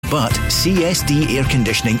But CSD Air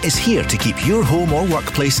Conditioning is here to keep your home or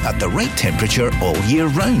workplace at the right temperature all year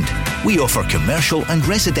round. We offer commercial and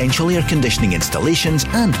residential air conditioning installations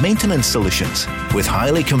and maintenance solutions. With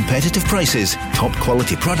highly competitive prices, top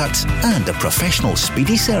quality products and a professional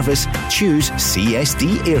speedy service, choose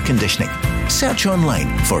CSD Air Conditioning. Search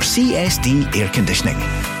online for CSD Air Conditioning.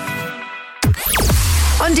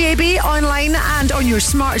 On DAB, online and on your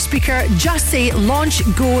smart speaker, just say launch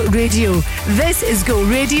Go Radio. This is Go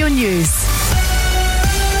Radio News.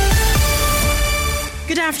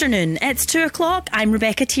 Good afternoon, it's 2 o'clock. I'm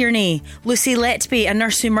Rebecca Tierney. Lucy Letby, a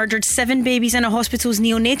nurse who murdered 7 babies in a hospital's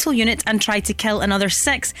neonatal unit and tried to kill another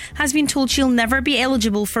 6, has been told she'll never be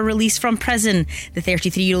eligible for release from prison. The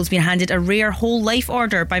 33-year-old's been handed a rare whole life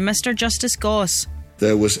order by Mr Justice Goss.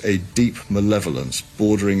 There was a deep malevolence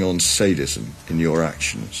bordering on sadism in your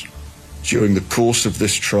actions. During the course of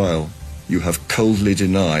this trial, you have coldly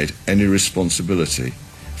denied any responsibility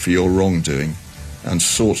for your wrongdoing and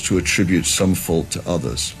sought to attribute some fault to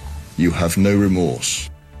others. You have no remorse.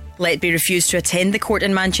 Letby refused to attend the court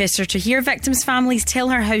in Manchester to hear victims' families tell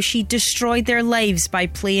her how she destroyed their lives by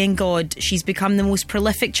playing God. She's become the most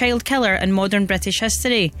prolific child killer in modern British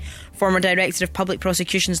history. Former Director of Public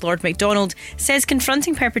Prosecutions Lord MacDonald says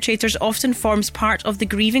confronting perpetrators often forms part of the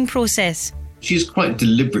grieving process. She's quite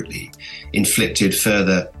deliberately inflicted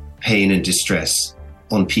further pain and distress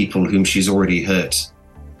on people whom she's already hurt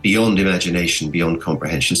beyond imagination, beyond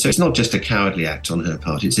comprehension. So it's not just a cowardly act on her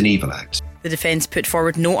part, it's an evil act. The defence put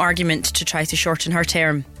forward no argument to try to shorten her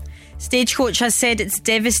term. Stagecoach has said it's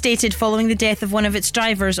devastated following the death of one of its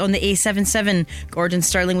drivers on the A77. Gordon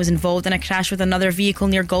Sterling was involved in a crash with another vehicle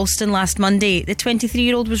near Galston last Monday. The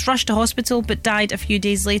 23-year-old was rushed to hospital but died a few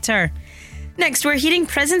days later. Next, we're hearing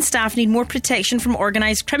prison staff need more protection from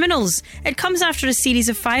organised criminals. It comes after a series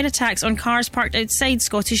of fire attacks on cars parked outside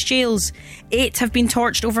Scottish jails. 8 have been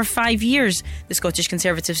torched over 5 years. The Scottish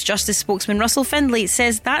Conservatives Justice spokesman Russell Findlay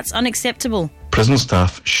says that's unacceptable. Prison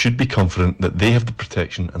staff should be confident that they have the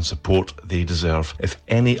protection and support they deserve. If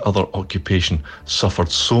any other occupation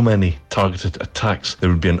suffered so many targeted attacks, there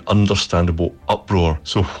would be an understandable uproar.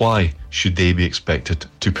 So why should they be expected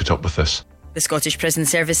to put up with this? The Scottish Prison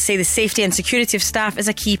Service say the safety and security of staff is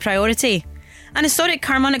a key priority. An historic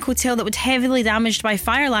Carmonic hotel that was heavily damaged by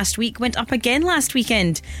fire last week went up again last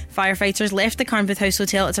weekend. Firefighters left the Carnbooth House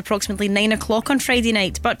Hotel at approximately 9 o'clock on Friday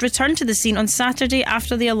night, but returned to the scene on Saturday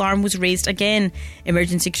after the alarm was raised again.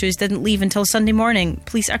 Emergency crews didn't leave until Sunday morning.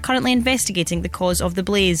 Police are currently investigating the cause of the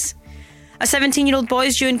blaze. A 17-year-old boy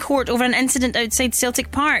is due in court over an incident outside Celtic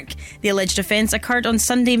Park. The alleged offence occurred on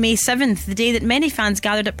Sunday, May 7th, the day that many fans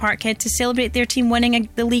gathered at Parkhead to celebrate their team winning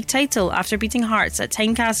the league title after beating Hearts at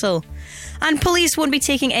Tynecastle. And police won't be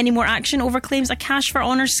taking any more action over claims a cash for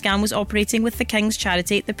honours scam was operating with the King's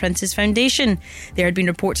charity, the Prince's Foundation. There had been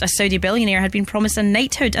reports a Saudi billionaire had been promised a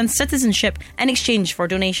knighthood and citizenship in exchange for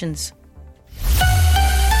donations.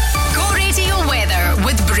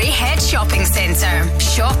 With Braehead Shopping Centre.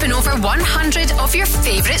 Shop in over 100 of your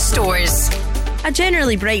favourite stores. A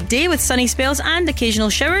generally bright day with sunny spells and occasional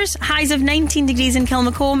showers. Highs of 19 degrees in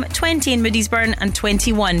Kilmacombe, 20 in Moodiesburn and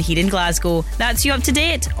 21 here in Glasgow. That's you up to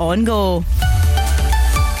date on Go.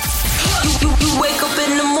 You wake up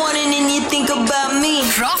in the morning and you think about me.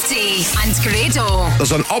 Crofty and Grado.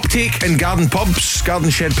 There's an uptake in garden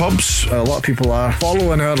shed pubs. A lot of people are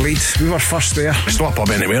following our lead. We were first there. It's not a pub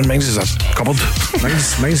anywhere. Mine's is a cupboard.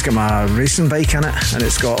 Mine's got my racing bike in it, and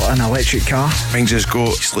it's got an electric car. Mine's has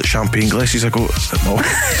got like champagne glasses. I got no.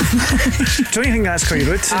 Don't you think that's quite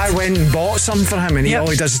rude? I went and bought some for him, and all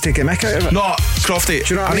he does is take a mick out of it. No, Crofty,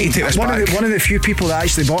 do you know what I mean? need to take this back. One of the few people that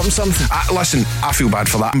actually bought him something. Listen, I feel bad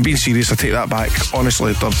for that. I'm being serious. I take that back.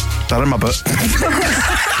 Honestly, they're in my butt.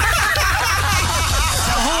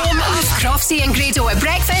 Home of Crofty and Grado at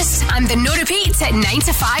breakfast and the no repeat at 9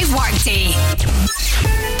 to 5 workday.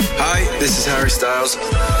 Hi, this is Harry Styles.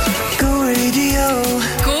 Go Radio.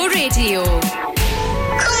 Go Radio.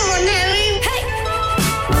 Come on, Harry. Hey.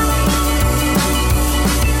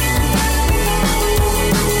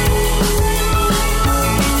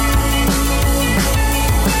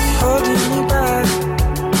 Holding me back.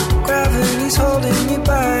 Gravity's holding me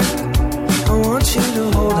back. I want you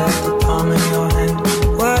to hold out the palm of your hand.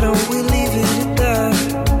 Why don't we leave it at that?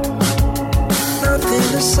 Nothing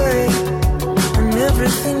to say, and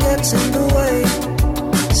everything gets in the way.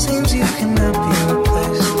 Seems you cannot be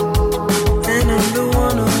replaced.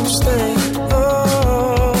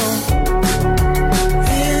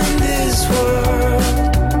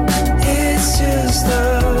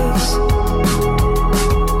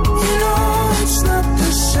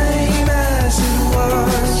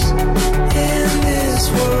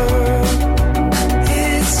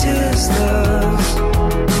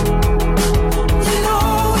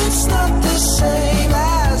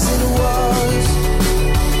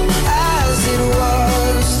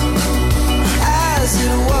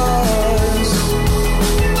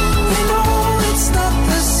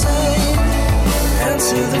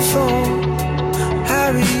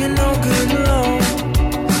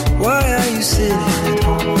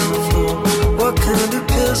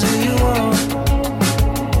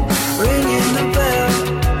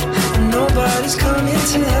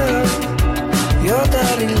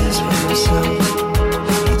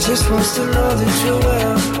 just wants to know that you're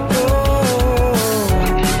well.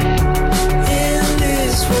 In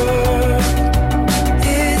this world,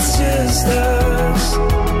 it's just us.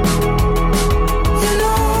 You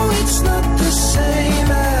know it's not the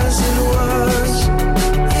same as it was.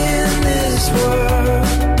 In this world,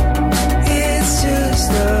 it's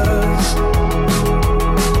just us.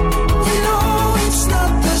 You know it's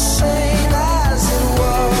not the same as it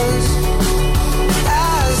was.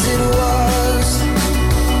 As it was.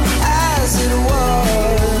 As it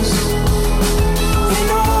was. You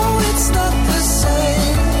know it's not the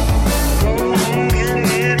same. Getting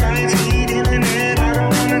headlines, feed in the net. I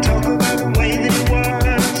don't wanna talk about the way that it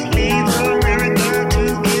was. Leave America,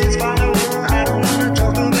 2 kids, follow her. I don't wanna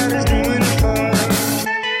talk about us doing it first.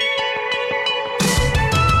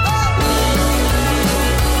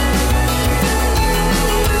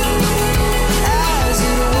 As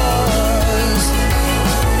it was.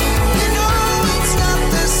 You know it's not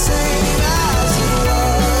the same as it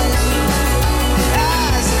was.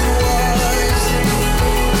 As it was.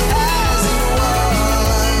 As it was.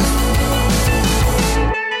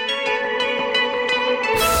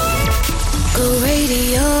 Go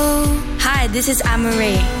radio. Hi, this is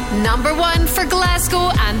Anne-Marie. Number 1 for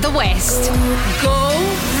Glasgow and the West. Go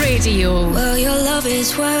Radio. Well, your love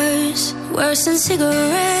is worse than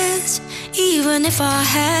cigarettes. Even if I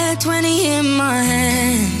had 20 in my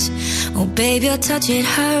hands. Oh, babe, your touch, it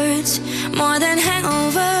hurts more than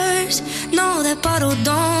hangovers. No, that bottle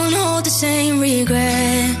don't hold the same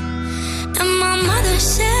regret. And my mother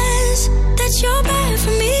says that you're bad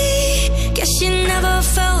for me. Guess she never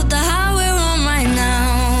felt the high we're on right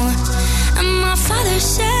now. And my father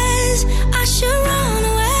says I should run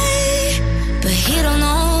away, but he don't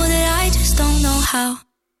know that I just don't know how.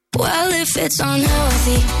 Well, if it's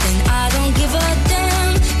unhealthy, then I don't give a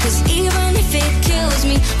damn. 'Cause even if it kills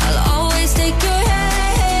me, I'll always take your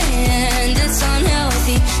hand. It's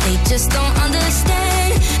unhealthy, they just don't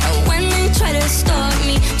understand. And when they try to stop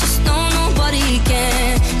me, just know nobody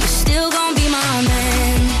can. You're still gonna be my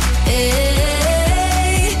man. Hey,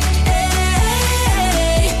 hey,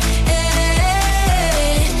 hey,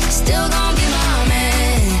 still gonna be my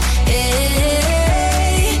man. Hey,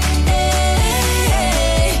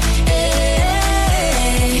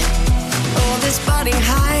 hey, oh, this body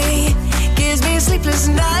high gives me sleepless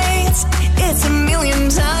nights. It's a million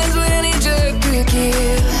times what any drug could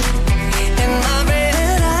give. And my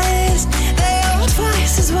red eyes, they are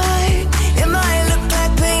twice as wide. It might look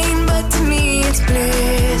like pain, but to me it's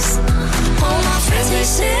bliss. All my friends may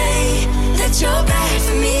say that you're bad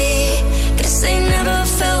for me. Guess they never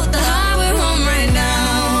felt the high we're on right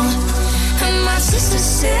now. And my sister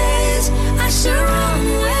says I should run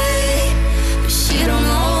away, but she don't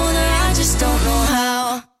know that I just don't know how.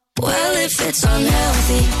 Well, if it's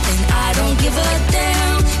unhealthy, then I don't give a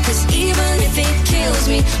damn. 'Cause even if it kills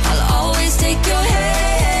me, I'll always take your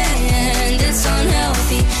hand. It's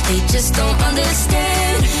unhealthy, they just don't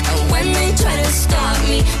understand. And when they try to stop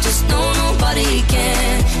me, just know nobody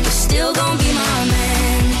can. You're still gonna be my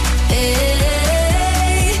man. Hey,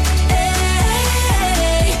 hey,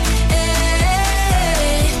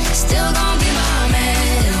 hey, still gonna be my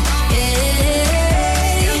man. Hey,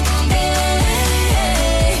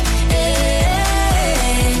 hey,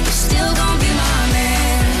 you're still gonna be my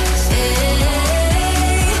man. Hey,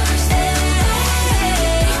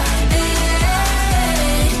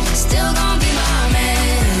 still gonna be my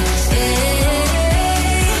man.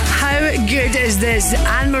 How good is this?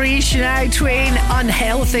 Anne-Marie Shania Twain,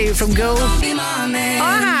 Unhealthy from Go. Be my man.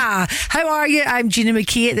 Ah, how are you? I'm Gina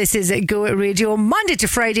McKie. This is Go Radio, Monday to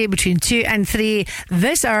Friday between 2 and 3.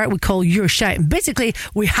 This hour we call Your Shout. And basically,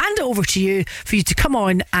 we hand it over to you for you to come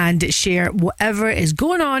on and share whatever is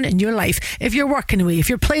going on in your life. If you're working away, if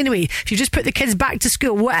you're playing away, if you just put the kids back to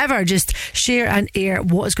school, whatever, just share and air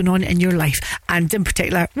what is going on in your life. And in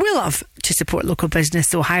particular, we love to support local business,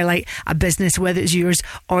 so highlight a business, whether it's yours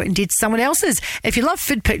or indeed someone else's. If you love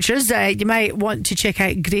food pictures, you might want to check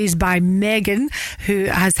out Graze by Megan, who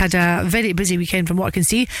has had a very busy weekend from what I can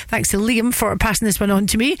see. Thanks to Liam for passing this one on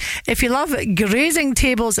to me. If you love grazing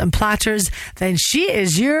tables and platters, then she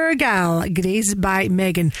is your gal. Graze by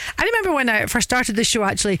Megan. I remember when I first started the show,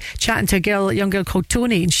 actually chatting to a young girl called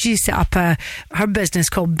Tony, and she set up her business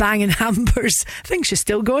called Bangin' Hampers. I think she's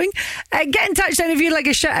still going. Get in touch then if you'd like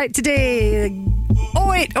a shout out today.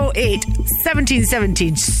 0808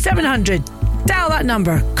 1717 700. Dial that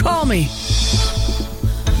number. Call me.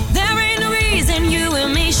 There ain't no reason you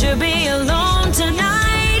and me should be alone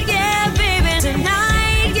tonight. Yeah, baby,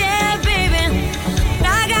 tonight. Yeah, baby,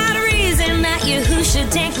 I got a reason that you who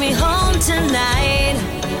should take me home tonight.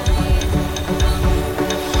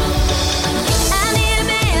 I need a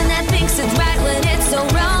man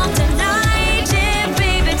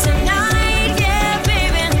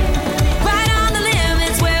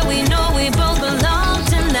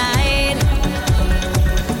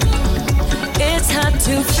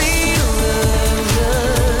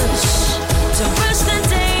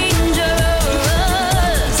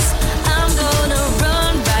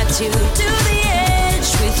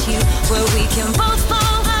where we can both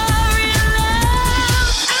fall her in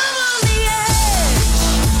love. I'm on the edge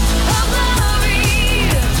of glory,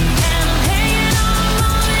 and I'm hanging on a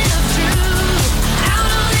moment of truth.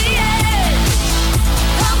 Out on the edge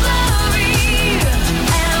of glory,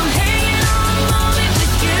 and I'm hanging on a moment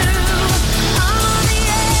with you. I'm on the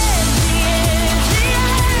edge, the edge, the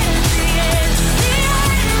edge, the edge, the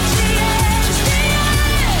edge, the edge, the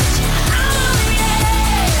edge. I'm on the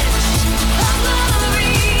edge of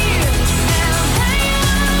glory, and I'm hanging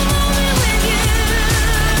on a moment with you.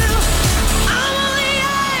 I'm on the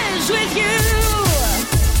edge with you.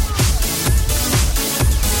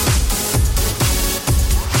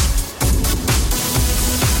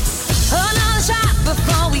 Another shot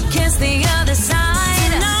before we kiss the other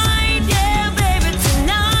side. Tonight, yeah, baby.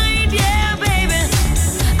 Tonight, yeah, baby.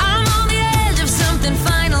 I'm on the edge of something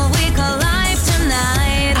final. We call life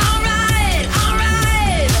tonight. Alright,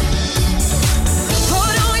 alright.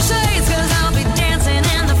 Put on your shades, 'cause I'll be dancing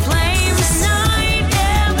in the flames. Tonight,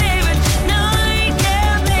 yeah, baby. Tonight,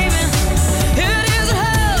 yeah, baby. It isn't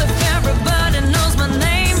hell if everybody knows my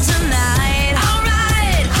name tonight.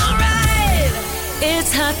 Alright, alright.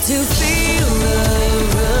 It's hard to feel the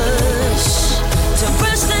rush, to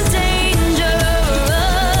brush the dangerous.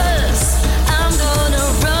 I'm gonna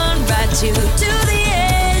run right to the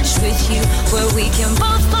edge with you, where we can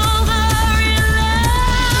both fall her in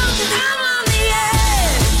love. I'm on the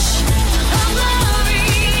edge of glory,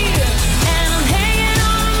 and I'm hanging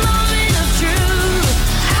on a moment of truth.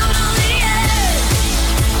 Out on the edge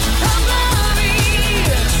of glory,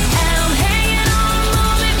 and I'm hanging on a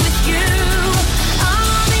moment with you. I'm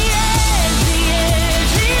on the edge, the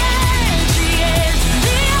edge, the edge, the edge,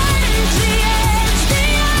 the edge, the edge, the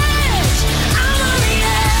edge. I'm on the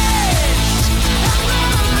edge of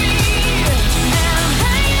glory, and I'm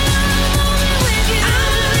hanging on a moment with you.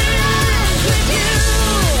 I'm on the edge with you.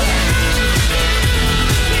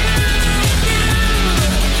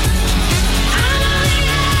 I'm on the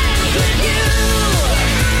edge with you.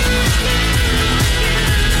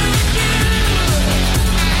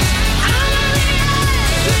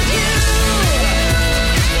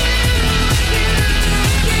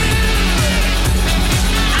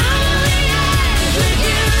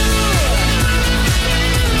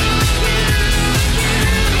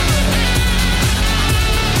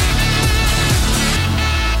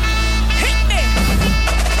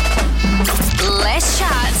 Less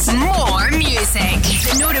chats, more music.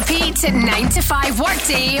 The No Repeat 9 to 5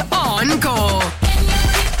 workday on Go.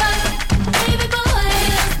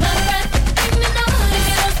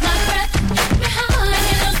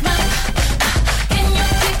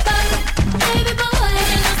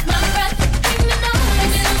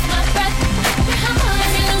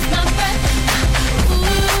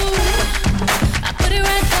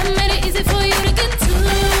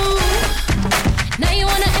 Now you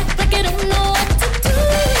wanna act like you don't know what to do.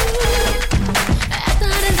 After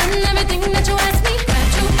I done everything that you asked me,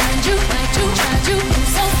 tried to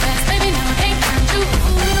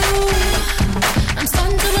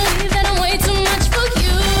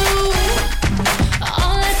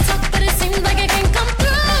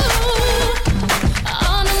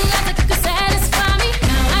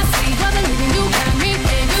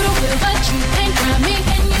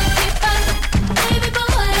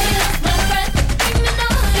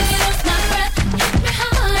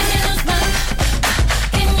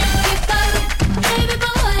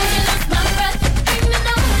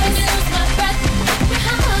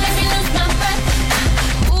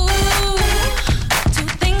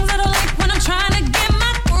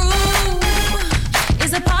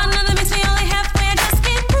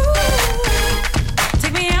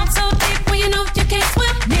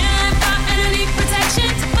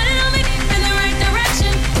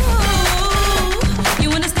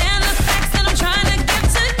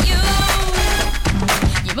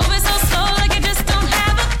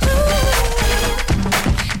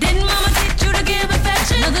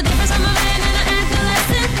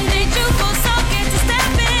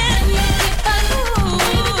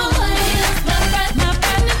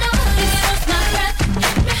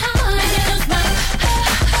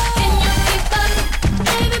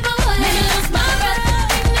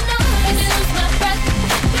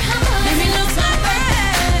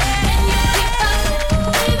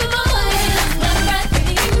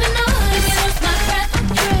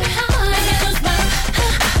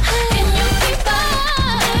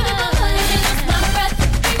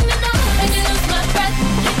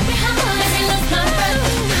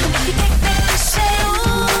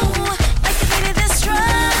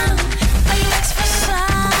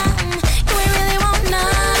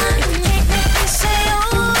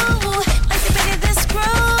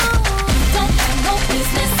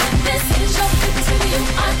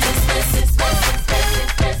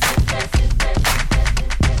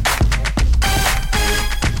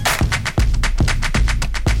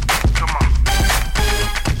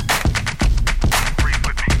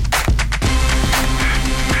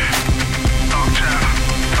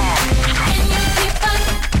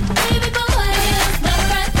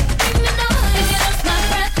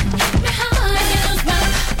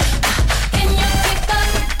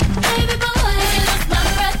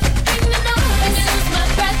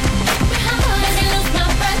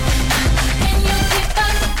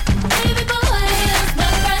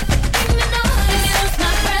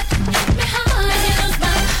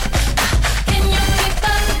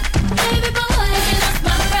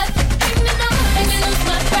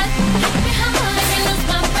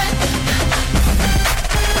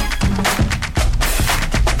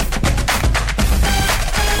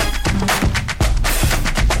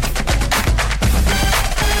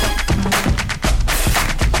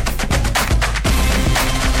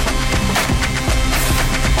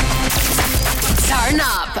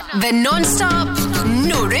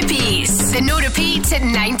The no repeat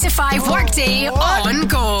 9 to 5 workday on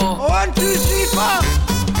Go. 1, 2, 3, 4.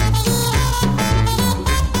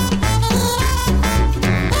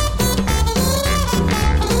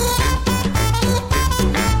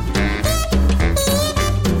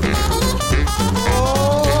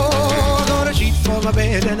 My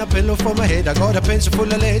bed and a pillow for my head. I got a pencil full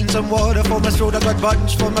of lead and some water for my throat. I got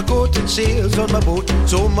buttons for my coat and sails on my boat.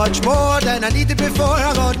 So much more than I needed before.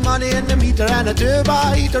 I got money in the meter and a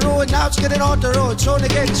turbo heater. Oh, and now it's getting on the road. So only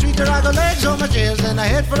getting sweeter. I got legs on my chairs and a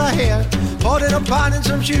head full of hair. Bought it up pan and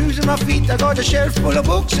some shoes in my feet. I got a shelf full of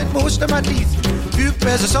books and most of my teeth. Few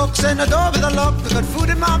pairs of socks and a door with a lock. I got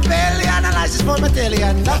food in my belly and a license for my telly.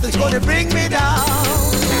 And nothing's gonna bring me down.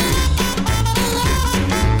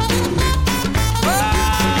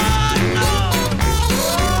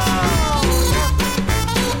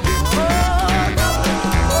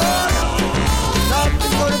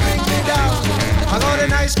 I got a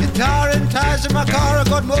nice guitar and tires in my car. I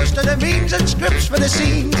got most of the memes and scripts for the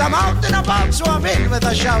scenes. I'm out and about, so I'm in with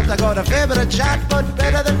a shout. I got a favourite chat, but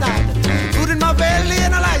better than that. Food in my belly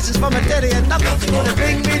and a license for my telly, and nothing's gonna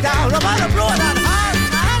bring me down. I'm gonna blow that hard,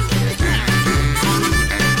 man.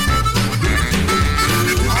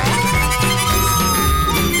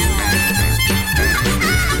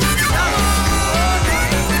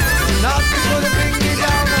 Nothing's gonna bring me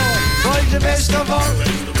down. Oh, boys, the best of all,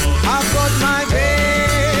 I've got my baby.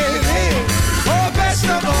 Oh, best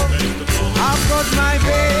of all, I've got my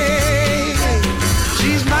baby.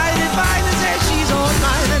 She's mighty fine and says she's all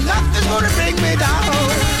mine, and nothing's gonna bring me down.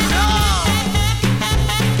 No.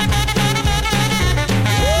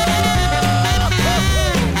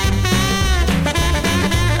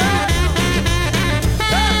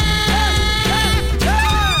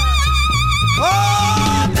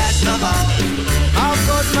 Oh, best of all, I've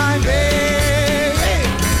got my baby.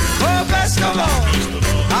 Oh, best of all,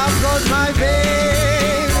 I've got my baby.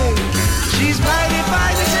 She's mighty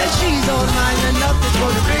fine and says she's all mine, and nothing's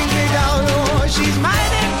gonna bring me down. Oh, she's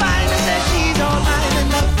mighty fine and says she's all mine, and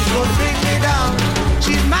nothing's gonna bring me down.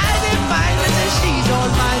 She's mighty fine and says she's all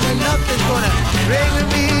mine, and nothing's gonna bring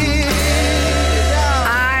me down.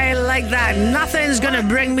 I like that. Nothing's gonna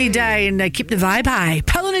bring me down. Keep the vibe high.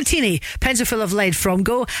 Pillow-Natini, pencil full of lead from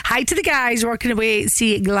Go. Hi to the guys working away.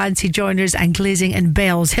 See Glancy Joiners and Glazing in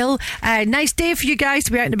Bells Hill. Nice day for you guys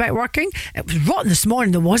to be out and about working. It was rotten this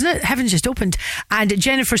morning though, wasn't it? Heaven's just opened. And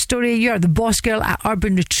Jennifer Story, you're the boss girl at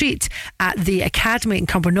Urban Retreat at the Academy in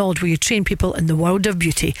Cumbernauld, where you train people in the world of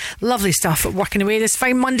beauty. Lovely stuff working away this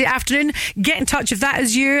fine Monday afternoon. Get in touch if that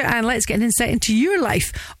is you, and let's get an insight into your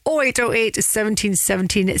life. 0808 17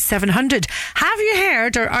 17 700. Have you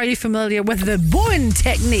heard or are you familiar with the Bowen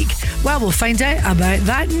technique? Well, we'll find out about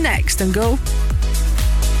that next and Go.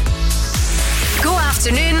 Go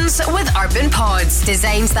afternoons with Urban Pods.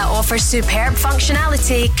 Designs that offer superb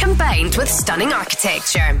functionality combined with stunning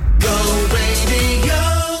architecture. Go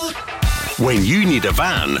radio. When you need a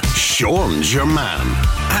van, Sean's your man.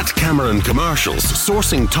 At Cameron Commercials,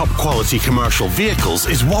 sourcing top quality commercial vehicles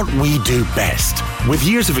is what we do best. With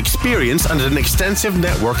years of experience and an extensive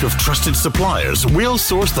network of trusted suppliers, we'll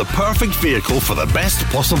source the perfect vehicle for the best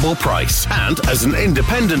possible price. And as an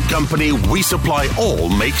independent company, we supply all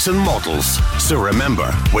makes and models. So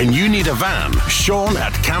remember, when you need a van, Sean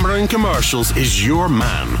at Cameron Commercials is your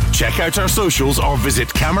man. Check out our socials or visit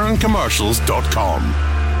CameronCommercials.com.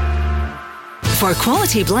 For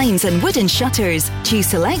quality blinds and wooden shutters, choose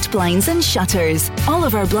Select Blinds and Shutters. All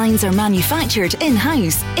of our blinds are manufactured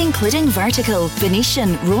in-house, including vertical,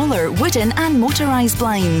 Venetian, roller, wooden and motorised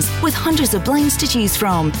blinds, with hundreds of blinds to choose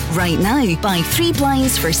from. Right now, buy 3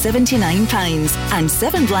 blinds for £79 and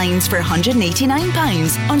 7 blinds for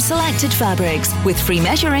 £189 on selected fabrics, with free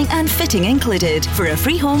measuring and fitting included. For a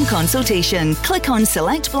free home consultation, click on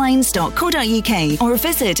selectblinds.co.uk or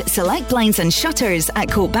visit Select Blinds and Shutters at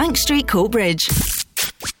Coatbank Street, Coatbridge.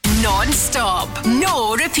 Non-stop,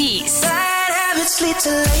 no repeats. Bad habits lead to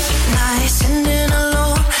late nights, sending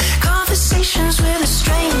alone conversations with a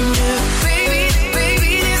stranger. Baby,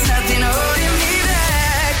 there's nothing holding me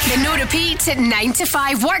back. The no repeat 9 to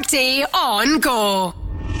 5 workday on Go.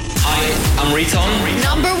 Hi, I'm Riton.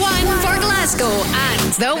 Number 1 for Glasgow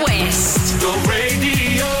and the West. Go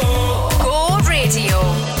radio. Go radio.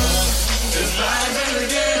 It's live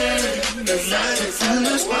again. It's live again.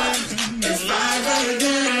 It's live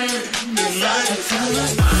again. It's live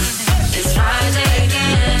again.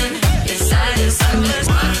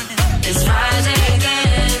 It's Friday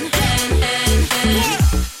again.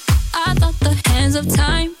 I thought the hands of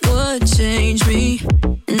time would change me,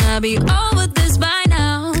 and I'd be over this by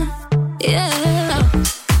now. Yeah,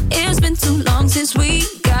 it's been too long since we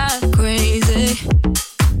got crazy.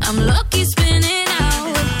 I'm lucky.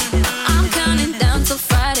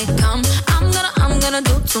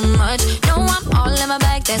 too much. No, I'm all in my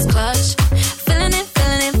bag, that's clutch. Feeling it,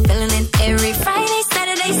 feeling it, feeling it. Every Friday,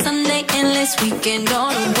 Saturday, Sunday, endless weekend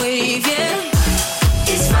on a wave, yeah.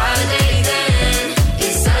 It's Friday then,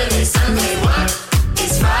 it's Saturday, Sunday, what?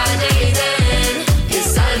 It's Friday then, it's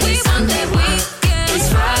Saturday, Sunday, what? It's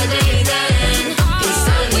Friday then, it's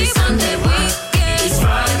Saturday, Sunday, what? It's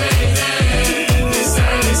Friday then, it's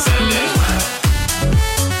Saturday, Sunday, what?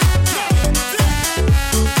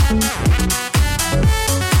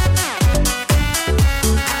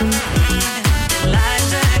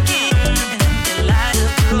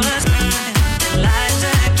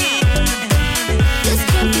 This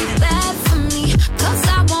can't be bad for me, 'cause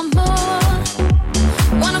I want more.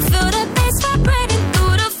 Wanna feel the bass vibrating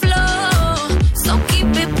through the floor. So keep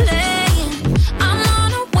it playing. I'm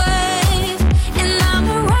on a wave, and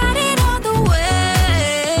I'ma ride it all the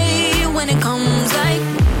way. When it comes like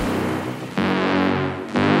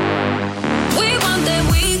we want that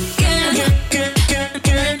weekend.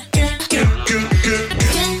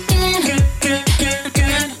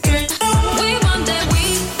 We want that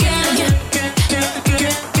weekend.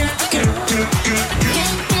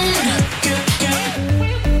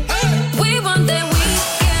 We want that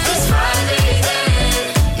weekend. It's Friday then,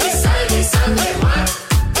 it's Saturday, Sunday, what?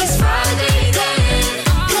 It's Friday then,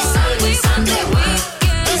 it's Saturday, Sunday, what?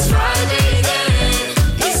 It's Friday then,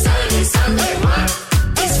 it's Saturday, Sunday, what?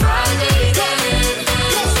 It's Friday then.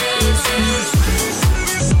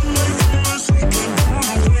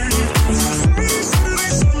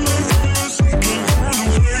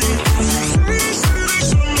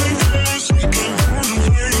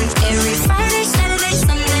 Every Friday, Saturday,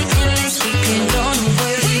 Sunday, endless weekend on the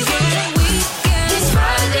wave. It's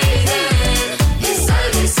Friday then, it's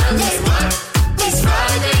Saturday, Sunday, what? It's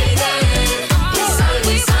Friday then, it's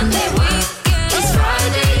Saturday, Sunday, what? It's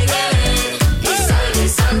Friday then, it's Saturday,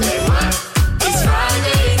 Sunday, what? It's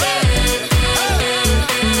Friday then.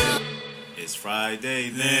 It's Friday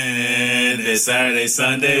then, it's Saturday,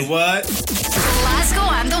 Sunday, what? Glasgow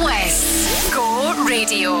and the West. Go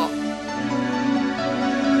Radio.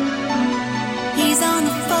 He's on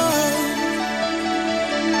the phone,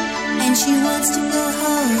 and she wants to go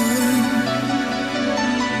home.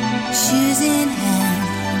 Shoes in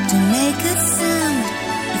hand, don't make a sound.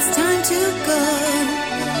 It's time to go.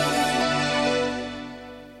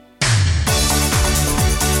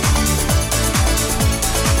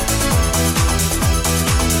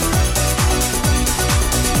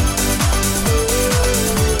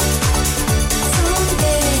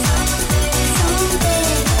 Someday,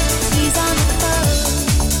 she's on the phone.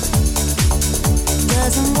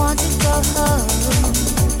 Doesn't want to go home.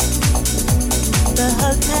 The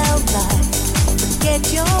hotel life, forget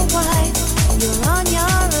your wife. You're on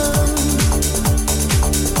your own.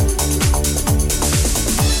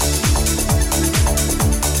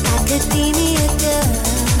 Academia girl,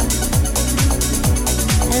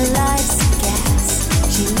 her life's a gas.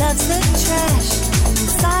 She loves the trash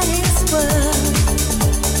inside his world.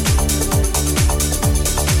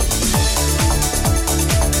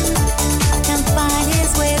 Can't find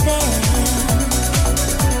his way there.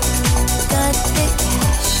 Got the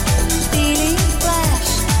cash, feeling flash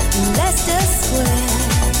in Leicester Square.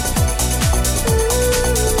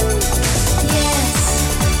 Yes,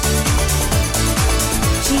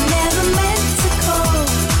 she never meant to call.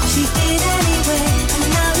 She did anyway, and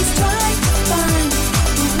now he's trying to find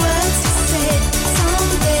the words to say.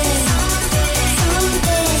 Someday,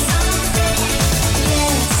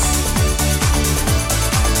 yes.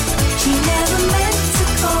 She never meant to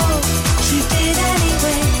call. She did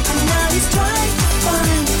anyway, and now he's trying to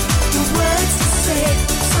find the words to say.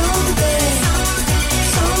 Someday,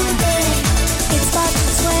 it's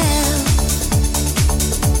 5:12,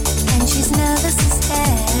 and she's nervous as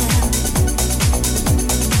hell.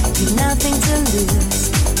 You've nothing to lose.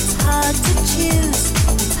 It's hard to choose.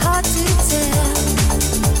 It's hard to tell.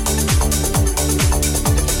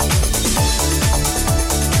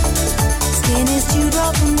 Skin is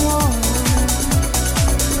dewdrop and warm.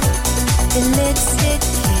 The lipstick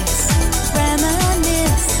kiss,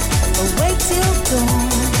 reminisce, awake till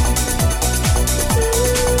dawn.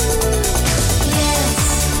 Yes,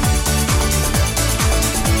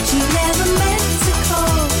 she never meant to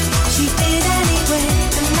call. She did anyway,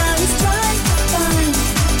 and now he's trying to find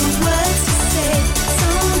the words to say.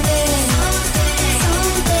 Someday,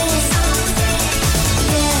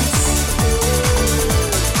 yes.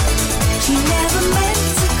 She never meant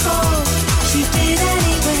to call. She did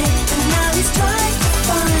anyway, and now he's trying to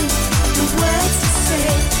find the words to say.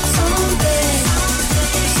 Someday.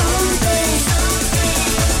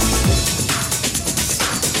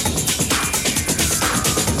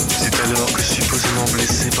 C'est alors que supposément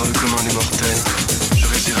blessé par le commun des mortels, je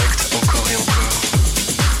résurrecte encore et encore.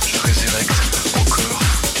 Je résurrecte encore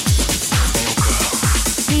et encore.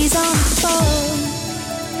 He's on the phone,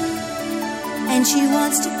 and she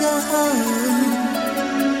wants to go home.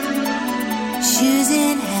 Shoes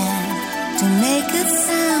in hand, don't make a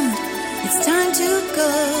sound. It's time to go.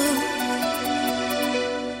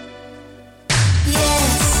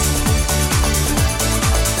 Yes,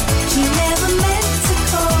 she never meant to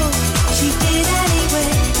call. She did anyway,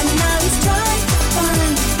 and now he's trying to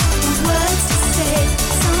find the words to say.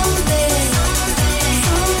 Someday,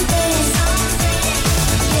 someday,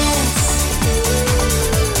 yes.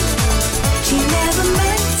 She never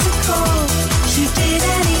meant to call. She did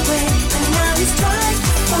anyway, and now he's trying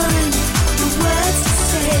to find the words to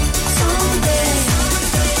say. Someday,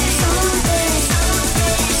 someday,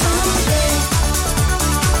 someday.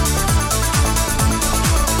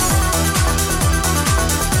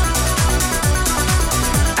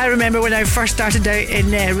 I remember when I first started out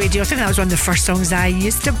in radio, I think that was one of the first songs I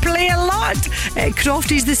used to play a lot.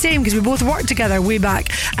 Crofty's the same, because we both worked together way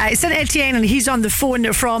back. It's St Etienne, and he's on the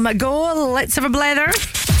phone from Go. Let's have a blether.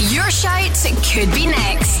 Your shout could be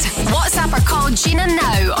next. WhatsApp or call Gina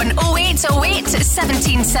now on 0808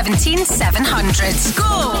 17 17 700.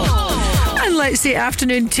 Go! And let's say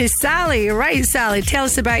afternoon to Sally. Right, Sally, tell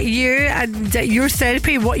us about you and your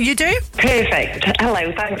therapy, what you do. Perfect.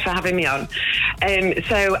 Hello, thanks for having me on.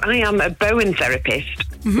 So I am a Bowen therapist,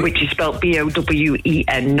 which is spelled Bowen,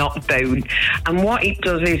 not bone. And what it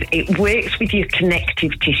does is it works with your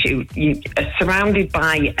connective tissue. You are surrounded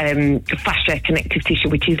by fascia connective tissue,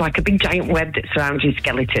 which is like a big giant web that surrounds your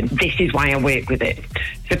skeleton. This is why I work with it.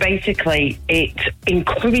 So basically, it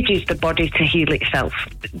encourages the body to heal itself.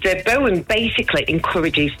 The Bowen basically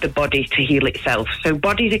encourages the body to heal itself. So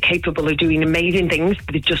bodies are capable of doing amazing things,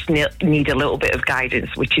 but they just need a little bit of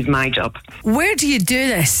guidance, which is my job. Where do you do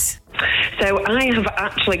this? So I have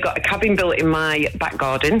actually got a cabin built in my back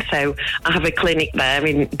garden. So I have a clinic there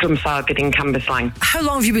in Drumsargard in Cambuslang. How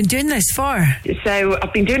long have you been doing this for? So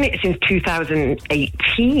I've been doing it since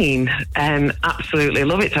 2018. Absolutely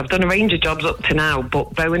love it. So I've done a range of jobs up to now,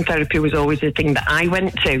 but Bowen therapy was always the thing that I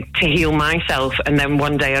went to heal myself. And then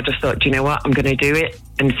one day I just thought, do you know what? I'm going to do it.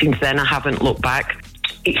 And since then I haven't looked back.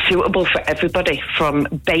 It's suitable for everybody, from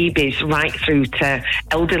babies right through to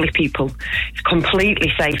elderly people. It's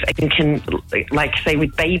completely safe. It can, like I say,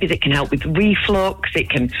 with babies, it can help with reflux.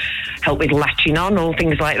 It can help with latching on, all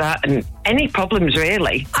things like that, and any problems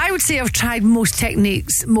really. I would say I've tried most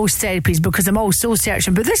techniques, most therapies, because I'm always soul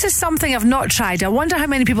searching, but this is something I've not tried. I wonder how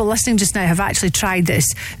many people listening just now have actually tried this.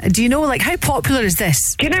 Do you know, like, how popular is this?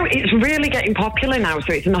 Do you know, it's really getting popular now.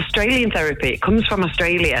 So it's an Australian therapy. It comes from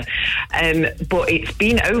Australia, but it's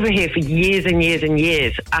been over here for years and years and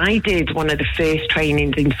years. I did one of the first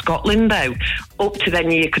trainings in Scotland, though. Up to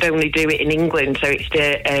then, you could only do it in England. So it's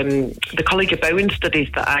the College of Bowen Studies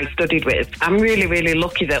that I studied with. I'm really, really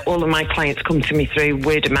lucky that all of my clients come to me through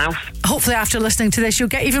word of mouth. Hopefully after listening to this, you'll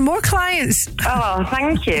get even more clients. Oh,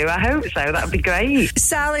 thank you. I hope so. That would be great.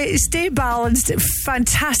 Sally, stay balanced.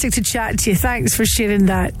 Fantastic to chat to you. Thanks for sharing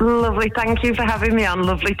that. Lovely. Thank you for having me on.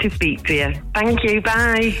 Lovely to speak to you. Thank you.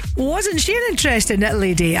 Bye. Wasn't she an interesting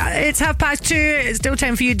lady? It's 2:30. It's still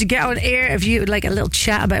time for you to get on air if you would like a little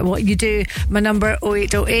chat about what you do. My number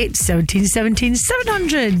 0808 17 17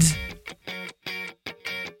 700.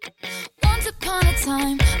 Once upon a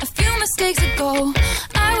time, a few mistakes ago,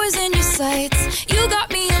 I was in your sights. You got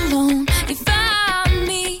me alone. You found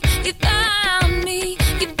me. You found me.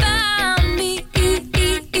 You found me.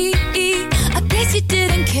 I guess you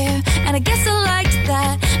didn't care, and I guess I liked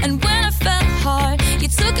that. And when I felt hard, you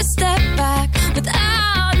took a step back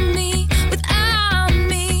without me. Without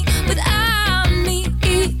me. Without me.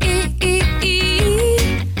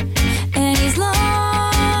 And he's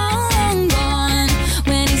long gone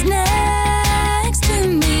when he's next to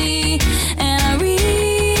me. And I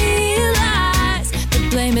realize the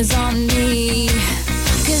blame is on me.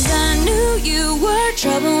 'Cause I knew you were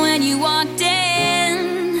trouble when you walked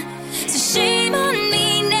in. So shame on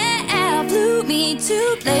me now. Blew me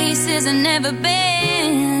to places I've never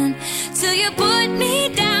been. Till you put me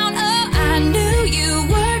down. Oh, I knew you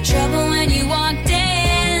were trouble when you walked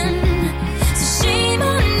in. So shame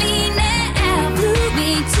on me now. Blew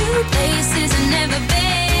me to places I've never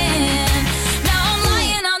been. Now I'm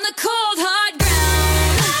lying on the cold hard ground.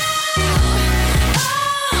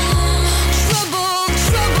 Trouble,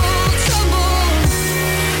 trouble, trouble.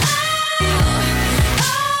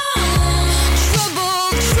 Trouble,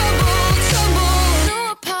 trouble, trouble. No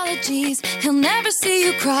apologies, he'll never see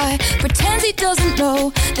you cry. Pretends he doesn't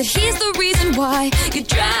know that he's the reason why you're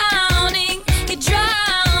drowning, you're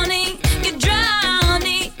drowning, you're drowning.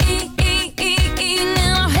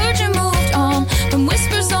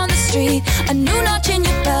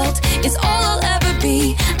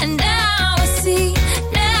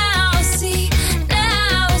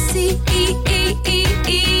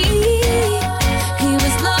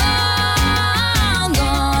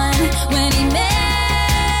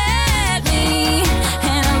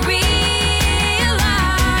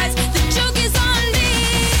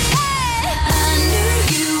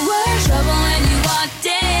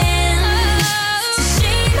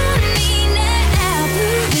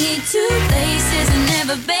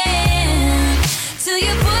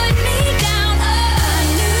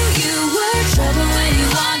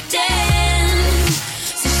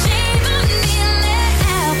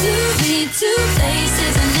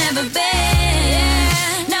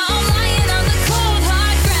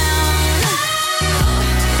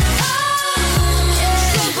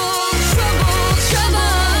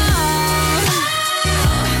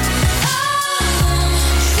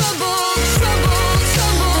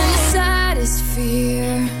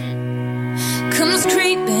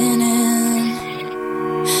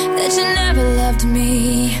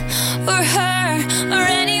 or her or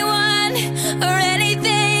anyone or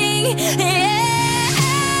anything. Yeah,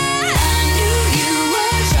 I knew you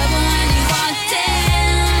were trouble when you walked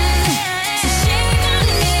in. So shame on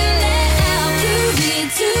me now, flew me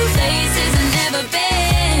to places I've never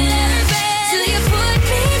been. Till you put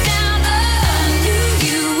me down. Oh, I knew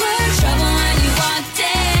you were trouble when you walked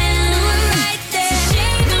in. Right there. So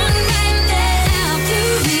shame on me now,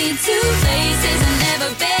 flew me to places I've never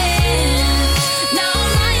been. Now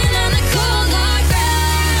I'm lying on the cold hard ground.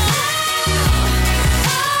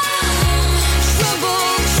 Trouble,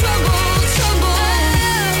 trouble, trouble.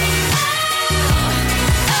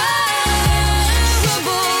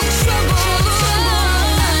 Trouble, trouble, trouble.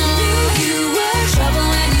 I knew you were trouble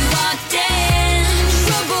when you walked in.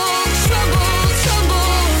 Trouble, trouble,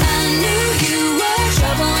 trouble. I knew you were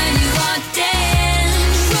trouble when you walked in.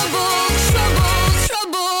 Trouble, trouble,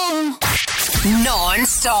 trouble.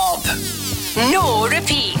 Non-stop. No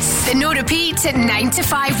repeats. The No Repeat 9 to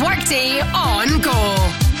 5 workday on Go.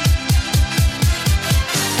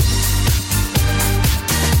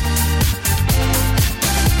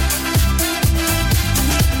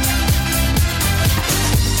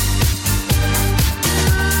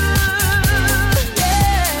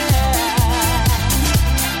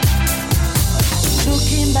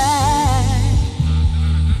 Looking back,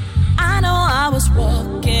 I know I was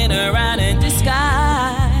walking around in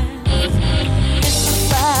disguise. It's a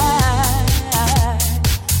fact.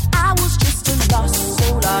 I was just a lost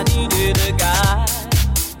soul. I needed a guide.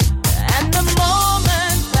 And the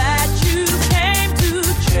moment that you came to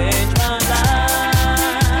change my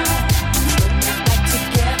life,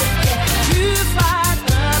 you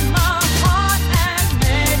frightened my heart and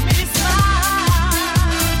made me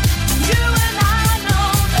smile. You and I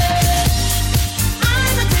know that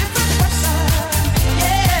I'm a different person.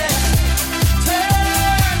 Yeah,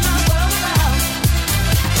 turn my world around.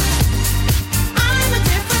 I'm a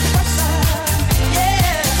different person.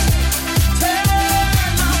 Yeah, turn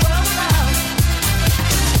my world around.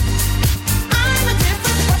 I'm a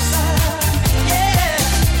different person. Yeah,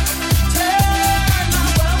 turn my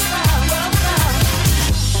world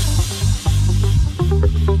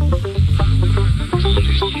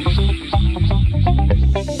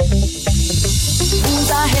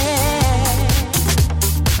Wounds I had,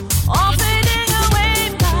 all fading away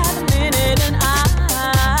by the minute, and I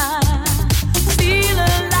feel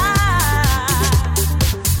alive.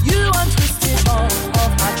 You untwisted all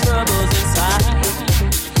of my troubles inside,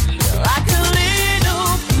 like a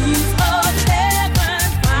little piece of heaven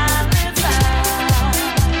finally found.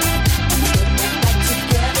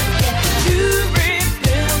 You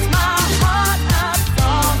rebuilt my heart up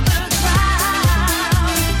from the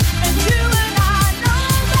ground, and you and I know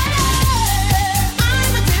that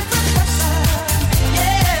I'm a different person.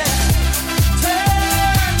 Yeah,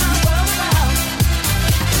 turn my world around.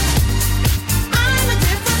 I'm a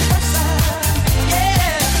different person.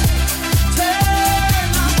 Yeah, turn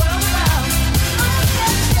my world around.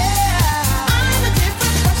 I'm a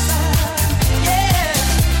different person. Yeah,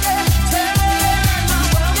 turn my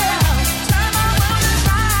world around. Turn my world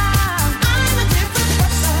around. I'm a different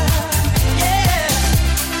person. Yeah,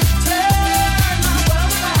 turn my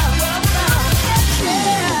world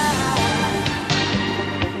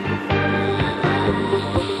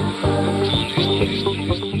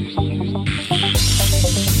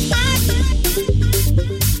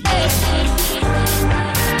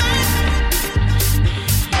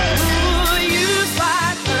You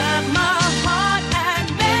frightened my heart and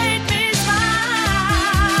made me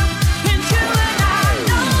smile. And you and I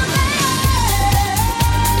know that.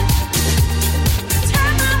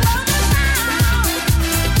 Turn my world around.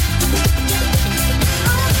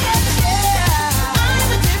 I'm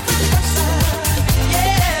a different person.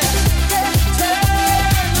 Yeah, turn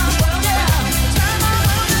my world around. Turn my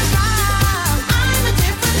world around. I'm a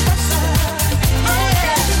different person.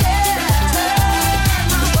 Yeah, turn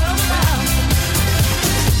my world around.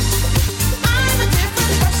 I'm a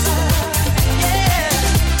different person. Yeah,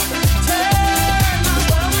 turn my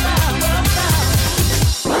world around.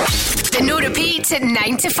 The No Repeat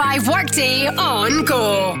 9 to 5 workday on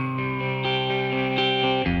Go.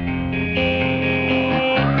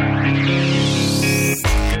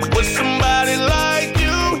 With somebody like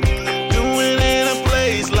you doing in a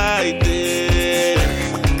place like this?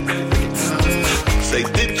 Say,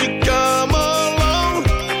 did you come alone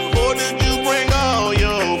or did you bring all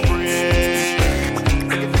your friends?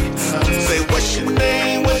 Say, what's your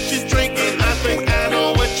name? What you drinking? I think I know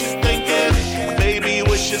what you're thinking. Baby,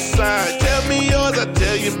 what's your sign? Tell me yours, I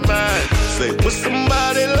tell you mine. Say, with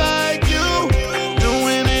somebody like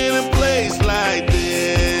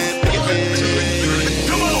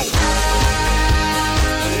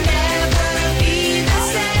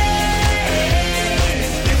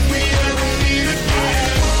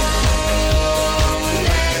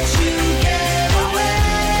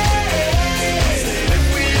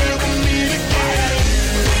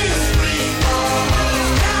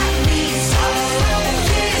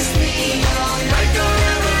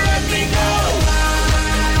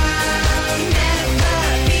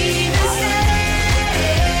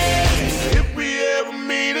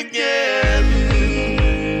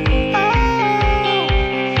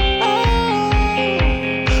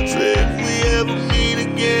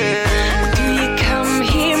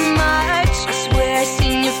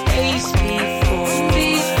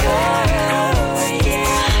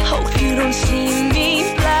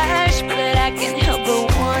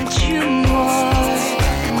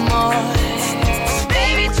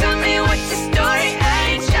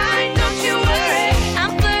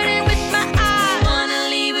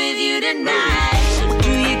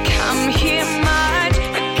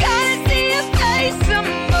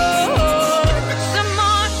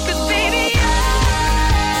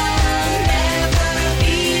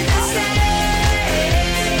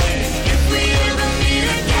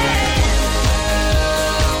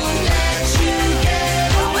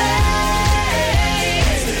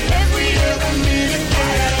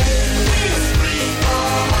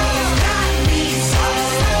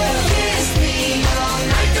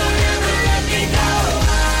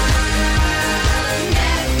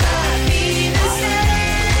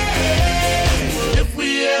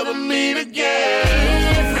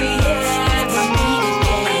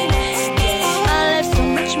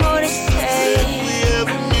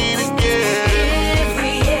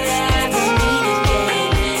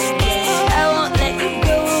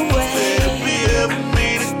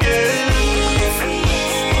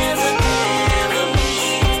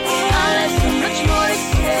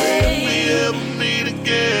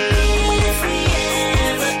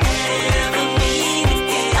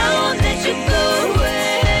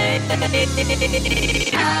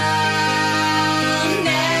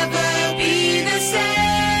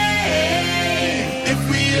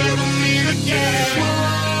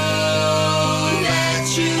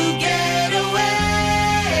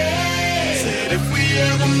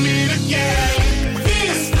ever meet again,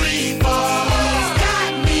 this free fall has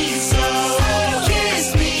got me so.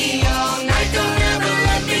 Kiss me all night, don't ever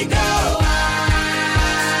let me go.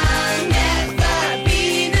 I'll never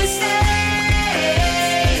be the same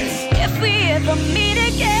If we ever meet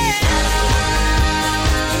again,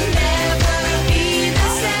 I'll never be the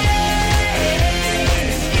same.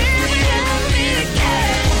 If we ever meet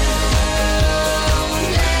again,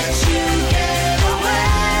 won't let you get away.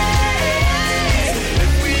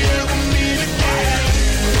 If we ever meet again,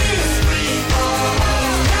 this free fall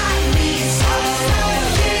got me so.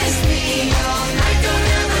 Kiss me all night, don't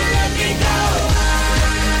ever let me go.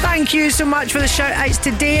 Thank you so much for the shout outs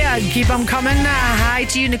today. Keep them coming. Hi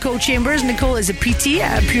to you, Nicole Chambers. Nicole is a PT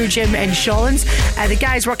at Pure Gym in Shawlands. The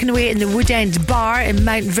guy's working away in the Wood End Bar in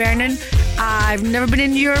Mount Vernon. I've never been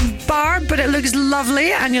in your bar, but it looks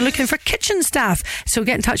lovely, and you're looking for kitchen staff. So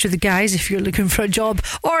get in touch with the guys if you're looking for a job,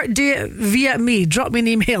 or do it via me. Drop me an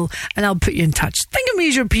email and I'll put you in touch. Think of me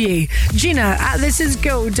as your PA. Gina at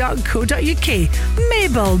thisisgo.co.uk.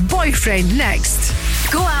 Mabel, boyfriend, next.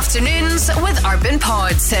 Go afternoons with Urban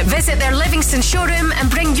Pods. Visit their Livingston showroom and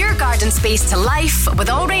bring your garden space to life with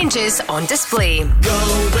all ranges on display.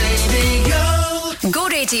 Go radio. Go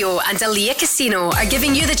Radio and Aaliyah Casino are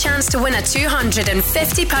giving you the chance to win a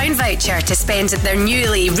 £250 voucher to spend at their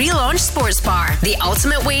newly relaunched sports bar. The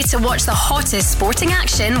ultimate way to watch the hottest sporting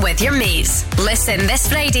action with your mates. Listen this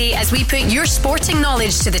Friday as we put your sporting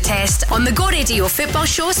knowledge to the test on the Go Radio Football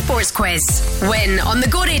Show Sports Quiz. Win on the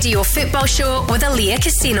Go Radio Football Show with Aaliyah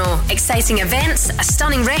Casino. Exciting events, a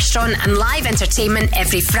stunning restaurant and live entertainment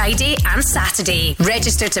every Friday and Saturday.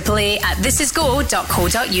 Register to play at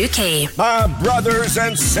thisisgo.co.uk. My brothers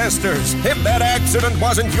and sisters, if that accident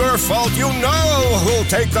wasn't your fault, you know who'll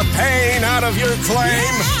take the pain out of your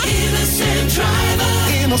claim. Innocent driver.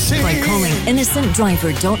 Innocent. By calling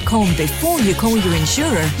innocentdriver.com before you call your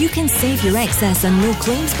insurer, you can save your excess and no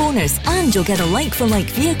claims bonus, and you'll get a like-for-like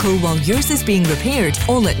vehicle while yours is being repaired,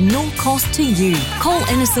 all at no cost to you. Call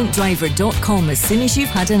innocentdriver.com as soon as you've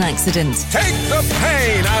had an accident. Take the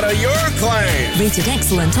pain out of your claim. Rated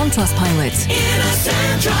excellent on Trustpilot.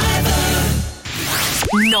 Innocent driver.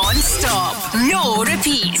 Non-stop, no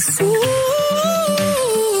repeats. Cause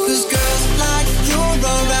girls like you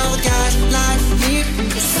around guys like me.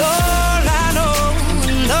 It's all I know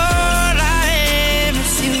and all I am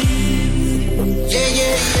is you. Yeah,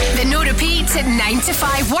 yeah, yeah. The no repeats at 9 to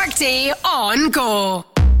 5 workday on Go.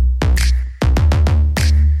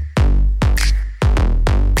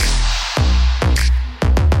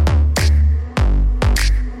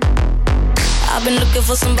 I've been looking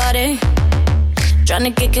for somebody, trying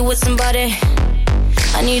to kick it with somebody.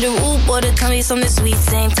 I need a rude boy to tell me something sweet.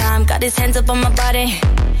 Same time, got his hands up on my body.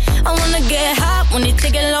 I wanna get hot when he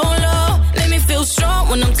take it low, low. Make me feel strong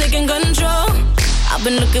when I'm taking control. I've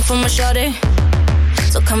been looking for my shorty,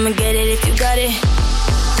 so come and get it if you got it.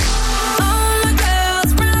 All my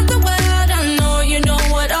girls round the world, I know you know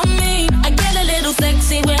what I mean. I get a little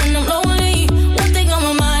sexy when I'm lonely. One thing on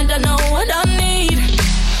my mind, I know what I need.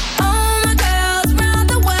 All my girls round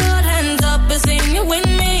the world, hands up and sing it with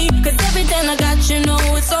me. Cause everything I got, you know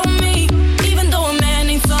it's on me. Even though a man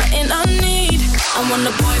ain't something I need. I want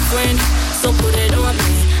a boyfriend, so put it on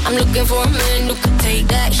me. I'm looking for a man who could take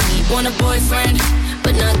that heat. Want a boyfriend,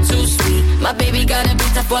 but not too sweet. My baby got a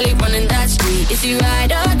beat up while he running that street. Is he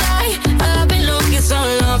ride or die? I've been looking so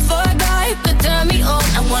long for a guy could turn me on.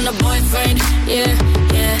 I want a boyfriend, yeah,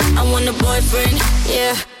 yeah. I want a boyfriend,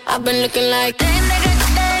 yeah. I've been looking like where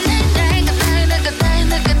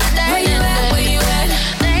you at, where you at?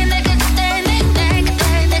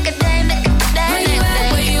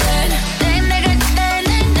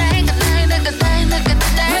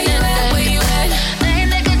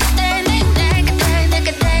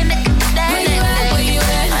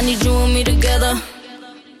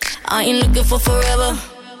 I ain't looking for forever.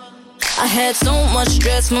 I had so much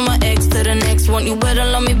stress from my ex to the next one. You better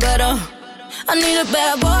love me better. I need a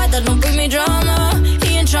bad boy that don't bring me drama.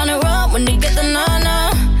 He ain't tryna run when they get the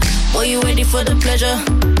nana. Boy, you ready for the pleasure?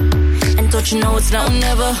 And don't you know it's now or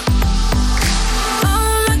never?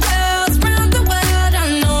 All my girls round the world,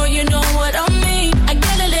 I know you know what I mean. I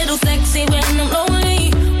get a little sexy when I'm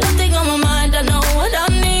lonely. One thing on my mind, I know what I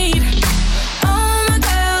need. All my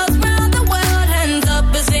girls round the world, hands up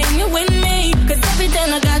and sing it with me. Cause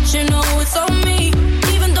everything I got, you know it's on me.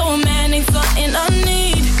 Even though a man ain't something I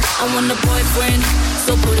need. I want a boyfriend,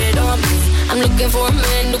 so put it on me. I'm looking for a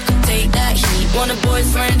man who can take that heat. Want a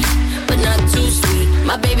boyfriend, but not too sweet.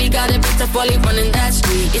 My baby got a bit tough while he running that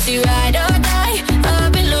street. Is he ride or die?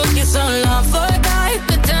 I've been looking so long for a guy who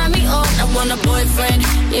could turn me on. I want a boyfriend,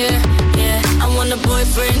 yeah, yeah. I want a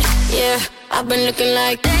boyfriend, yeah. I've been looking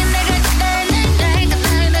like where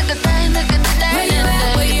you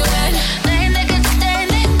at? Where you at?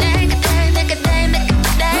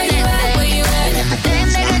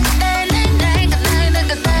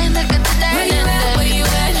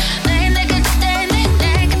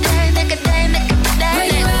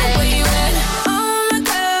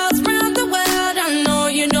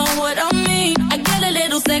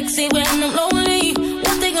 Sexy when I'm lonely.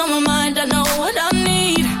 One thing on my mind, I know what I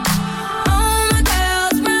need. All my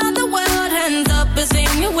girls round the world, hands up and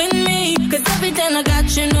sing it with me. Cause everything I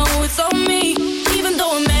got, you know it's on me. Even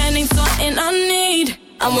though a man ain't something I need.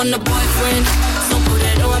 I want a boyfriend, so put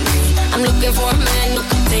it on me. I'm looking for a man who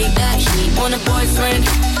can take that heat. Want a boyfriend,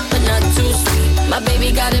 but not too sweet. My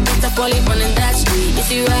baby got a bit of poly running that street. If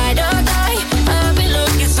you ride or die, I'll be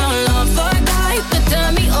looking so long for a guy to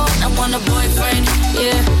turn me on. I want a boyfriend,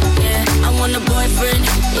 yeah, yeah. I want a boyfriend,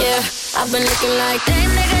 yeah. I've been looking like where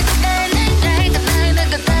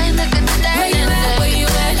you at? Where you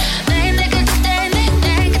at?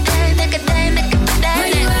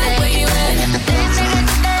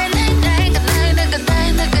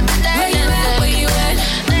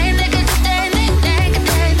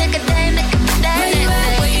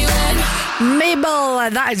 Mabel,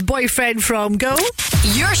 that is Boyfriend from Go.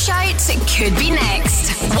 Your shout could be next.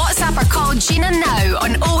 WhatsApp or call Gina now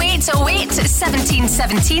on 0808 17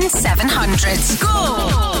 17 700.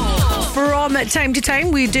 Go! From time to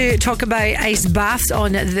time, we do talk about ice baths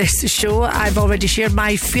on this show. I've already shared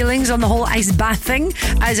my feelings on the whole ice bath thing,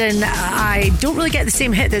 as in I don't really get the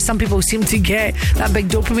same hit that some people seem to get, that big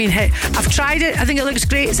dopamine hit. I've tried it. I think it looks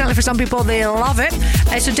great. Certainly for some people, they love it.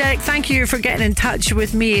 So Derek, thank you for getting in touch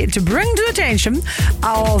with me to bring to the attention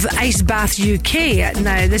of Ice Bath UK.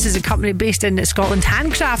 Now, this is a company based in Scotland,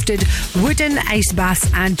 handcrafted wooden ice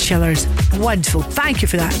baths and chillers. Wonderful. Thank you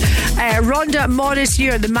for that. Rhonda Morris,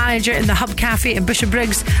 you're the manager in the Hub Cafe in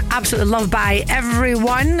Bishopbriggs. Absolutely loved by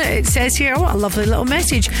everyone. It says here, what a lovely little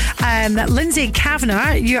message. Lindsay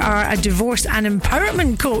Kavanagh, you are a divorce and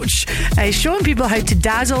empowerment coach, showing people how to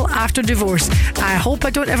dazzle after divorce. I hope I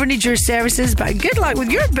don't ever need your services, but good luck with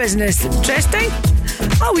your business. Interesting.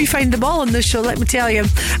 Oh, we find them all on this show, let me tell you.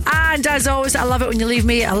 And as always, I love it when you leave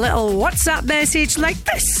me a little WhatsApp message like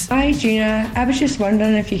this. Hi Gina, I was just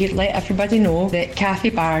wondering if you could let everybody know that Cafe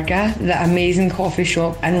Barga, the amazing coffee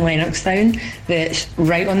shop in Lennoxtown that's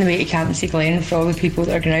right on the way to Campsie Glen for all the people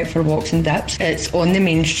that are going out for walks and dips, it's on the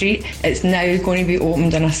main street. It's now going to be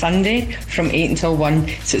opened on a Sunday from 8 until 1,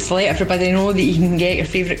 so it's to let everybody know that you can get your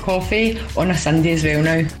favourite coffee on a Sunday as well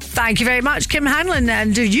now. Thank you very much, Kim Hanlon.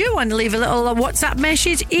 And do you want to leave a little WhatsApp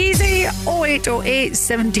message? Easy, 0808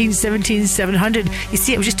 17 17 700. You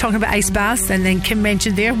see, I was just talking about ice baths, and then Kim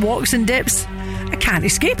mentioned there walks and dips. I can't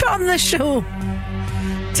escape it on this show.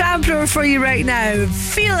 Tampro for you right now.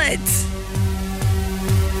 Feel it.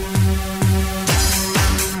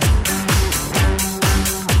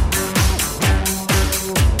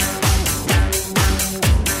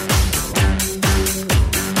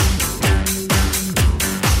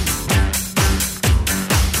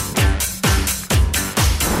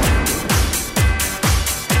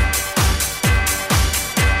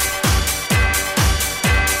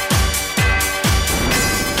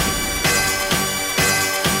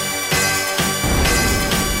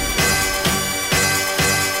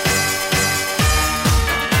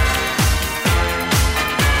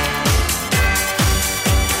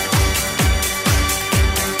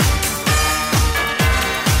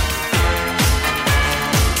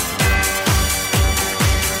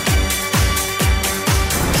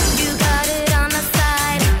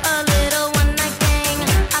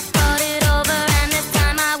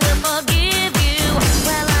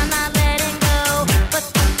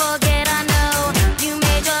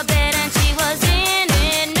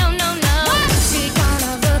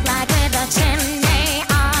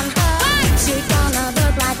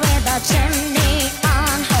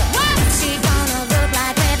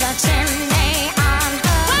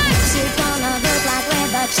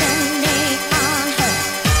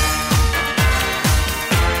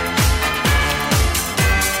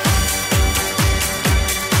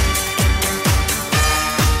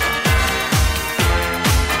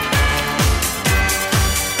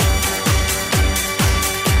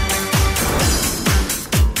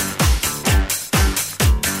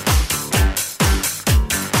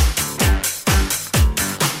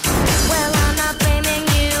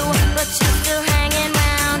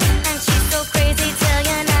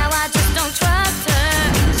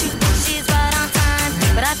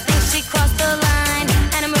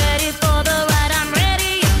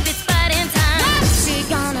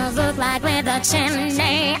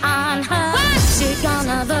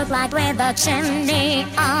 with a chimney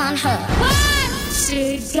on her. What?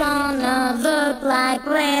 She's gonna look like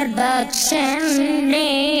with a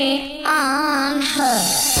chimney on her.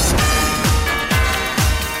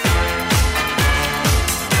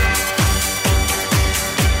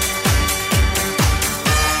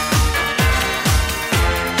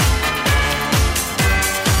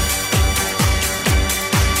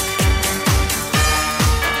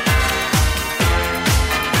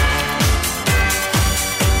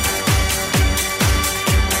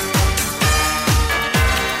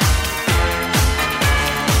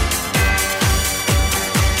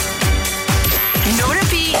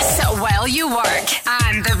 You work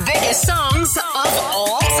and the biggest songs of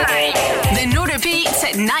all time. The No Repeat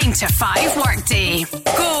 9 to 5 workday.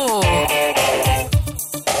 Go!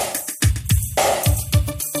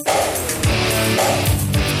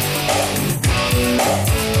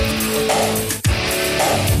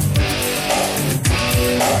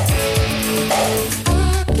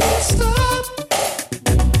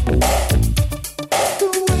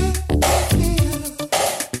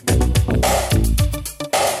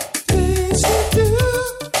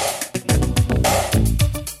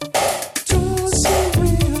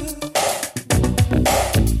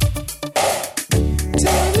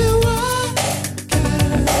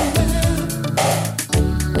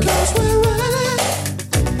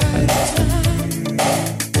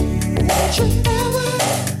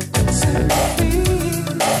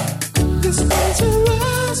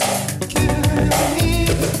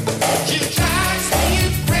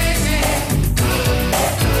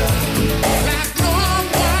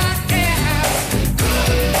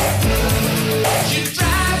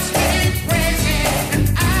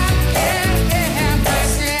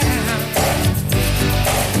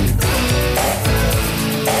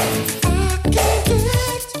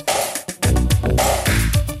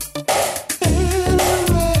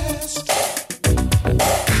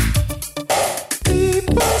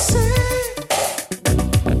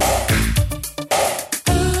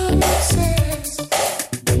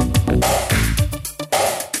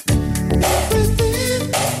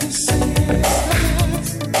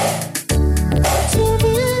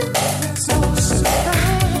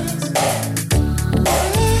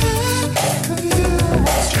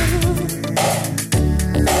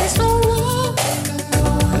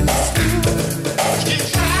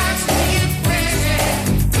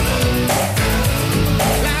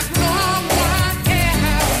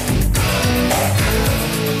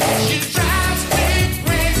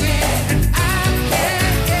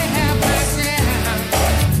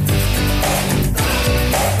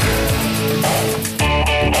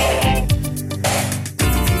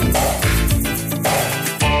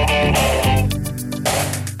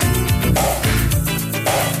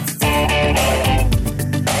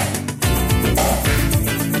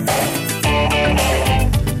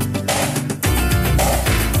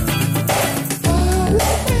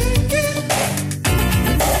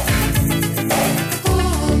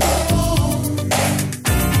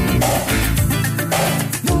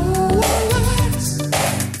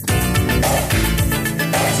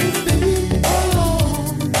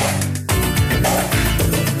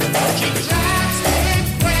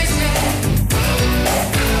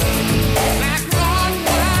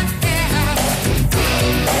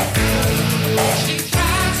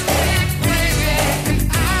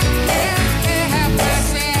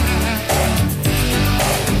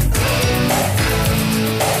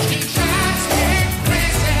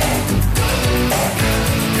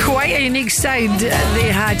 Sound they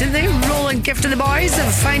had, didn't they? Rolling Gift to the Boys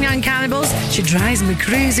of Fine Young Cannibals. She drives me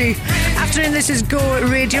crazy. Afternoon, this is Go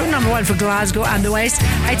Radio, number 1 for Glasgow and the West.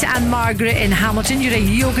 Hi to Anne Margaret in Hamilton. You're a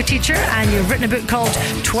yoga teacher and you've written a book called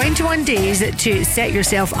 21 Days to Set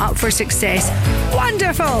Yourself Up for Success.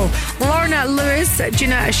 Wonderful. Lorna Lewis,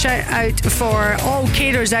 Gina, a shout out for all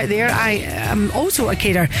carers out there. I am also a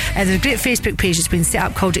carer. There's a great Facebook page that's been set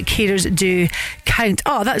up called Carers Do Count.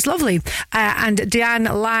 Oh, that's lovely. And Deanne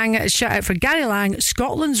Lang, shout out for Gary Lang,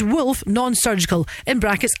 Scotland's Wolf Non-Surgical, in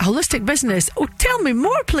brackets, holistic business. Oh, tell me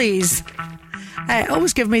more, please.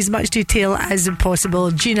 Always give me as much detail as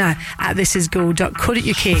possible. Gina at thisisgo.co.uk.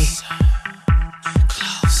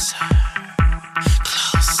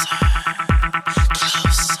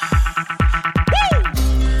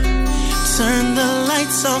 Turn the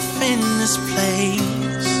lights off in this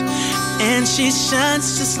place, and she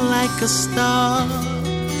shines just like a star.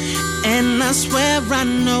 And I swear I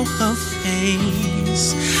know her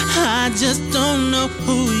face, I just don't know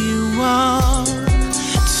who you are.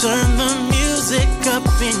 Turn the music up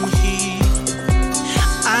in here,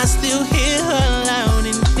 I still hear her loud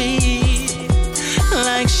and clear,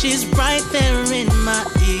 like she's right there in my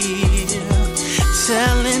ear.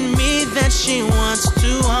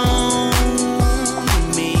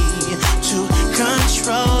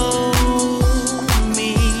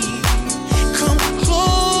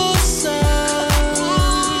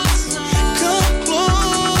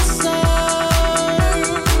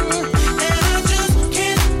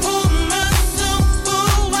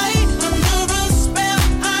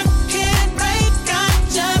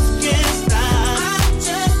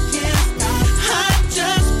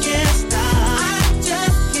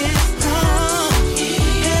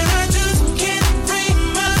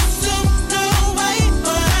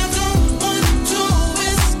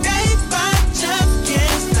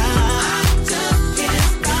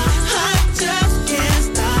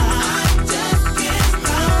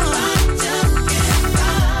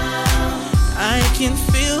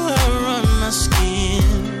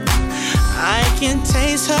 can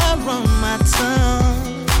taste her on my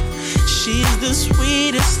tongue. She's the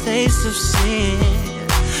sweetest taste of sin.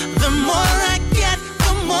 The more I get,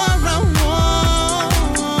 the more I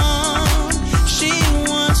want. She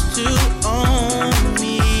wants to own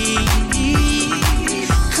me.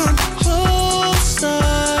 Come closer.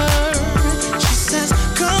 She says,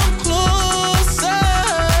 come closer.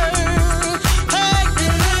 Hey,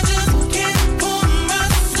 and I just can't pull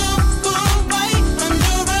myself away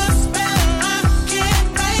under a spell I can't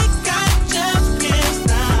break. I just can't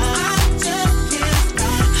stop. I just can't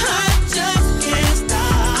stop. I just can't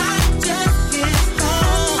stop. I just can't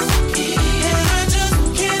hold me. And I just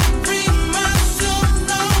can't free myself,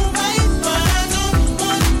 no way. But I don't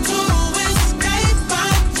want to escape. I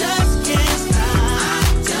just can't stop. I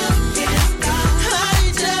just can't stop. I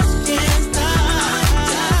just can't stop.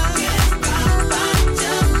 I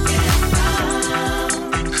just can't stop.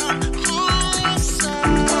 Come closer.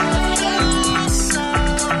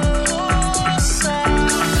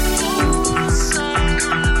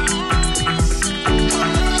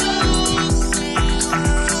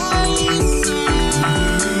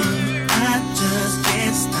 I just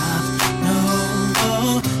can't stop,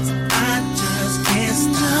 no. I just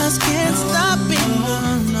can't stop it,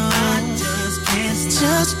 no. I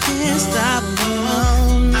just can't stop,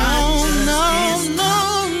 no, no, no, no,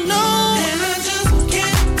 no. And I just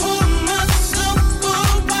can't pull myself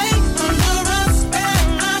away under a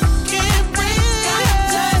spell I can't break. I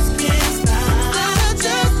just can't stop. I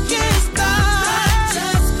just can't stop. I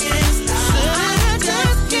just can't stop. I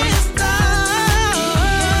just can't stop.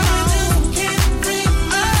 I just can't free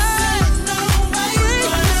myself, no way. But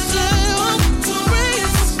I just want to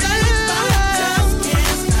escape. I just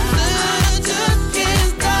can't stop. I just can't stop.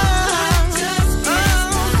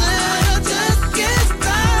 I just can't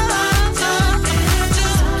stop. And I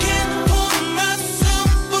just can't pull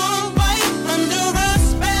myself away under a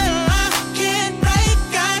spell I can't break.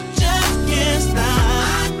 I just can't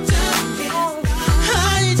stop. I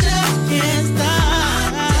just can't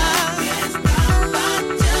stop.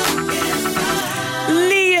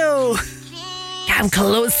 Leo. Come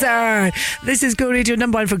closer. This is Go Radio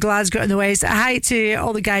number 1 for Glasgow and the West. Hi to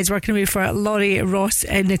all the guys working away for Laurie, Ross,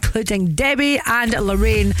 including Debbie and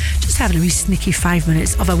Lorraine. Just having a wee sneaky 5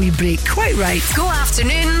 minutes of a wee break. Quite right. Go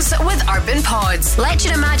afternoons with Urban Pods. Let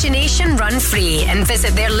your imagination run free and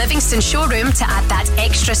visit their Livingston showroom to add that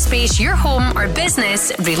extra space your home or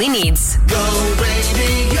business really needs. Go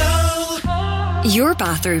Radio. Your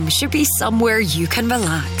bathroom should be somewhere you can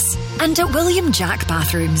relax. And at William Jack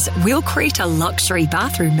Bathrooms, we'll create a luxury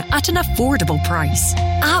bathroom at an affordable price.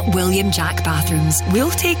 At William Jack Bathrooms, we'll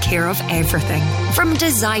take care of everything, from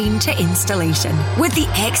design to installation, with the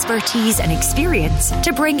expertise and experience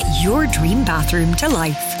to bring your dream bathroom to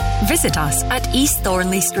life. Visit us at East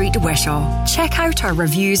Thornley Street, Wishaw. Check out our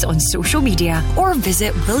reviews on social media or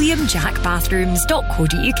visit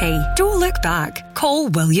williamjackbathrooms.co.uk. Don't look back. Call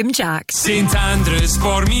William Jack. St. Andrews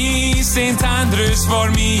for me, St. Andrews for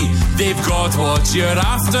me. They've got what you're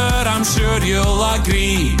after, I'm sure you'll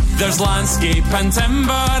agree. There's landscape and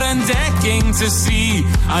timber and decking to see.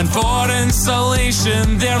 And for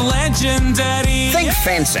insulation, they're legendary. Think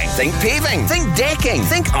fencing, think paving, think decking,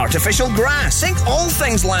 think artificial grass, think all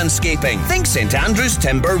things landscaping. Think St. Andrews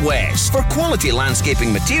Timber West. For quality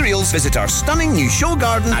landscaping materials, visit our stunning new show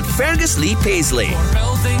garden at Fergus Lee Paisley. For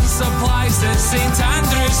building supplies, there's St.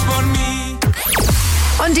 Andrews for me.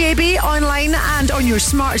 On DAB, online and on your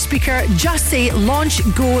smart speaker, just say Launch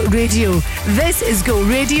Go Radio. This is Go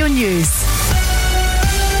Radio News.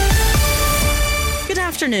 Good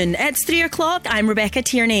afternoon. It's 3 o'clock. I'm Rebecca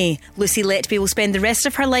Tierney. Lucy Letby will spend the rest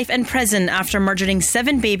of her life in prison after murdering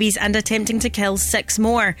 7 babies and attempting to kill 6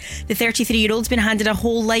 more. The 33-year-old's been handed a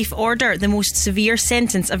whole life order, the most severe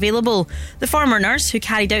sentence available. The former nurse, who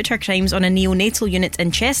carried out her crimes on a neonatal unit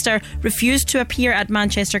in Chester, refused to appear at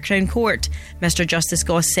Manchester Crown Court. Mr Justice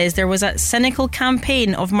Goss says there was a cynical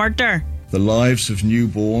campaign of murder. The lives of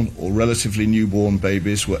newborn or relatively newborn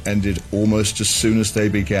babies were ended almost as soon as they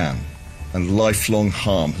began, and lifelong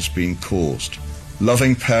harm has been caused.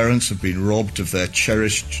 Loving parents have been robbed of their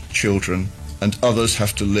cherished children, and others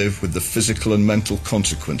have to live with the physical and mental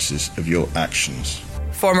consequences of your actions.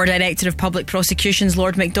 Former Director of Public Prosecutions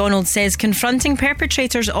Lord MacDonald says confronting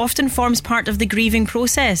perpetrators often forms part of the grieving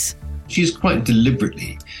process. She's quite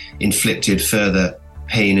deliberately inflicted further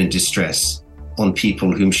pain and distress on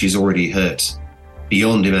people whom she's already hurt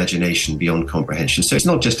beyond imagination, beyond comprehension. So it's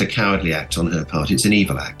not just a cowardly act on her part, it's an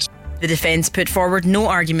evil act. The defence put forward no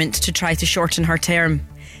argument to try to shorten her term.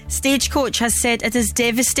 Stagecoach has said it is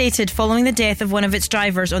devastated following the death of one of its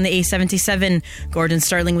drivers on the A77. Gordon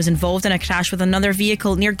Sterling was involved in a crash with another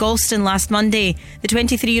vehicle near Galston last Monday. The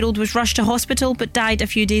 23-year-old was rushed to hospital but died a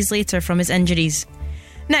few days later from his injuries.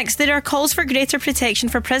 Next, there are calls for greater protection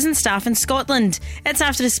for prison staff in Scotland. It's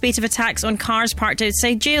after a spate of attacks on cars parked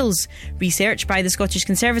outside jails. Research by the Scottish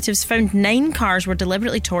Conservatives found 9 cars were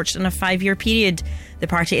deliberately torched in a 5-year period. The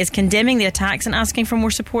party is condemning the attacks and asking for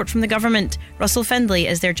more support from the government. Russell Findlay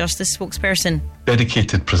is their justice spokesperson.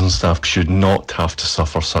 Dedicated prison staff should not have to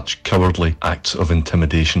suffer such cowardly acts of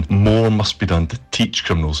intimidation. More must be done to teach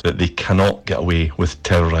criminals that they cannot get away with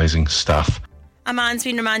terrorising staff. A man's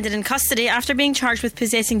been remanded in custody after being charged with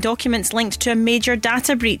possessing documents linked to a major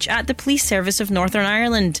data breach at the Police Service of Northern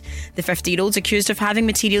Ireland. The 50-year-old's accused of having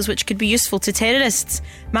materials which could be useful to terrorists.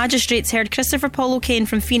 Magistrates heard Christopher Paul O'Kane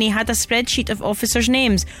from Feeney had a spreadsheet of officers'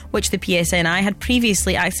 names, which the PSNI had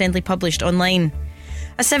previously accidentally published online.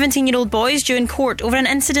 A 17-year-old boy is due in court over an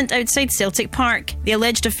incident outside Celtic Park. The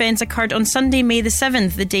alleged offence occurred on Sunday, May the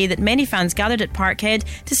 7th, the day that many fans gathered at Parkhead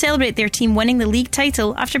to celebrate their team winning the league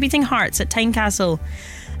title after beating Hearts at Tynecastle.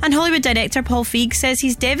 And Hollywood director Paul Feig says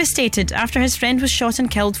he's devastated after his friend was shot and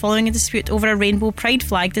killed following a dispute over a rainbow pride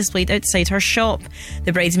flag displayed outside her shop.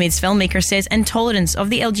 The Bridesmaids filmmaker says intolerance of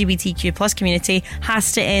the LGBTQ+ community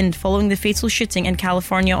has to end following the fatal shooting in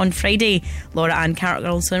California on Friday. Laura Ann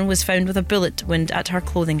Carlson was found with a bullet wound at her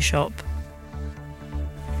clothing shop.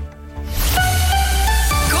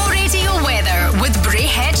 Go Radio weather with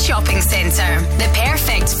Braehead Shopping Centre. The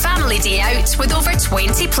perfect family day out with over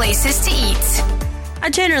 20 places to eat. A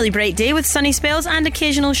generally bright day with sunny spells and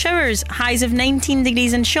occasional showers. Highs of 19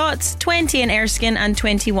 degrees in Shotts, 20 in Erskine and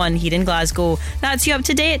 21 here in Glasgow. That's you up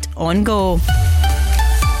to date on Go.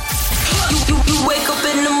 You wake up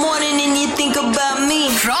in the morning and you think about me.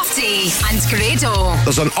 Crofty and Grado.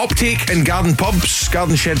 There's an uptake in garden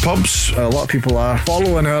shed pubs. A lot of people are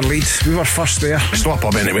following our lead. We were first there. It's not a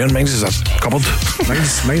pub anywhere. Mine's is a cupboard.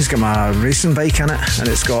 Mine's got my racing bike in it, and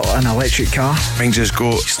it's got an electric car. Mine's has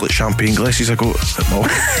got like champagne glasses. I got at Mall.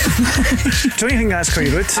 Don't you think that's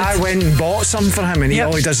quite rude? I went and bought some for him, and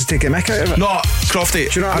all he does is take a mick out of it. No,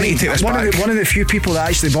 Crofty. Do you know what I mean? Need to take this back. One of the few people that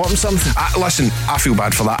actually bought him something. Listen, I feel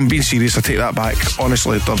bad for that. I'm being serious. I take that back.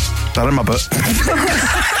 Honestly, they're in my butt.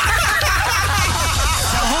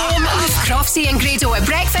 Home of Crofty and Grado at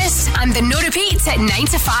breakfast and the no repeat at 9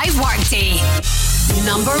 to 5 workday.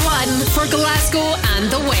 Number 1 for Glasgow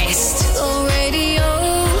and the West. Go Radio.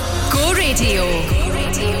 Go Radio.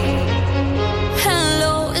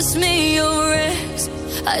 Hello, it's me, your ex.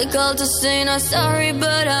 I called to say not sorry,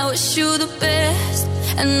 but I wish you the best.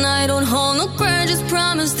 And I don't hold no grudges,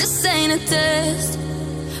 promise this ain't a test.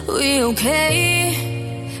 We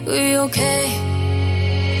okay, we okay.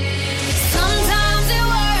 Sometimes it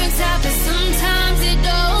works out, but sometimes it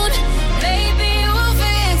don't. Maybe we'll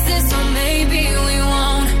fix this, or maybe we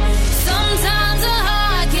won't. Sometimes a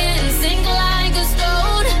heart can sink like a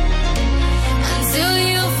stone until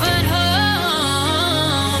you find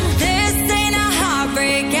home. This ain't a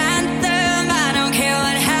heartbreak anthem. I don't care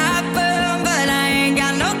what happened, but I ain't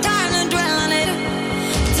got no time to dwell on it.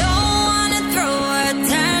 Don't wanna throw a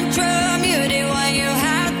tantrum. You did what you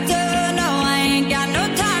had to. No, I ain't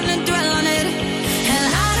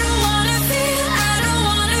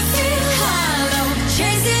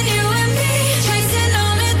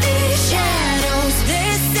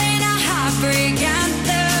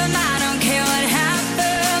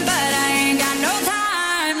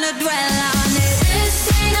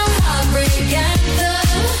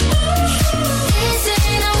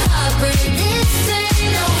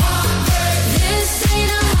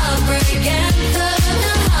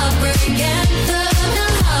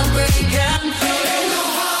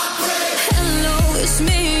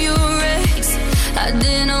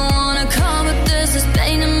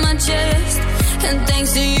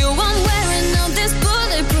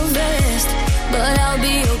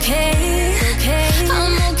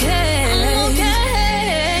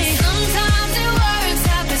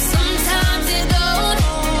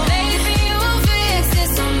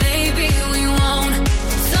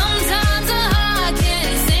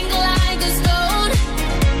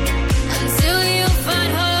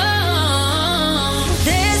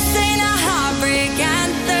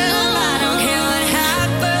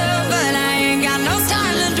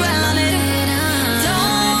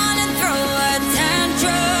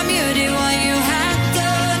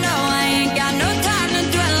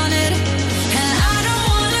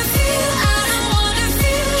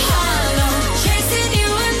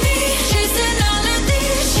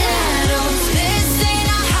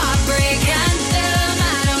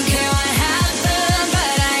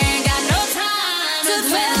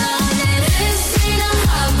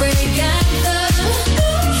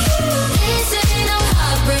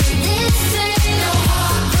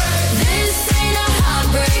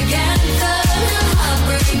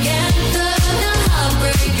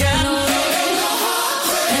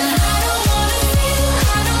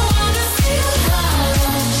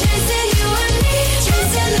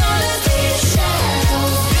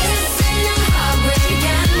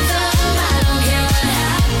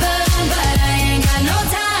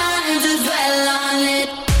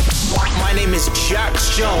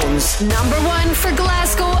Number 1 for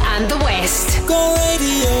Glasgow and the West. Go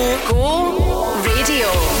radio. Go radio.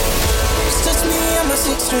 It's just me and my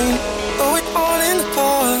six string. Throw it all in the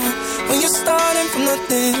car. When you're starting from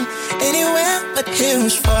nothing, anywhere but here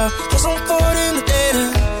is far. Cause I'm caught in the data.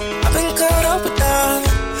 I've been caught up with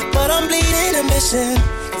that, but I'm bleeding and missing.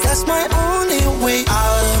 That's my only way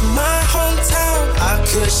out of my hometown. I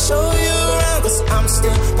could show you around, cause I'm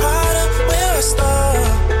still proud of where I started.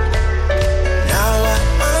 Now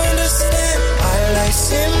I understand my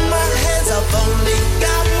life's in my hands. I've only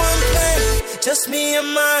got one plan, just me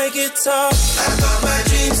and my guitar. I got my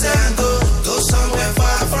dreams and go somewhere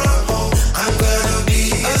far from home. I'm gonna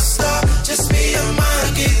be a star, just me and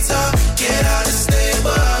my guitar. Get out of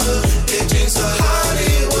neighborhood, big dreams for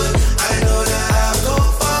Hollywood. I know that I'll go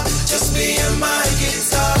far, just me and my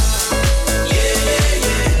guitar. Yeah, yeah,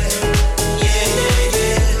 yeah. Yeah, yeah,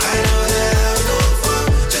 yeah. I know that I'll go far,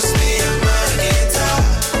 just me and my guitar.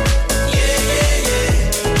 Yeah, yeah, yeah.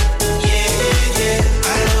 Yeah, yeah, yeah.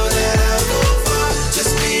 I know that I'll go far,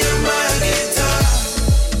 just me and my guitar.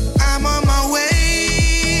 I'm on my way.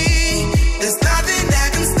 There's nothing that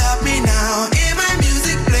can stop me now. Hear my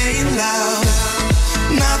music playing loud.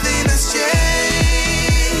 Nothing has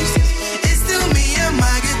changed. It's still me and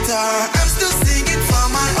my guitar. I'm still singing from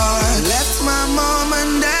my heart. Left my mom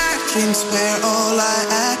and dad. Dreams were all I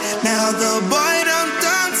had. Now the boy don't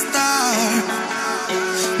start.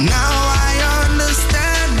 Now I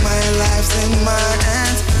understand my life's in my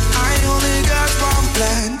hands. I only got one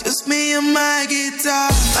plan, just me and my guitar.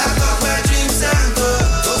 I got my dreams and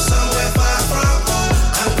go somewhere far from home.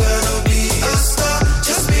 I'm gonna be a star,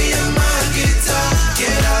 just me and my guitar.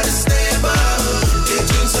 Get out of neighborhood, big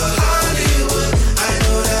dreams of Hollywood. I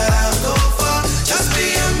know that I'll go far, just me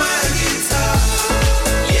and my guitar.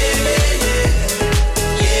 Yeah, yeah, yeah.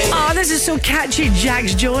 Yeah. Oh, this is so catchy.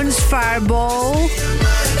 Jax Jones, Fireball.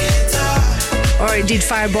 Or indeed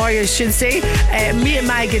Fireboy, I should say. Me and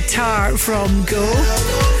my guitar from Go.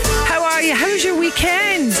 How are you? How was your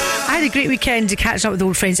weekend? I had a great weekend to catch up with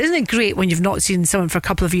old friends. Isn't it great when you've not seen someone for a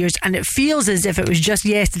couple of years and it feels as if it was just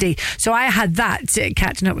yesterday? So I had that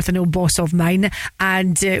catching up with an old boss of mine,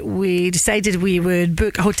 and we decided we would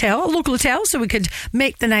book a hotel, a local hotel, so we could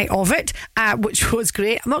make the night of it, which was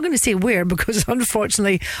great. I'm not going to say where, because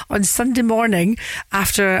unfortunately on Sunday morning,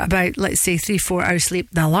 after about, let's say, 3-4 hours sleep,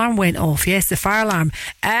 the alarm went off. Yes, the fire alarm.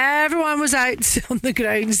 Everyone was out on the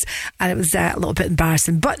grounds, and it was a little bit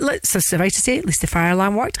embarrassing, but let's suffice to say, at least the fire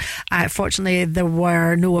alarm worked. Fortunately, there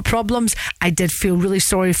were no problems. I did feel really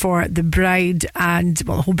sorry for the bride and,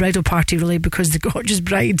 well, the whole bridal party really, because the gorgeous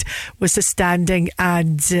bride was just standing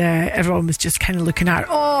and everyone was just kind of looking at her.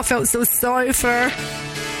 Oh, I felt so sorry for her.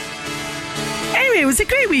 Anyway, it was a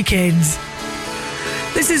great weekend.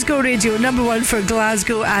 This is Go Radio, number 1 for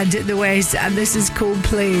Glasgow and the West, and this is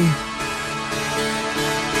Coldplay.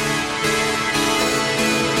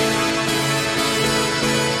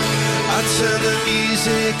 I turn the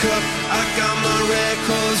music up, I got my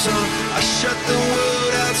records on. I shut the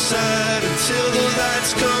world outside until the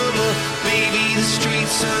lights come on. Maybe the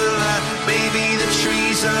streets are alive, maybe the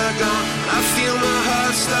trees are gone. I feel my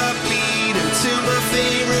heart stop beating to my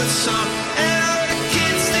favorite song. And all the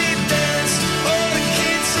kids, they dance, all the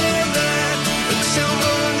kids all night until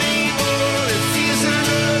morning, it feels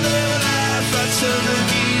another life. I turn the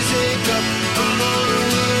music up, I'm on the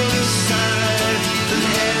other side. The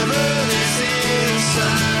heaven is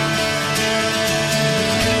inside.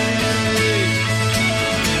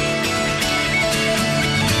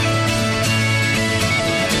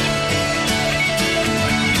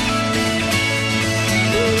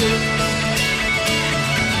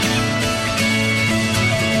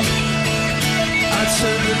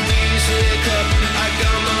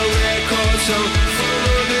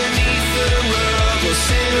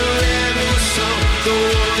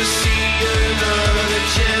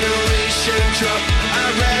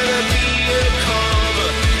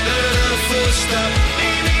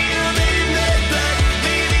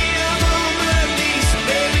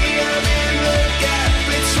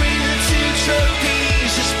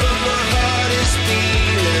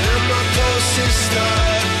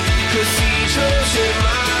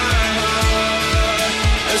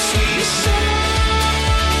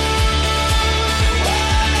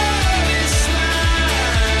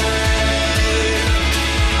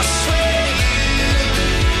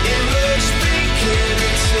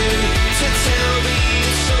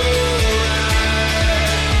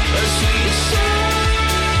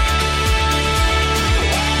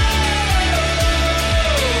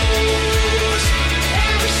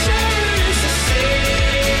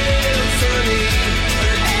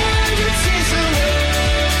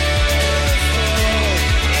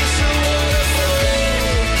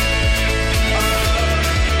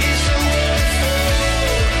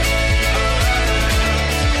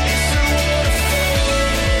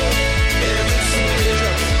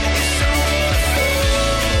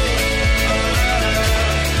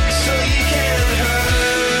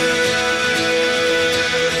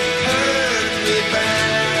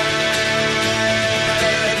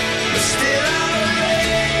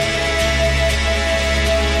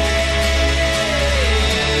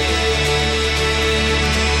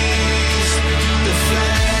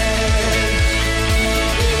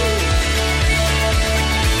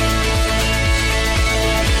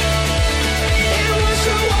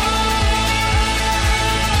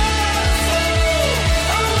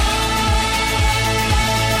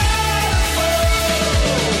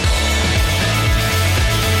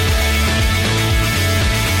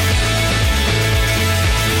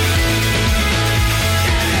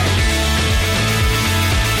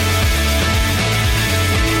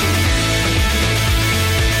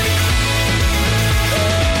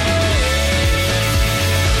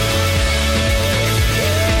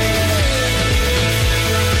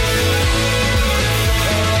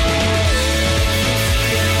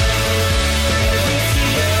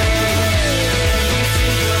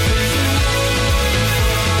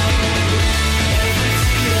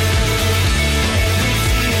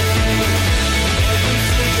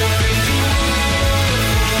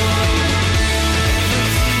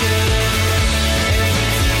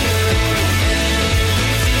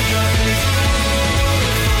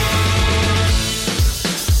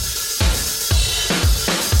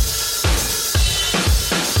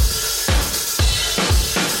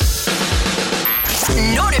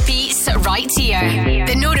 repeats right here.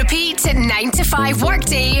 The no repeat 9 to 5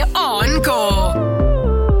 workday on Go.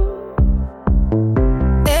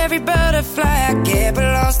 Every butterfly I get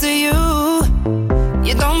belongs to you.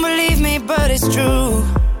 You don't believe me, but it's true.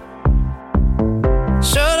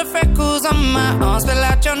 Show the freckles on my arms, spell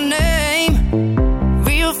out your name.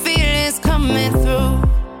 Real feelings coming through.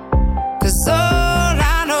 'Cause all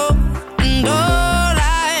I know and all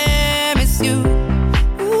I am is you.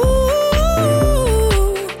 Ooh,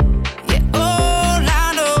 yeah, all I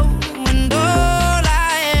know and all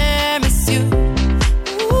I am is you.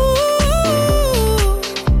 Ooh,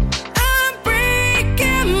 I'm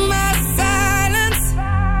breaking my silence,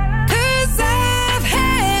 'cause I've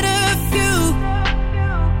had a few.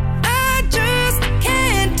 I just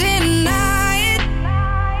can't deny it,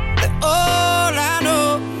 that all I know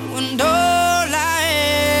and all I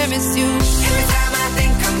am is you. Every time I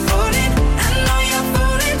think I'm falling, I know you're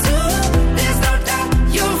falling too. There's no doubt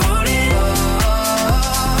you're falling. Oh,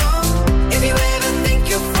 if you ever think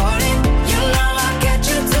you're falling, you know I'll get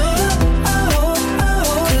you too. Oh,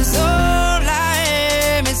 'cause all I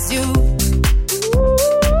am is you.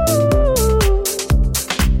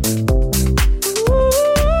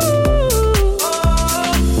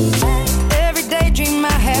 Every daydream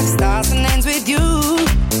I have starts and ends with you.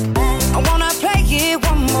 I wanna play it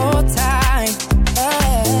one more time.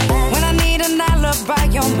 When I need an alibi,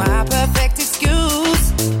 you're my perfect excuse.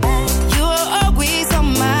 You are always on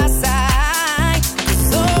my side. 'Cause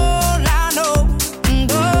all I know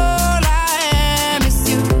and all I am is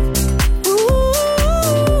you.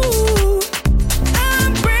 Ooh,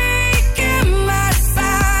 I'm breaking my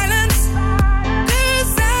silence,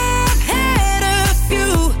 'cause I've had a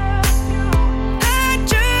few. I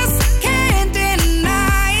just can't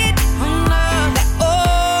deny it. Oh, no, that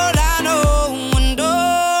all I know and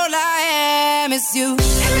all I am is you.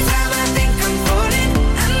 Every time I think I'm falling,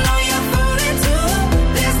 I know you're falling too.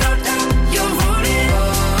 There's no doubt you're falling.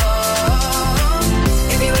 Oh,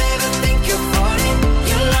 if you ever think you're falling,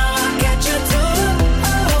 you know I'll get you too.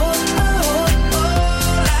 Oh,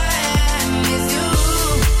 all I am is you.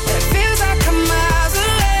 It feels like I'm miles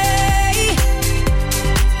away.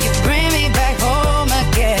 You bring me back home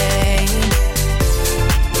again.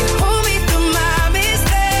 You hold me through my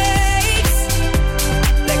mistakes.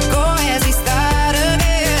 Let go as we start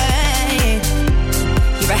again.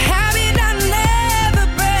 You're a habit I never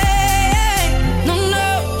break. No, no,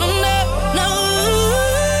 no, no, no.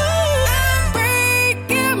 I'm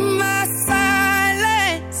breaking my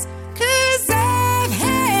silence, 'cause I've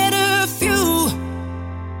had a few.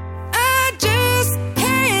 I just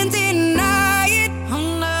can't deny it. Oh,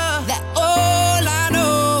 no, that all I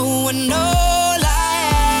know and all I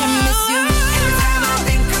am is you. Every time I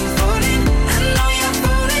think I'm falling, I know you're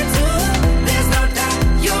falling too. There's no doubt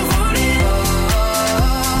you're falling. Oh,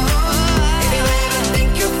 if you ever think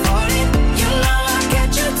you're falling, you know I'll get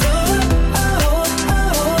you too. Oh,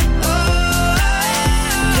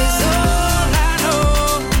 'cause all I know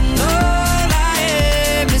and all I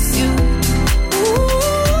am is you. Ooh,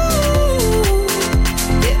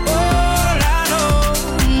 yeah, all I know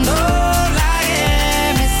and all I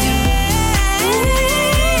am is you. Ooh,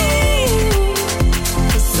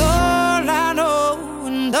 'cause all I know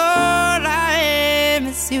and all I am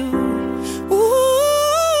is you. Ooh,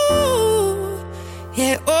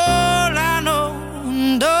 yeah, all I know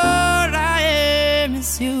and all I am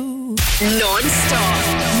is you. Non-stop.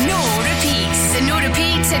 No repeats. The no repeat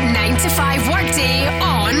 9 to 5 workday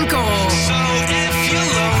on Go. So if you're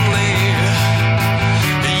lonely,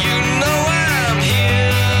 you know I'm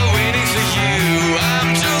here waiting for you. I'm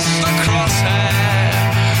just a crosshair.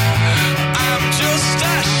 I'm just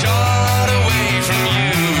a shot away from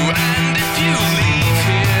you. And if you leave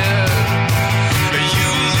here, you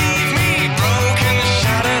leave me broken,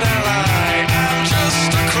 shattered and light. I'm just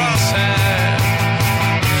a crosshair.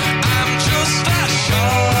 I'm just a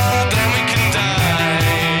shot, then we can die.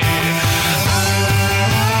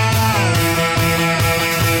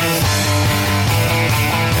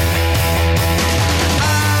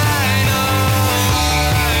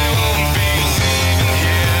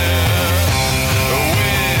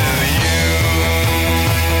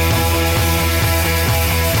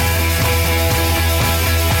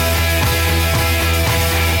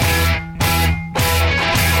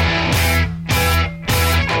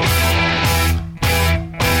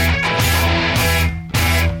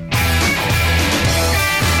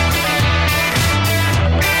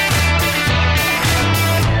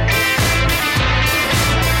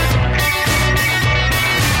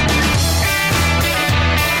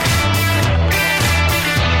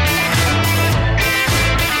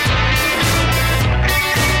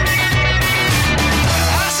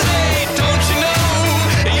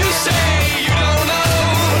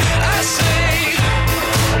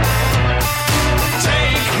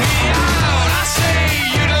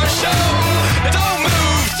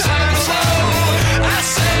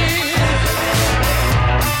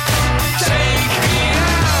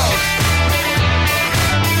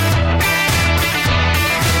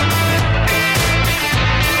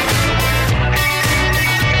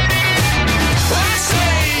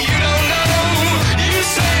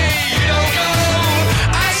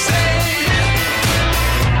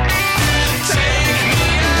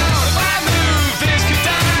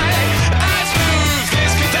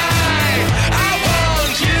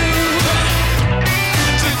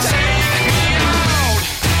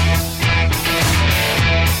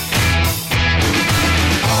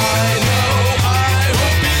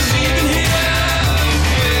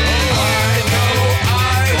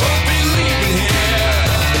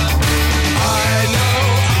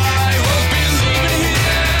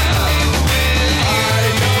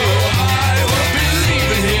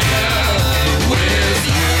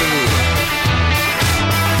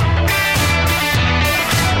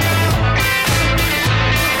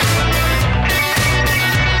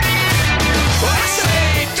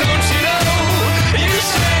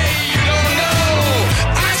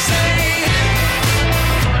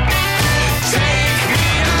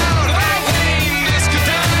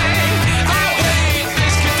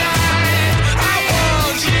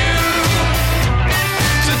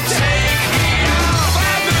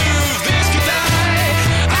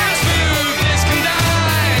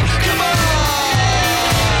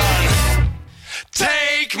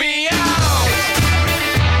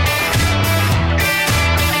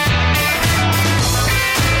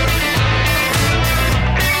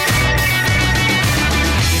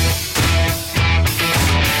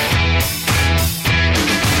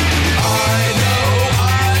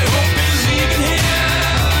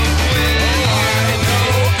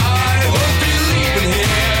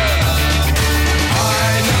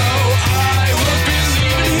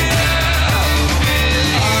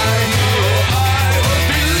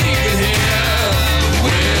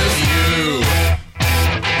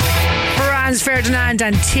 Ferdinand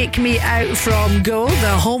and Take Me Out from Go, the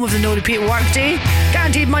home of the no repeat workday.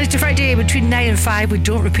 Guaranteed Monday to Friday between 9 and 5. We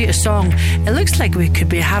don't repeat a song. It looks like we could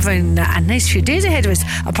be having a nice few days ahead of us.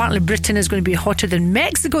 Apparently Britain is going to be hotter than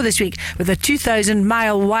Mexico this week with a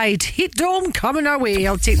 2,000-mile wide heat dome coming our way.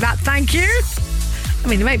 I'll take that, thank you. I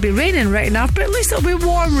mean, it might be raining right enough, but at least it'll be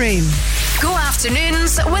warm rain. Go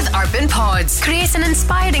afternoons with Urban Pods. Create an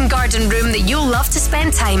inspiring garden room that you'll love to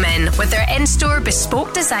spend time in with their in-store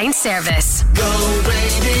bespoke design service. Go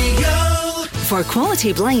Radio. For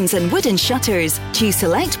quality blinds and wooden shutters, choose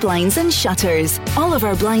Select Blinds and Shutters. All of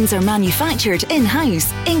our blinds are manufactured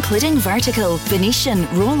in-house, including vertical, Venetian,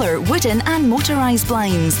 roller, wooden and motorised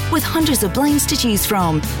blinds, with hundreds of blinds to choose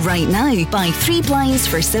from. Right now, buy 3 blinds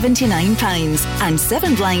for £79 and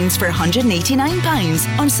 7 blinds for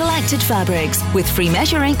 £189 on selected fabrics, with free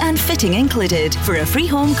measuring and fitting included. For a free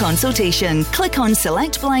home consultation, click on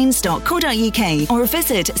selectblinds.co.uk or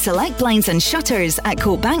visit Select Blinds and Shutters at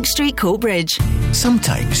Coatbank Street, Coatbridge.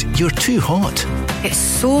 Sometimes you're too hot. It's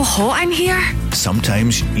so hot in here.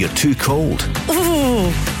 Sometimes you're too cold.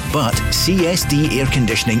 Ooh. But CSD Air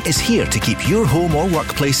Conditioning is here to keep your home or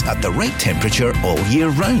workplace at the right temperature all year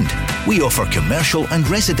round. We offer commercial and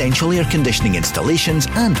residential air conditioning installations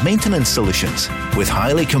and maintenance solutions. With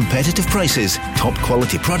highly competitive prices, top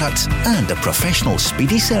quality products and a professional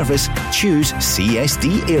speedy service, choose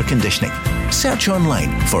CSD Air Conditioning. Search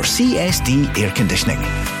online for CSD Air Conditioning.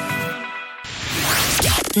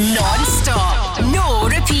 Non-stop, no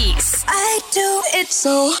repeats. I do it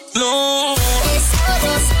so long. Over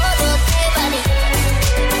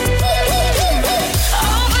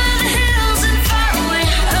the hills and far away,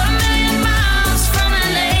 1,000,000 miles from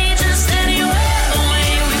LA, just anywhere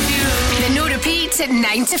away with you. The no repeat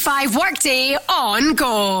 9 to 5 workday on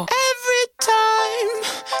Go. Every time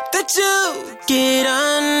that you get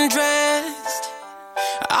undressed,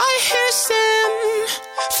 I hear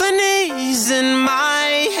symphonies in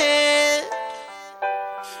my head.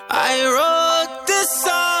 I wrote this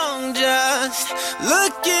song just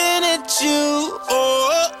looking at you.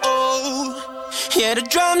 Oh, oh. Yeah, the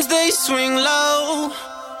drums they swing low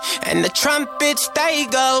and the trumpets they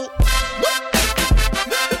go.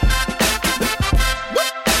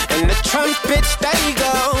 And the trumpets they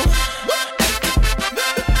go.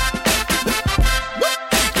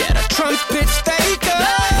 Yeah, the trumpets they go.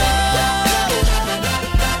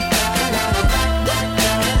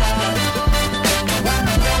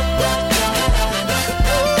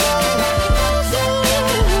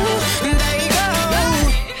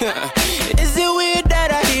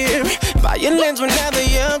 Violins whenever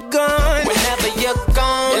you're gone. Whenever you're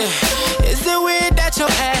gone. Yeah. Is it weird that your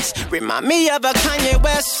ass remind me of a Kanye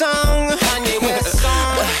West song? Kanye West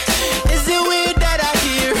song. Is it weird that I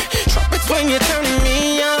hear trumpets when you're turning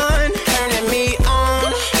me on? Turning me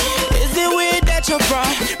on. Is it weird that your bra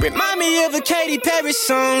remind me of a Katy Perry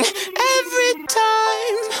song? Every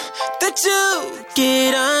time that you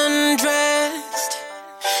get undressed,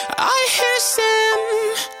 I hear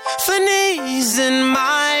symphonies in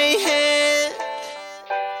my head.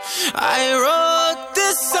 I wrote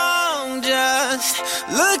this song just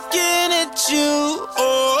looking at you.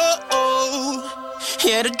 Oh, oh.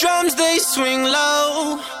 Yeah, the drums they swing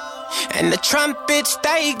low and the trumpets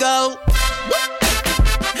they go.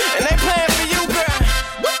 And they playing for you, girl.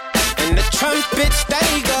 And the trumpets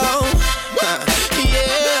they go. Yeah.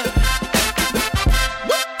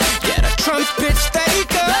 Yeah, the trumpets they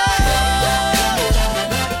go.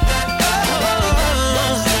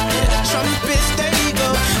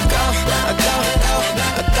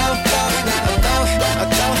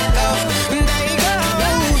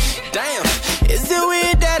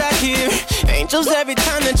 Angels every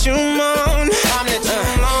time that you moan.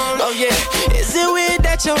 Oh yeah. Is it weird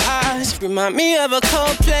that your eyes remind me of a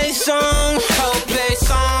Coldplay song? Coldplay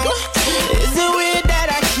song. Is it weird that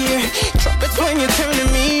I hear trumpets when you're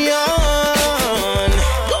turning me on?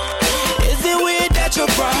 Is it weird that your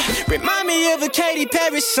bra remind me of a Katy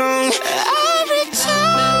Perry song? Every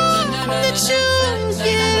time that you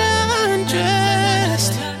get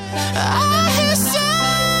undressed, I hear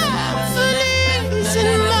symphonies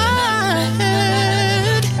in my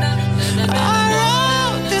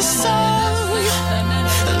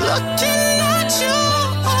looking at you.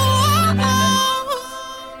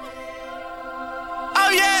 Oh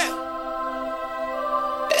yeah.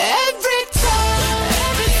 Every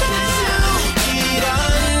time you get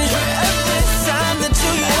undressed, every time that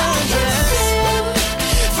you get undressed,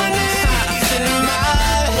 for in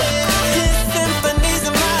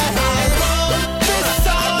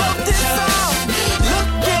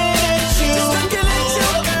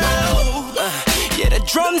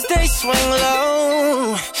drums they swing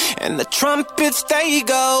low, and the trumpets they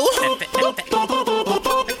go.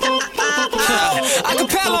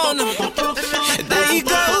 Acapella on them. There you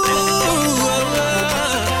go.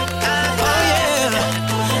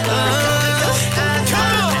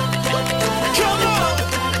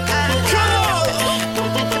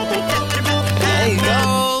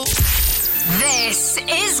 This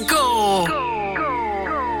is Go.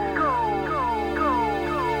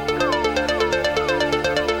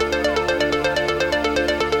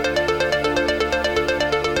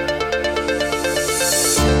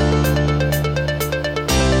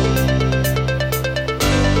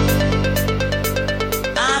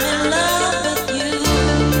 I'm in love with you.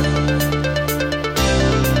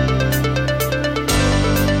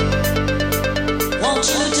 Want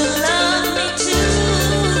you to love me too.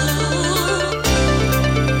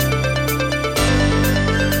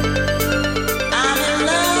 I'm in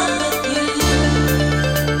love with you.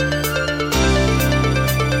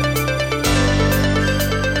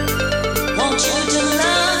 Want you to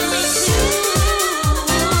love me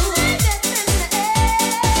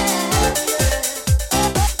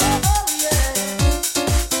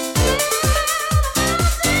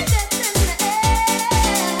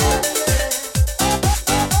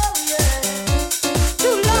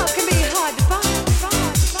True love can be hard to find.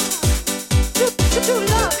 True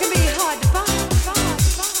love can be hard to find.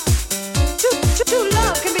 True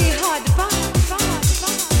love can be hard to find.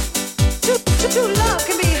 True love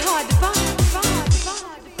can be hard to find.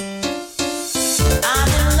 I'm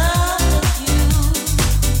in love with you.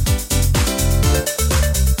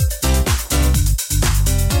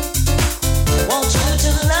 Want you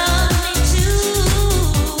to love me too.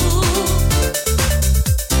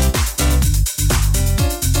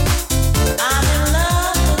 I'm in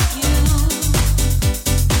love with you.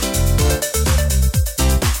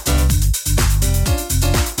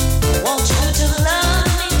 Want you to love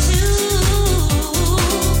me too.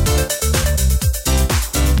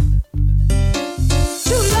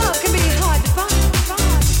 True love can be hard to find.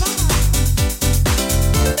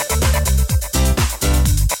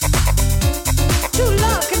 True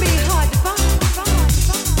love can be hard to find. True love can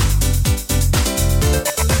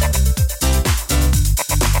be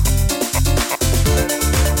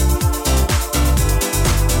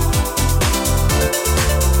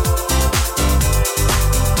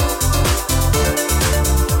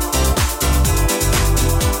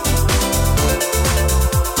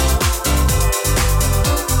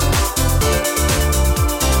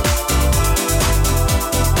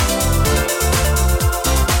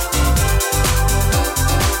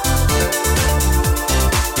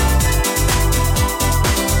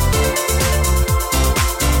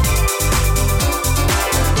hard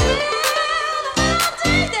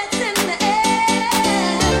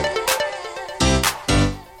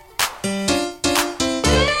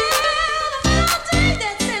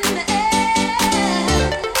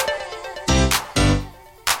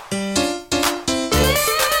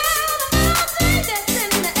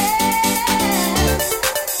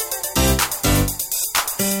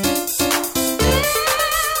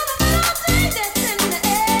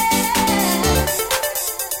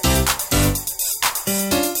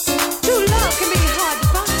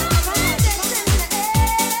to find.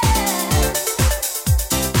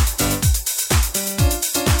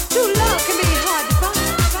 True love can be hard to find.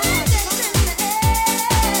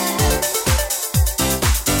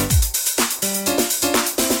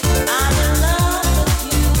 I'm in love with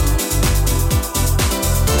you.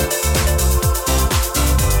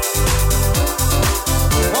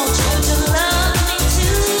 Want you to love me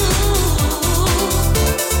too.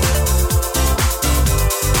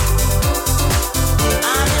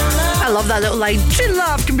 I love that little line. True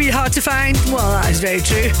love can be hard to find. Well, that is very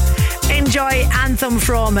true. Enjoy Anthem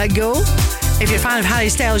from Go. If you're a fan of Harry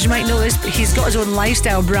Styles, you might know this, but he's got his own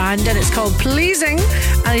lifestyle brand and it's called Pleasing,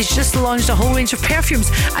 and he's just launched a whole range of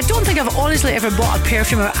perfumes. I don't think I've honestly ever bought a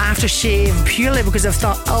perfume or aftershave purely because I've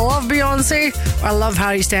thought, I love Beyonce or I love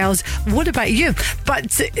Harry Styles. What about you?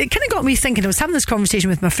 But it kind of got me thinking. I was having this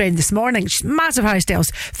conversation with my friend this morning. She's a massive Harry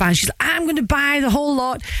Styles fan. She's like, I'm going to buy the whole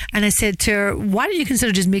lot. And I said to her, why don't you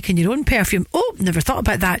consider just making your own perfume? Oh, never thought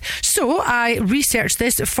about that. So I researched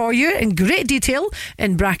this for you in great detail,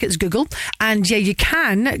 in brackets Google. And yeah, you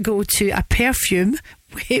can go to a perfume,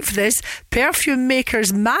 wait for this, perfume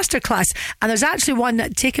makers masterclass, and there's actually one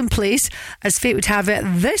taking place, as fate would have it,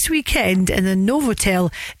 this weekend in the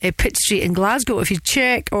Novotel Pitt Street in Glasgow. If you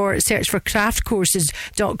check or search for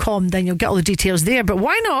craftcourses.com, then you'll get all the details there. But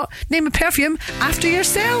why not name a perfume after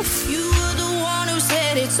yourself? You were the one who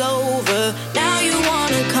said it's over. Now you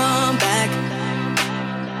wanna come back.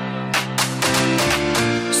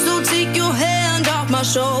 my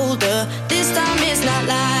shoulder. This time it's not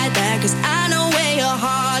like that, 'cause I know where your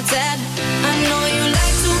heart's at. I know you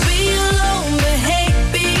like to be alone, but hey,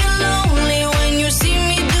 being lonely when you see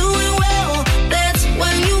me doing well, that's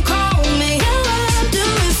when you call me. Yeah, I'm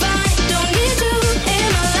doing fine, don't need you in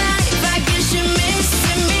my life. I guess you're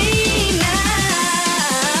missing me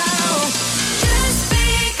now. Just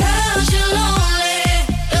because you're lonely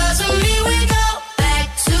doesn't mean we go back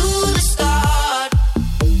to the start.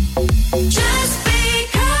 Just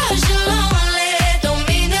because you're lonely don't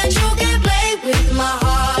mean that you can play with my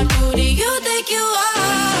heart. Who do you think you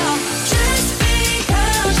are? Just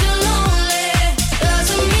because you're lonely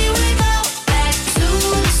doesn't mean we go back to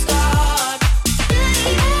the start.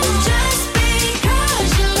 Just because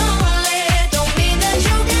you're lonely don't mean that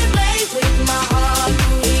you can play with my heart.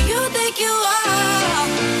 Who do you think you are?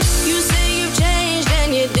 You say you've changed and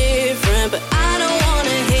you're different, but I don't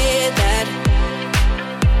wanna hear that.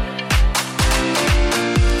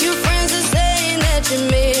 Your friends are saying that you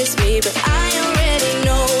miss me, but I already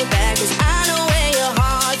know that, 'cause I know where your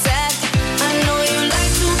heart's at. I know you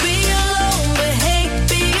like to be alone, but hey,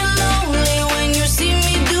 being lonely when you see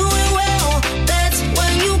me doing well, that's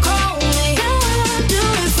when you call me. Yeah, I'm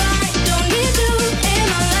doing fine, don't need you in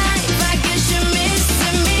my life. I guess you're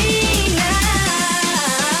missing me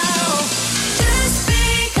now. Just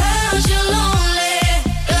because you're lonely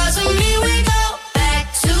doesn't mean we go back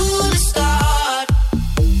to the start.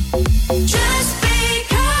 Just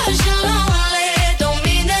because you're lonely don't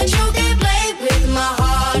mean that you can play with my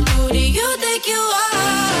heart. Who do you think you are?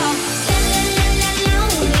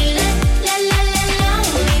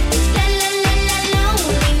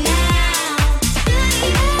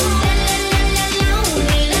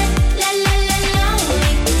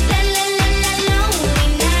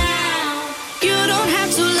 You don't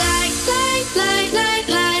have to lie.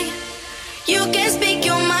 You can speak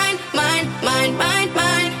your mind.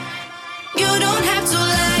 You don't have to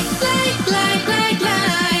lie.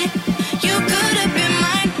 You could have been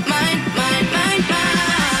mine.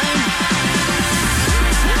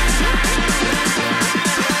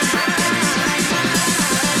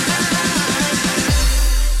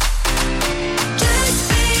 Just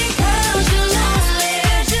because you're lonely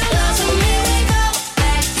doesn't mean we go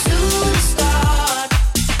back to the start.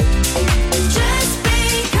 Just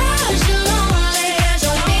because you're lonely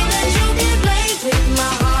don't mean that you can play with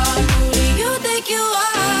my heart. Who do you think you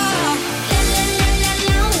are?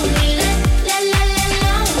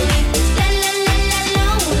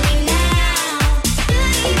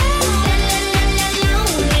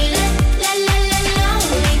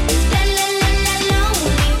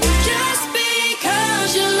 Just because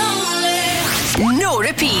you're lonely. No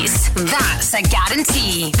repeats. That's a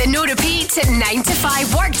guarantee. The no repeat 9 to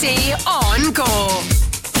 5 workday on Go.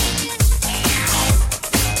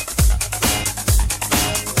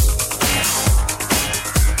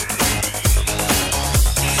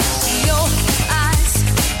 Your eyes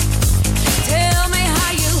tell me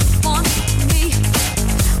how you want me.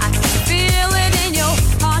 I can feel it in your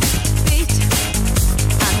heartbeat.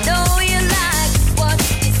 I know you like what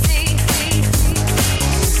you see.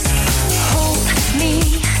 Hold me,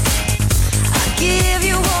 I'll give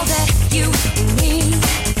you all that you need.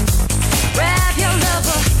 Wrap your love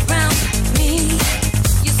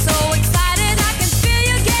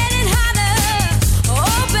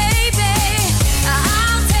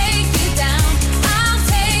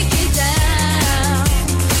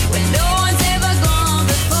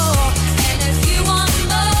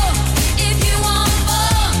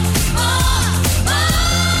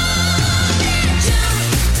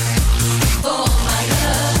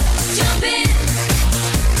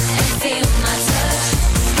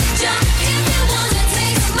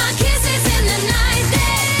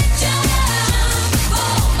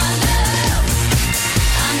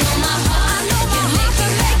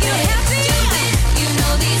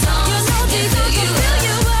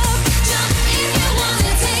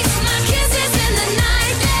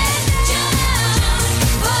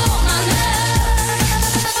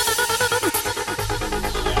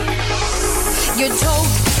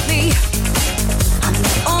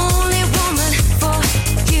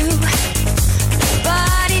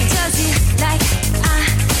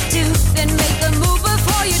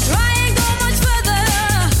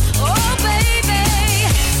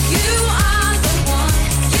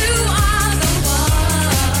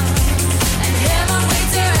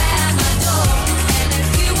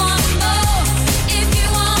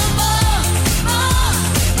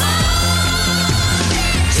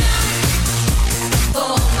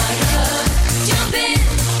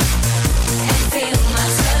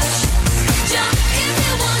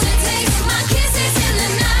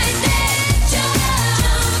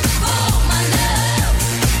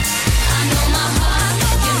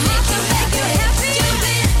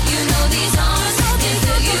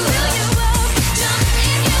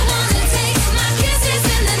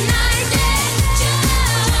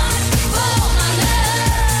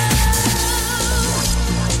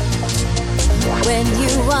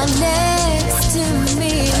are next to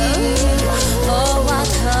me, oh, I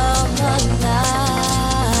come alive.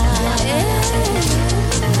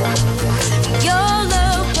 Your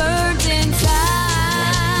love burns inside.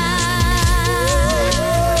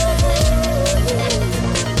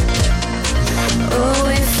 Oh,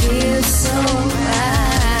 it feels so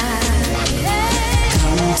right.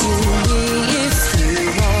 Come to me if you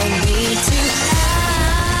want me to.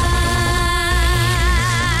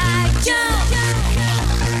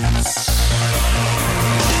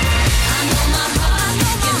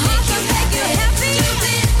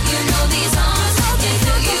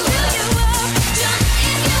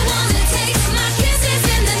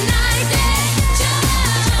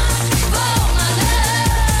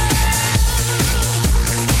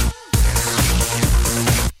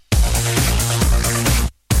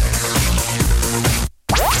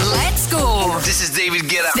 This is David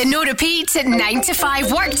Guetta. The no repeat 9 to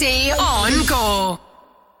 5 workday on Go.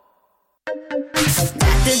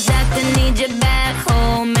 Doctor, need you back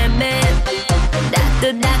home, baby.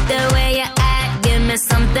 Doctor, where you at? Give me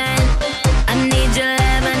something. I need your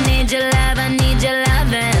love, I need your love, I need your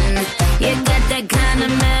loving. You got that kind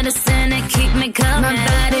of medicine that keep me coming. My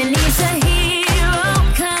body needs a hero,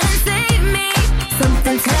 come and save me.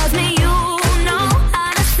 Something tells me you know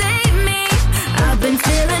how to save me. I've been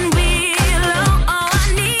feeling real low, oh, I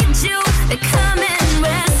need you to come and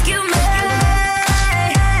rescue me.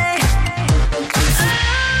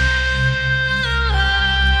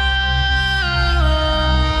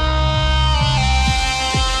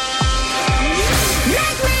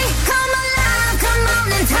 Make me come alive, come on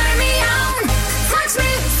and turn me on. Touch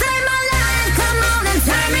me, save my life, come on and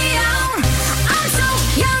turn me on. I'm so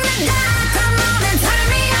young to die, come on and turn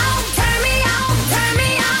me on, turn me on, turn me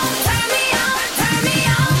on, turn me on, turn me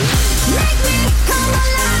on. Make me come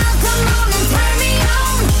alive, come on and turn me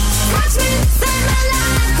on. Touch me, save my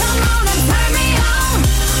life, come on and turn me on.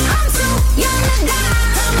 I'm so young to die,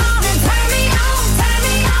 come on and turn me on, turn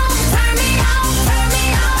me on, turn me on, turn me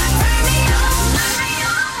on, turn me on, turn me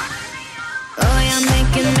on. Oh, yeah,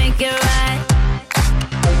 make it right.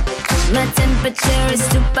 My temperature is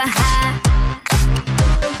super high.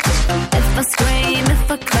 If I scream,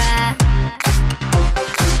 if I cry,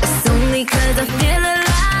 it's only 'cause I feel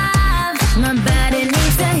alive. My body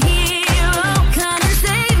needs a hero, come and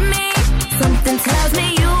save me. Something tells me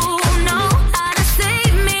you know how to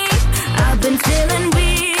save me. I've been feeling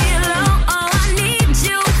real low, oh, I need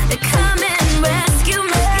you to come and rescue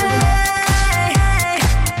me.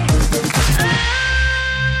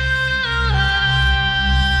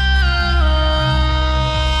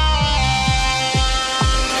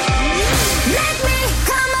 Make me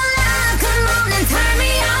come alive, come on and turn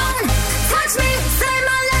me on. Touch me, save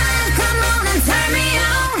my life, come on and turn me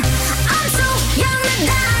on. I'm so young to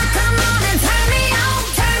die, come on and turn me on,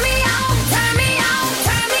 turn me on, turn me on,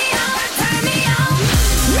 turn me on, turn me on.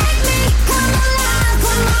 Make me come alive,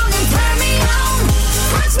 come on and turn me on.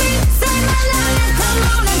 Touch me, save my life, come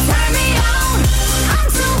on and turn me on. I'm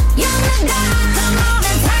so young to die, come on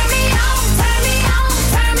and turn me on, turn me on,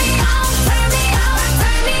 turn me on, turn me on,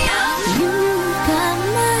 turn me on. You got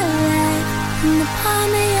my life in the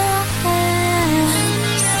palm of your hands.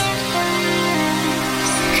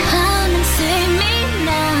 Come and save me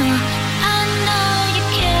now. I know you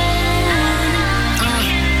can.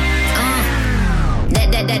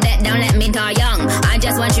 Don't let me die young. I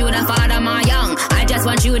just want you to father my young. I just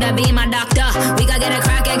want you to be my doctor. We gotta get a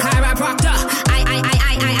cracking chiropractor. I.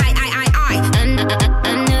 And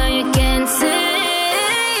I know you can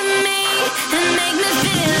save me and make me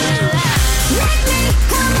feel alive. Make me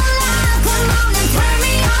come alive, come on and turn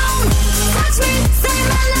me on. Touch me, save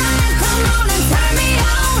my life, come on and turn me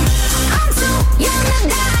on. I'm so young to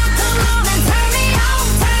die, come on and turn me on,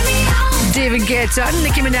 turn me on. David Guetta,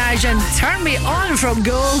 Nicki Minaj and Turn Me On from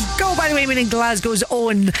Go. Go, by the way, meaning Glasgow's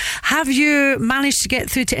own. Have you managed to get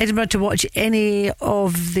through to Edinburgh to watch any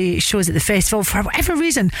of the shows at the festival? For whatever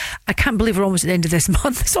reason, I can't believe we're almost at the end of this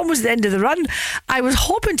month. It's almost the end of the run. I was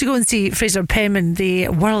hoping to go and see Fraser Penman, the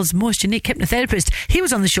world's most unique hypnotherapist. He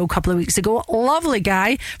was on the show a couple of weeks ago. Lovely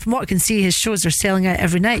guy. From what I can see, his shows are selling out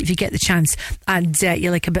every night if you get the chance and you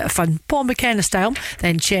like a bit of fun, Paul McKenna style,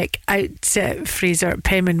 then check out Fraser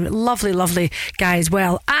Penman. Lovely guy as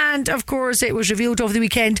well. And of course, it was revealed over the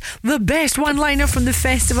weekend the best one-liner from the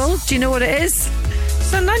festival. Do you know what it is?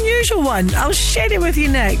 It's an unusual one. I'll share it with you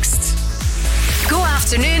next. Go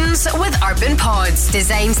afternoons with Urban Pods.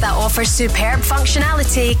 Designs that offer superb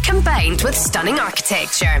functionality combined with stunning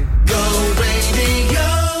architecture. Go radio.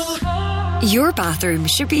 Your bathroom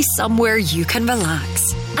should be somewhere you can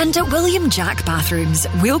relax. And at William Jack Bathrooms,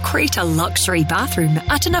 we'll create a luxury bathroom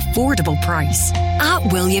at an affordable price.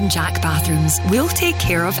 At William Jack Bathrooms, we'll take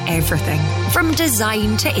care of everything, from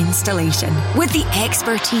design to installation, with the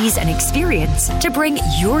expertise and experience to bring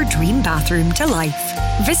your dream bathroom to life.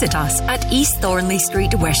 Visit us at East Thornley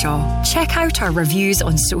Street, Wishaw. Check out our reviews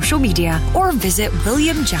on social media or visit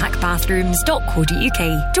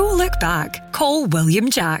williamjackbathrooms.co.uk. Don't look back. Call William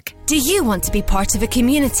Jack. Do you want to be part of a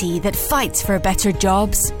community that fights for better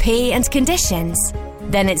jobs, pay and conditions?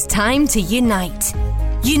 Then it's time to unite.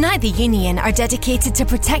 Unite the Union are dedicated to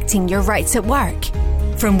protecting your rights at work.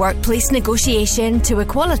 From workplace negotiation to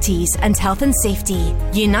equalities and health and safety,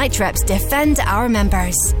 Unite reps defend our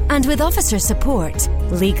members. And with officer support,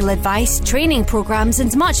 legal advice, training programmes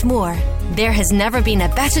and much more, there has never been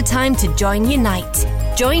a better time to join Unite.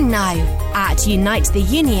 Join now at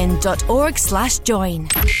unitetheunion.org/join.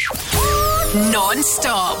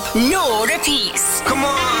 Non-stop, no repeats. Come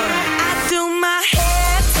on. I do my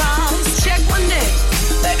hair toss. Check one day.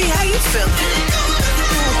 Baby, how you feeling? I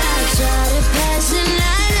try to pass the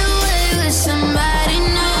night away with somebody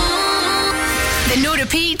new. The no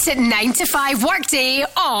repeats at 9 to 5 workday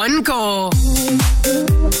on Go.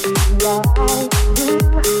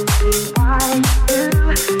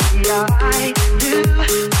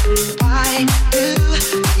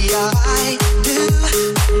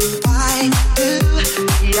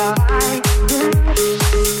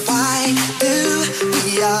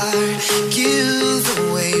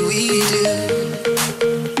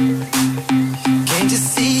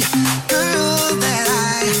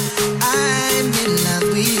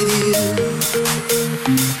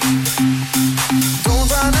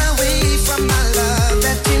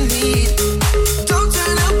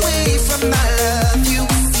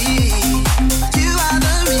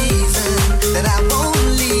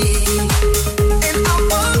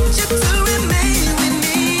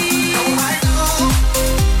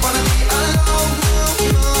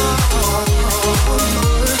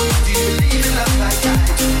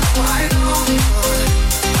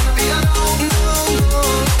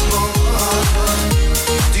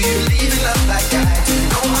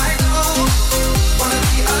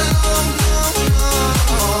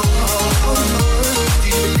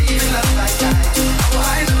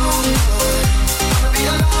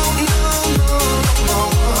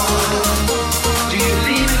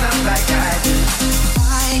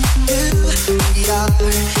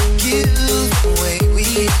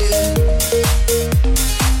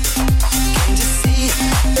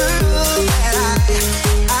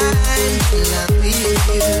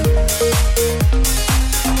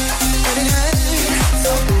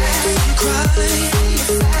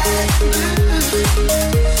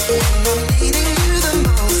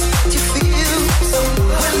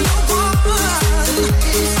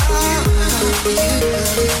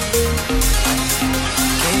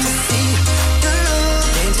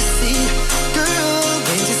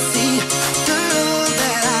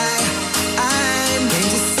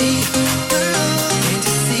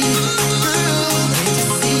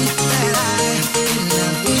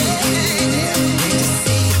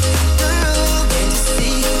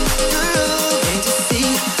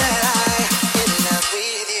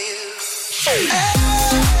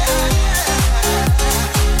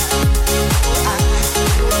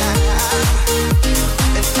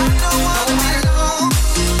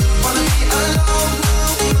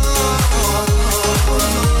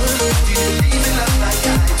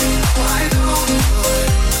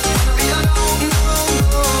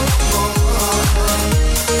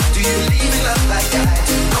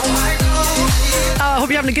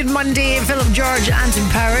 Monday, Philip George, Anton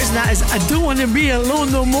Powers, and that is I Don't Want to Be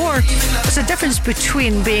Alone No More. There's a difference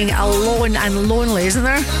between being alone and lonely, isn't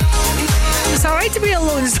there? It's alright to be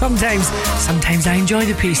alone sometimes. Sometimes I enjoy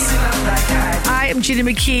the peace. I am Gina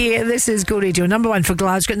McKie. This is Go Radio, number one for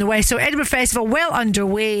Glasgow and the West. So Edinburgh Festival well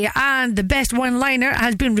underway, and the best one-liner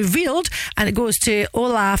has been revealed, and it goes to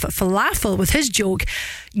Olaf Falafel with his joke,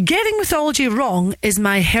 "Getting mythology wrong is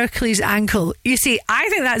my Hercules ankle." You see, I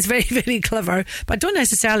think that's very, very clever, but I don't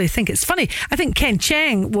necessarily think it's funny. I think Ken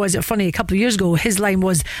Cheng was funny a couple of years ago. His line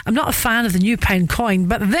was, "I'm not a fan of the new pound coin,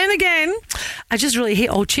 but then again, I just really hate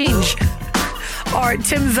all change." Or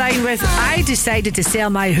Tim Vine with, "I decided to sell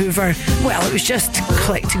my Hoover. Well, it was just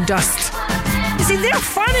collecting dust." You see, they're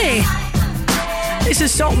funny. This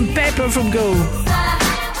is Salt and Pepper from Go.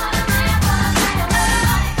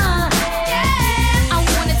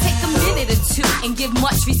 And give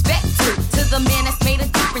much respect to the man that's made a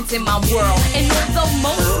difference in my world. And although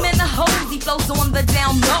most men are hoes, he flows on the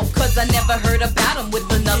down low, 'cause I never heard about him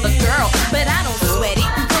with another girl. But I don't sweat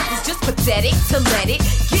it, because it's just pathetic to let it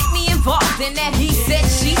get me involved in that he said,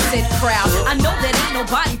 she said crowd. I know that ain't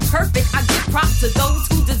nobody perfect. I give props to those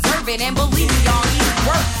who deserve it, and believe me, y'all, he's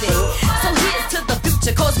worth it. So here's to the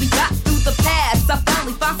future, cause we got through the past. I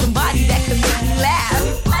finally found somebody that can make me laugh.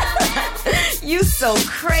 You so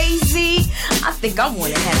crazy. I think I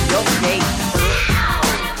wanna have your baby.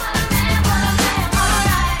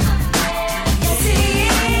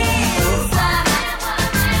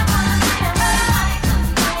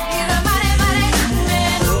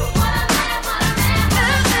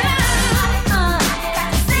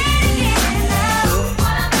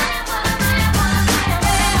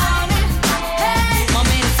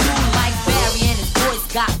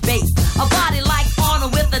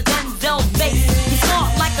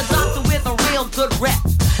 Good rep.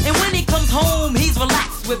 And when he comes home, he's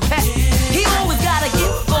relaxed with pep. He always got a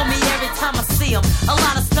gift for me every time I see him. A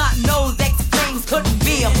lot of snot-nosed ex-flames couldn't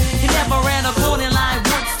be him. He never ran a corner line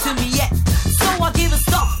once to me yet. So I give him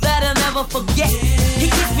stuff that I'll never forget. He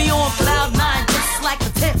keeps me on cloud nine just like the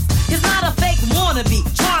Temps. He's not a fake wannabe,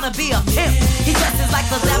 trying to be a pimp. He dresses like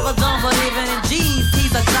the Dapper Dumb, but even in jeans,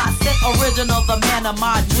 he's a godsend original, the man of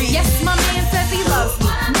my dreams. Yes, my man says he loves me.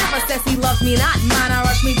 Never says he loves me not. Mine, I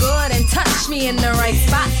rush me good and touch me in the right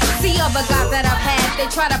spot. See other guys that I've had, they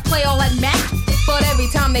try to play all that Mac, but every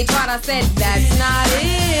time they tried, I said, that's not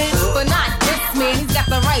it. But not this man, he's got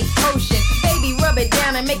the right potion. Baby, rub it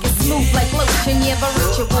down and make it smooth like lotion. Yeah, the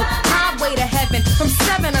ritual, highway to heaven. From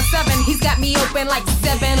 7 to 7, he's got me open like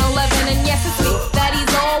 7-Eleven. And yes, it's me that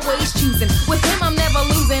he's always choosing. With him, I'm never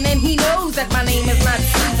losing, and he knows that my name is not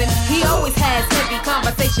Susan. He always has heavy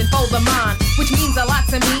conversation for the mind, which means a lot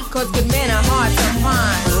to me, cause good men are hard to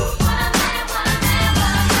find.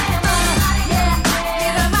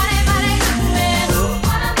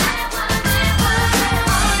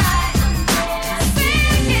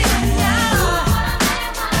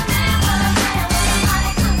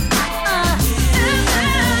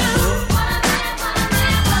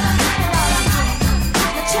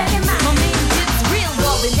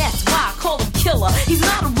 He's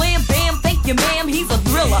not a wham bam, thank you ma'am, he's a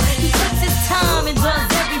thriller. He takes his time and does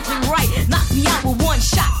everything right. Knocks me out with one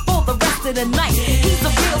shot for the rest of the night. He's a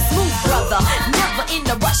real smooth brother, never in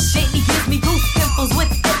a rush, and he gives me goose pimples with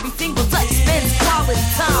every single touch. Spends quality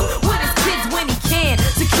time with his kids when he can.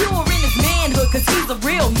 Secure in his manhood, cause he's a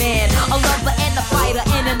real man. A lover and a fighter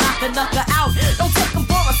and a knocker out. Don't take him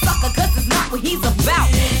for a sucker, cause it's not what he's about.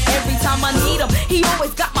 Every time I need him, he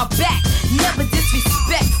always got my back. Never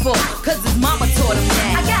disrespectful, cause his mama taught him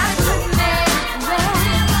that. I got a good man,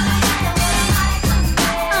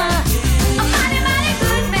 a mighty, mighty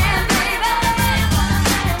good man, baby.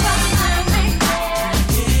 Come to me.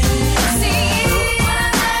 See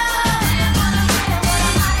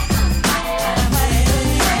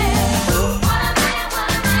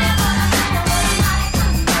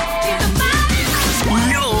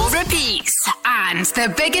No repeats and the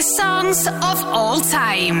biggest songs of all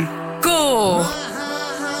time. Go.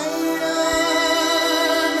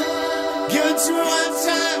 Give it to me one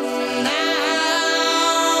time now.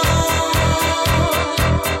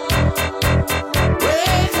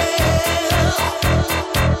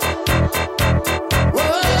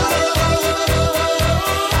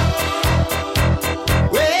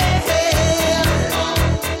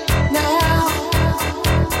 Now,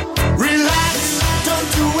 relax, don't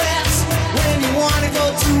do it when you wanna go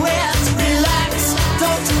to it. Relax,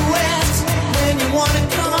 don't do it when you wanna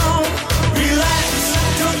come home. Relax,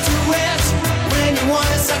 don't do it when you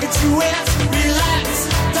wanna suck it to it. Relax,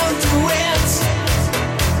 don't do it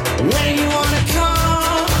when you wanna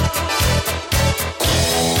come.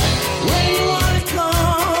 When you wanna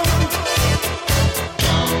come.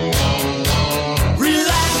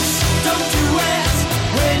 Relax, don't do it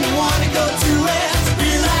when you wanna go to it.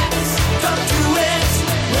 Relax, don't do it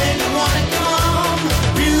when you wanna come.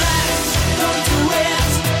 Relax, don't do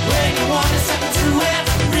it when you wanna suck it to it.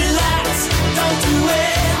 Relax, don't do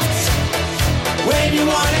it when you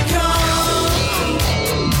wanna come.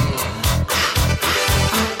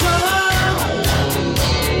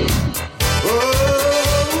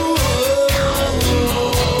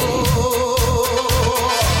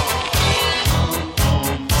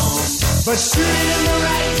 But shoot it in the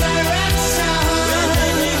right direction.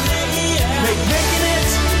 Making it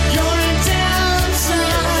your intention.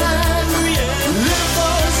 Live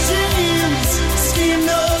those dreams, scheme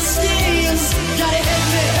those schemes. Gotta hit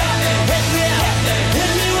me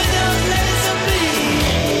with your laser beam.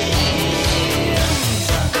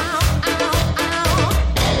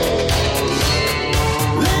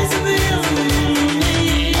 Laser beam.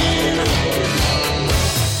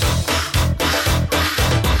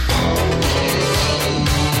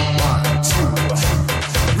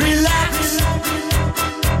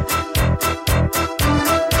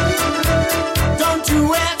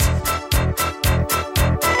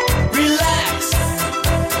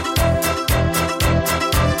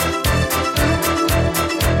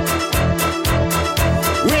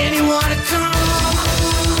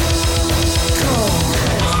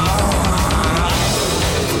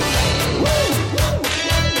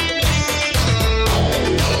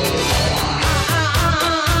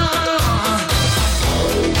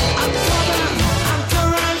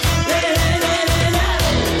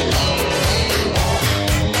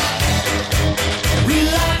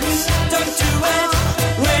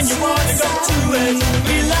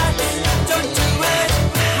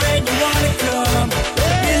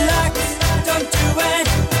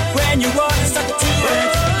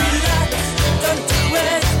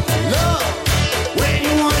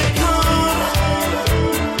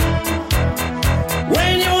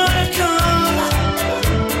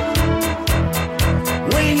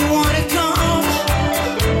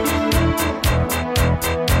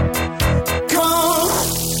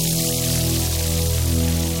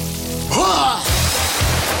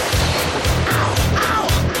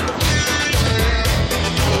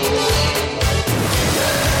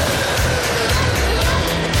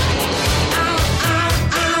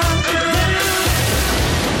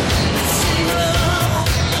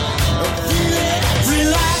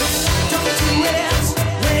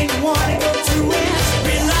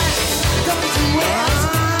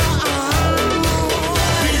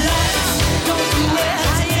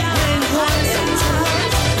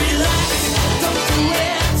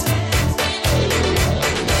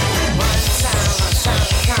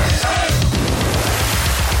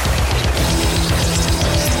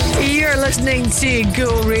 listening to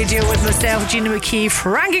Go Radio with myself, Gina McKie.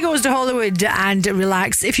 Frankie Goes to Hollywood and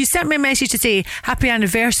Relax. If you sent me a message to say happy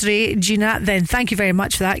anniversary, Gina, then thank you very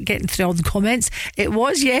much for that, getting through all the comments. It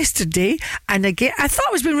was yesterday, and I thought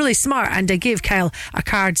I was being really smart, and I gave Kyle a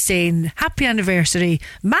card saying happy anniversary,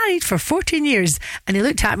 married for 14 years. And he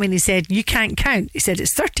looked at me and he said, you can't count. He said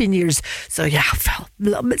it's 13 years. So yeah, I felt a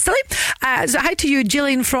little bit silly. So hi to you,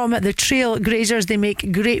 Gillian from the Trail Grazers. They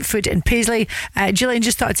make great food in Paisley. Gillian,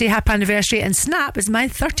 just thought I'd say happy anniversary, and Snap is my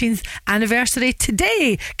 13th anniversary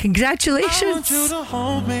today. Congratulations.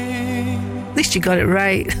 At least you got it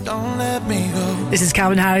right. Don't let me go. This is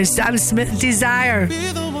Calvin Harris, Sam Smith, Desire.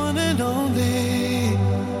 Be the one and only.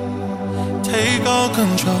 Take all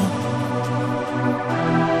control.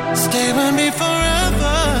 Stay with me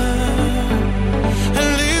forever.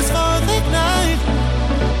 At least for the night.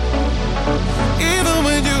 Even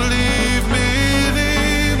when you leave me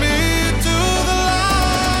to the light.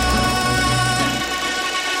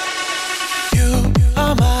 You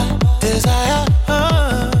are my desire.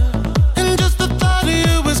 And just the thought of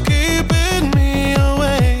you is keeping me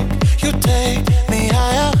awake. You take me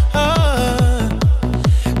higher.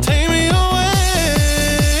 Take me away.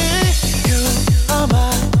 You are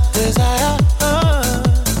my desire.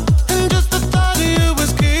 And just the thought of you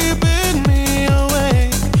is keeping me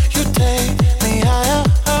awake. You take me higher.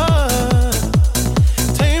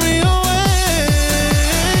 Take me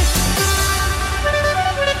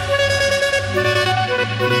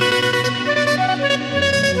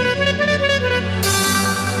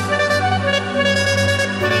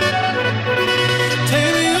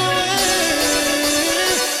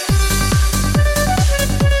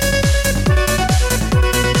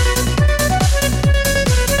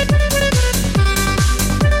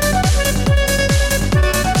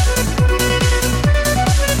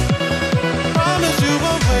Promise you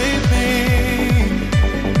won't wait me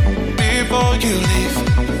before you leave.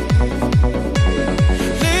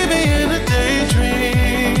 Leave me in a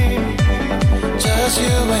daydream, just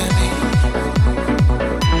you and me.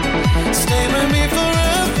 Stay with me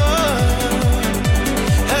forever,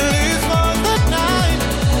 at least for the night.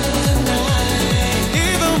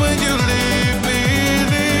 Even when you leave me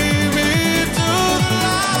to the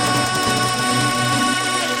light.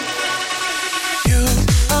 You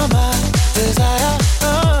are my desire.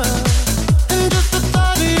 And just the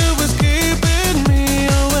thought of you is keeping me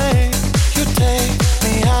awake. You take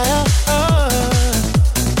me higher.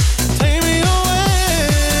 Take me away.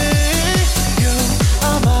 You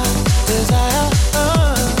are my desire.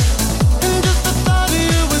 And just the thought of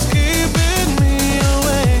you is keeping me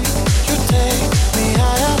awake. You take me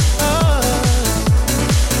higher.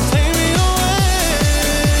 Take me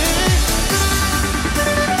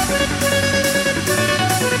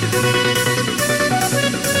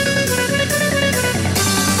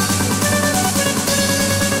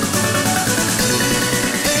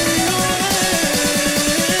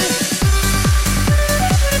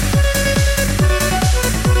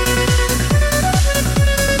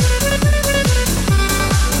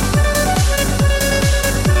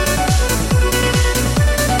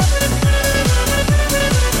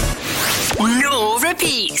No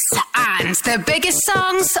repeats. And the biggest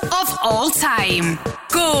songs of all time.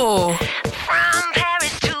 Go. From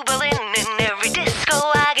Paris to Berlin, in every disco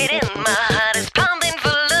I get in, my heart is pumping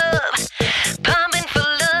for love, pumping for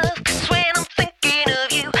love. 'Cause when I'm thinking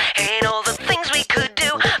of you and all the things we could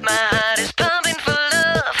do, my heart is pumping for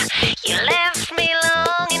love. You left me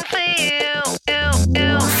longing for you.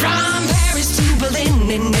 From Paris to Berlin,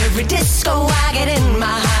 in every disco I get in,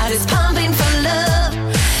 my heart is pumping for love,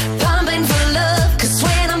 pumping for love. 'Cause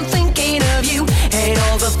when I'm thinking of you and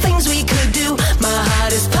all the things we could do, my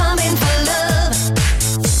heart is pumping for love.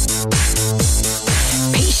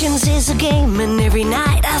 Patience is a game, and every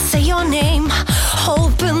night I say your name,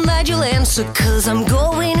 hoping that you'll answer, 'cause I'm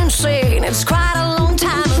going insane. It's quite a long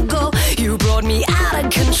time ago, you brought me out of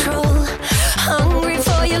control, hungry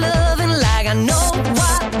for your loving like I know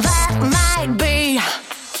what that might be.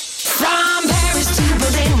 From Paris to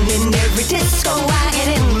Berlin, in every disco I get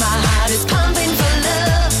in, my heart is pumping for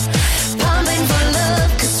love, pumping for love.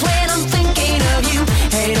 'Cause when I'm thinking of you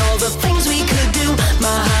and all the things we could do,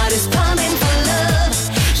 my heart is pumping for love.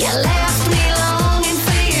 You left me longing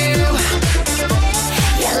for you.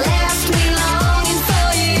 You left me longing for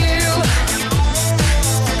you.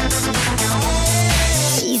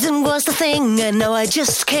 Season was the thing, and now I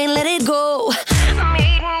just can't let it go.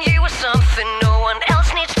 Meeting you was something no one else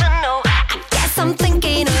needs to know. I guess I'm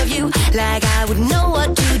thinking of you like I would know what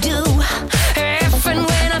to do if and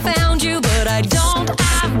when I found you, but I don't.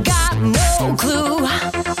 I've got no clue.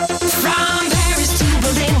 From Paris to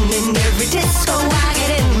Berlin, in every disco I get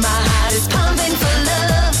in, my heart is pumping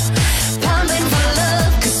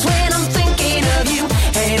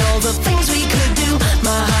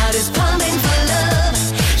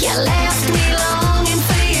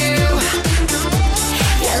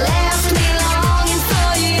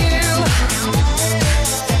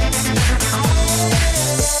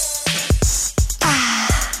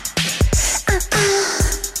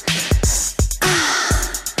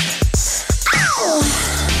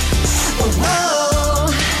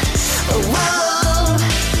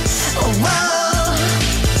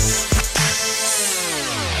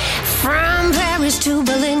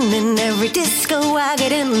every disco I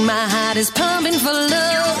get in, my heart is pumping for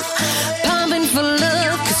love, pumping for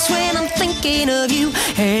love. Cause when I'm thinking of you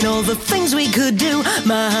and all the things we could do,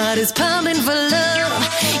 my heart is pumping for love.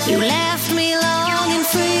 You left me longing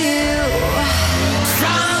for you.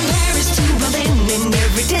 From Paris to Berlin, in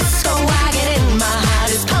every disco I get in, my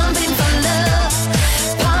heart is pumping for love,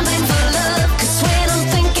 pumping for love. Cause when I'm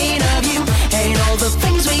thinking of you and all the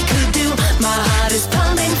things we could do, my heart is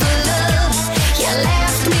pumping for love. You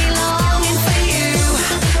left me longing for you.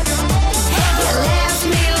 You left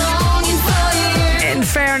me longing for you.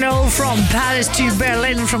 Inferno from Paris to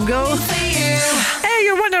Berlin from Go.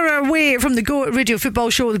 You're 1 hour away from the Go Radio Football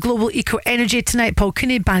Show with Global Eco Energy tonight. Paul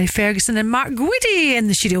Cooney, Barry Ferguson and Mark Gwyddy in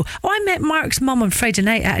the studio. Oh, I met Mark's mum on Friday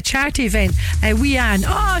night at a charity event. Wee Anne.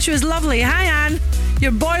 Oh, she was lovely. Hi Anne.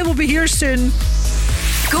 Your boy will be here soon.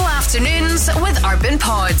 Go afternoons with Urban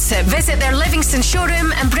Pods. Visit their Livingston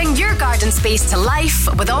showroom and bring your garden space to life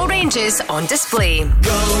with all ranges on display.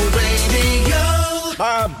 Go Radio.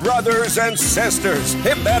 Brothers and sisters,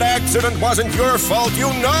 if that accident wasn't your fault, you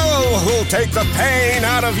know who'll take the pain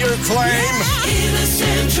out of your claim.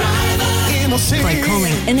 Innocent driver. By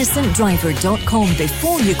calling innocentdriver.com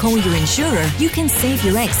before you call your insurer, you can save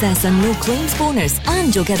your excess and no claims bonus,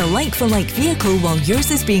 and you'll get a like-for-like vehicle while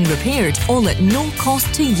yours is being repaired, all at no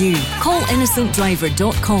cost to you. Call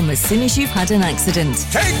innocentdriver.com as soon as you've had an accident.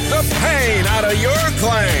 Take the pain out of your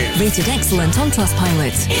claim. Rated excellent on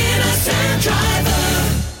Trustpilot. Innocent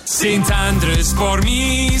driver. St Andrews for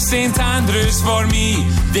me, St Andrews for me.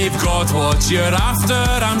 They've got what you're after,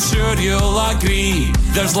 I'm sure you'll agree.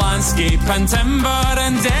 There's landscape and timber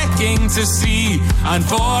and decking to see, and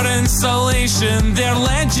for installation they're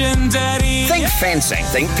legendary. Think fencing,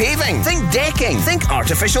 think paving, think decking, think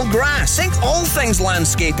artificial grass, think all things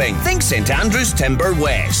landscaping. Think St Andrews Timber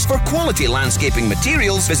West. For quality landscaping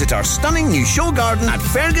materials, visit our stunning new show garden at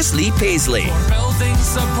Fergus Lee Paisley. For building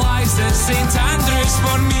supplies, there's St Andrews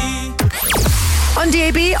for me. On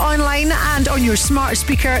DAB, online and on your smart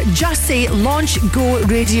speaker, just say Launch Go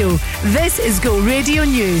Radio. This is Go Radio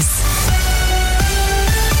News.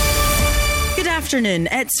 Good afternoon,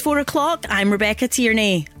 it's 4 o'clock. I'm Rebecca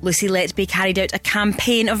Tierney. Lucy Letby carried out a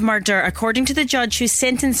campaign of murder, according to the judge who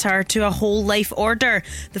sentenced her to a whole life order.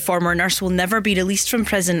 The former nurse will never be released from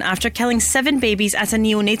prison after killing 7 babies at a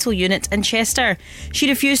neonatal unit in Chester. She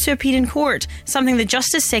refused to appear in court, something the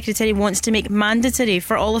Justice Secretary wants to make mandatory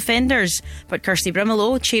for all offenders. But Kirsty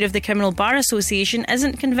Brimelow, chair of the Criminal Bar Association,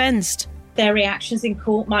 isn't convinced. Their reactions in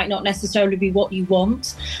court might not necessarily be what you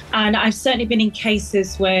want. And I've certainly been in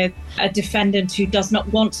cases where a defendant who does not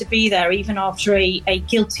want to be there, even after a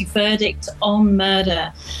guilty verdict on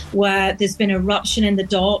murder, where there's been eruption in the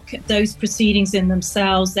dock, those proceedings in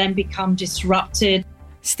themselves then become disrupted.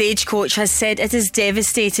 Stagecoach has said it is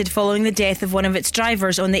devastated following the death of one of its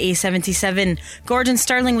drivers on the A77. Gordon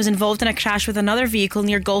Sterling was involved in a crash with another vehicle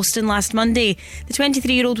near Galston last Monday. The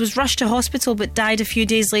 23-year-old was rushed to hospital but died a few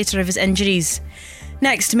days later of his injuries.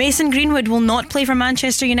 Next, Mason Greenwood will not play for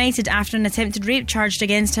Manchester United after an attempted rape charged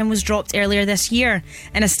against him was dropped earlier this year.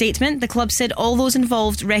 In a statement, the club said all those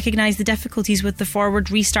involved recognise the difficulties with the forward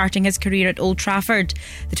restarting his career at Old Trafford.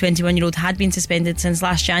 The 21-year-old had been suspended since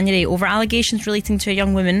last January over allegations relating to a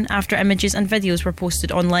young woman after images and videos were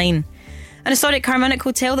posted online. An historic Carmunnock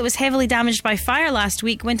hotel that was heavily damaged by fire last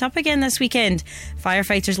week went up again this weekend.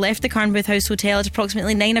 Firefighters left the Carnbooth House Hotel at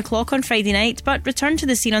approximately 9 o'clock on Friday night, but returned to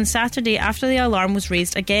the scene on Saturday after the alarm was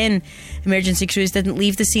raised again. Emergency crews didn't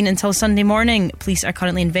leave the scene until Sunday morning. Police are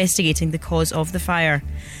currently investigating the cause of the fire.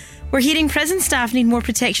 We're hearing prison staff need more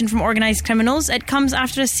protection from organised criminals. It comes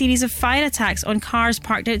after a series of fire attacks on cars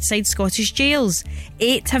parked outside Scottish jails.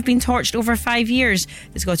 8 have been torched over 5 years.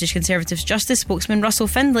 The Scottish Conservatives Justice spokesman Russell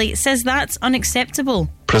Findlay says that's unacceptable.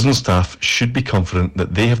 Prison staff should be confident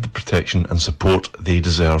that they have the protection and support they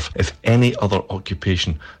deserve. If any other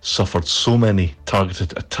occupation suffered so many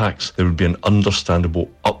targeted attacks, there would be an understandable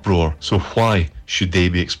uproar. So why should they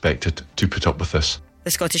be expected to put up with this? The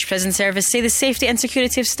Scottish Prison Service say the safety and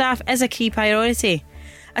security of staff is a key priority.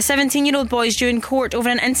 A 17-year-old boy is due in court over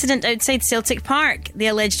an incident outside Celtic Park. The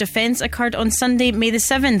alleged offence occurred on Sunday, May the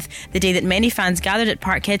 7th, the day that many fans gathered at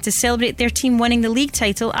Parkhead to celebrate their team winning the league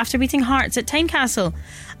title after beating Hearts at Tynecastle.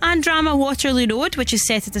 And drama Waterloo Road, which is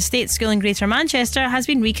set at a state school in Greater Manchester, has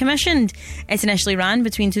been recommissioned. It initially ran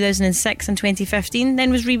between 2006 and 2015, then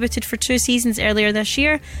was rebooted for 2 seasons earlier this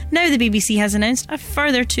year. Now the BBC has announced a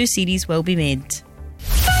further 2 series will be made.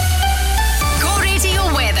 Go Radio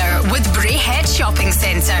weather with Braehead Shopping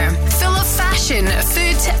Centre. Full of fashion,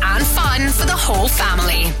 food and fun for the whole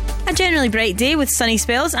family. A generally bright day with sunny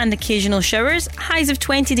spells and occasional showers. Highs of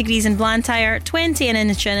 20 degrees in Blantyre, 20 in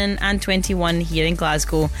Innishannon and 21 here in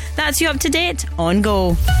Glasgow. That's you up to date on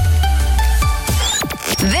Go.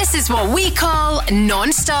 This is what we call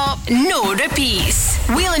non-stop, no repeats.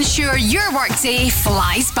 We'll ensure your workday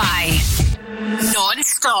flies by.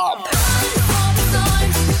 Non-stop.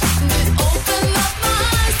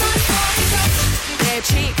 That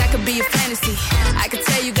chick, I could be a fantasy. I could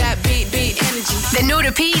tell you got beat energy. The no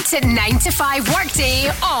repeats at 9 to 5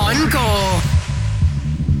 workday on Go.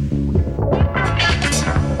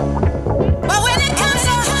 But when it comes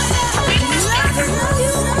to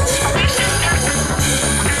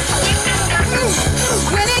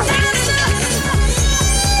when it comes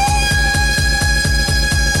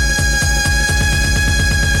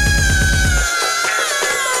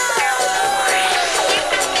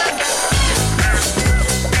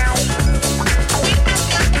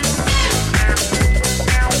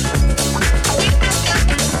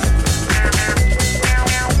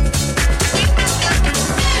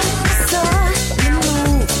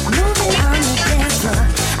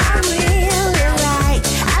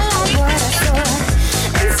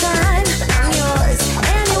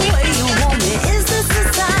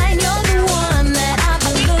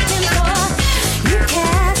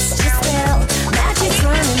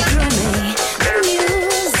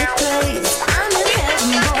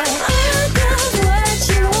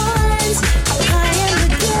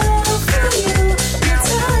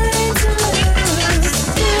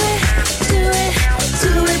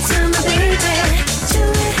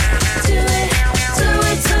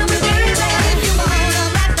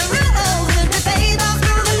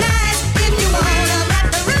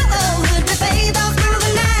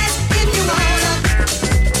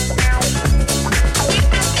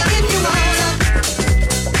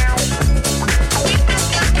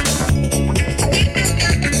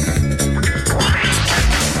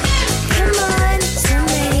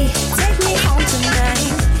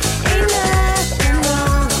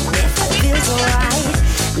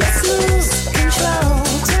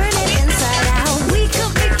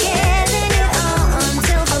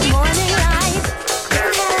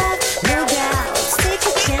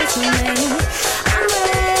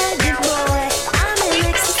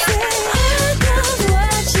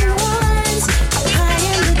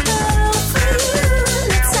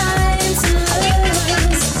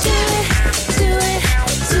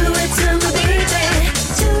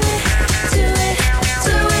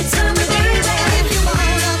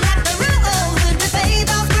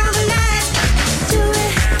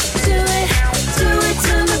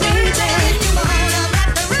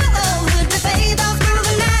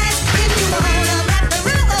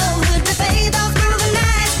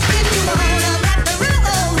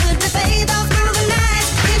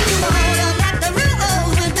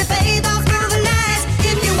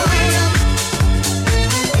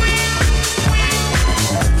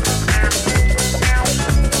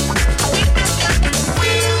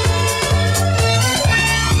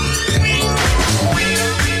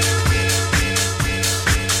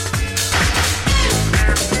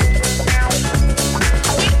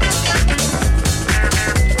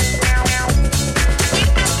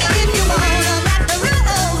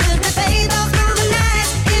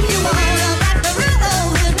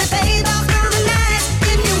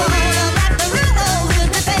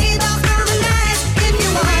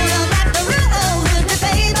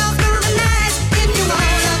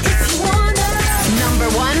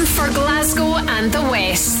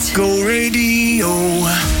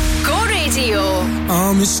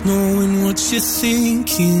Just knowing what you're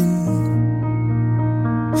thinking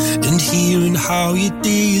and hearing how your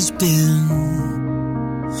day has been.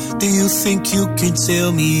 Do you think you can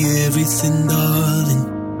tell me everything, darling,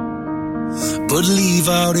 but leave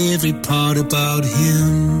out every part about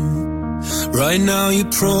him? Right now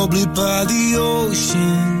you're probably by the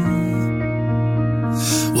ocean,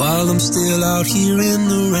 while I'm still out here in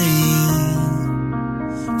the rain.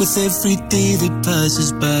 With every day that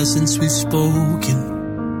passes by since we've spoken,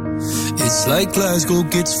 it's like Glasgow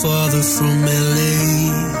gets farther from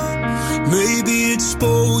LA. Maybe it's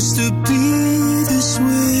supposed to be this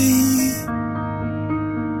way,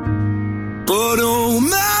 but oh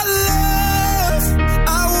my love,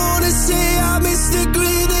 I wanna say I missed the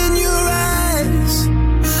gleam in your eyes.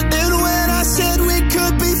 And when I said we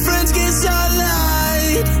could be friends, guess I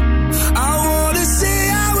lied. I wanna say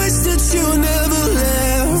I wish that you never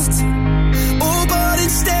left. Oh, but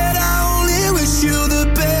instead I only wish you the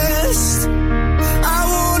best. I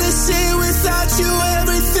wanna say without you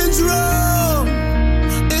everything's wrong,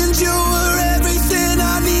 and you were everything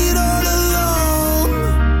I need all along.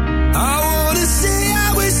 I wanna say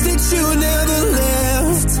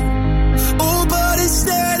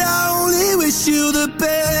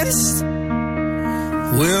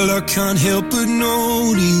can't help but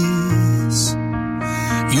notice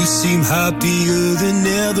you seem happier than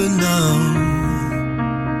ever now.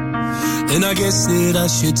 And I guess that I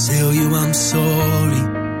should tell you I'm sorry.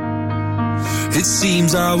 It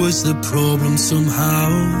seems I was the problem somehow.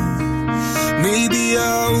 Maybe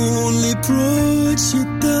I only brought you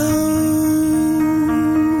down.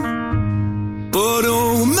 But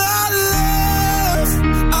oh my love,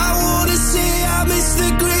 I wanna say I miss the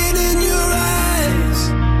grin in your eyes.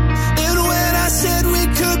 And when I said we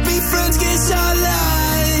could be friends, guess I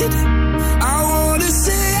lied. I wanna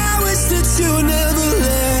say I wish that you never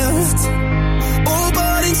left. Oh,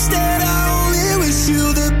 but instead I only wish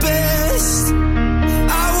you the best.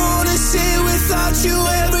 I wanna say without you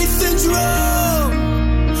everything's wrong,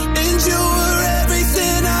 and you were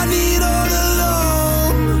everything I need all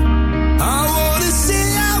along. I wanna say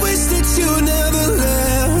I wish that you never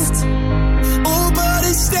left. Oh, but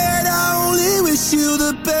instead I only wish you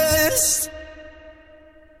the best.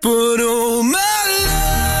 But oh my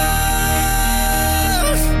love,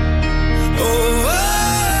 oh,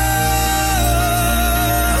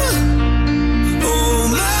 oh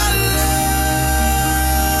my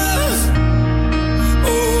love,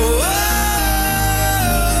 oh,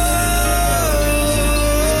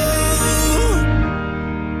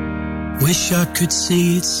 wish I could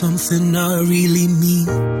say it's something I really mean,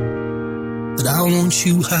 that I want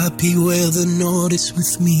you happy whether or not it's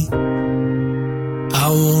with me. I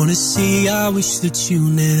wanna say I wish that you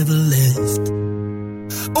never left.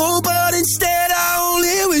 Oh, but instead I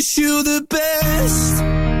only wish you the best.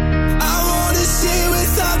 I wanna say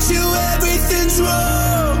without you everything's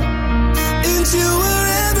wrong, and you were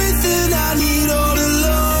everything I need all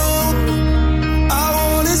along. I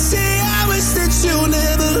wanna say I wish that you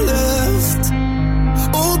never left.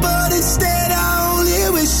 Oh, but instead I only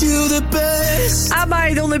wish you the best. Am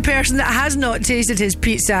I the only person that has not tasted his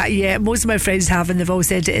pizza yet? Most of my friends have, and they've all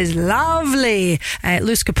said it is lovely.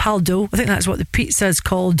 Luis Capaldo, I think that's what the pizza is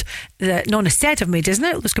called. Nonna Set have made, isn't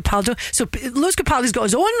it? Luis Capaldo. So Luis Capaldo's got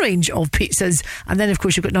his own range of pizzas, and then of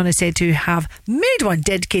course you've got Nonna Set who have made one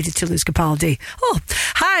dedicated to Luis Capaldi. Oh,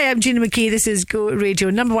 hi, I'm Gina McKie. This is Go Radio,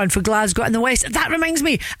 number one for Glasgow and the West. That reminds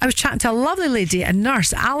me, I was chatting to a lovely lady, a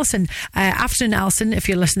nurse, Alison. Afternoon, Alison, if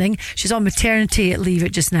you're listening. She's on maternity leave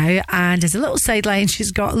just now, and as a little sideline,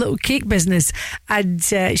 she's got a little cake business, and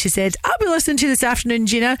she said, I'll be listening to you this afternoon,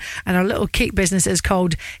 Gina, and our little cake business is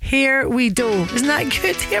called Here We Do. Isn't that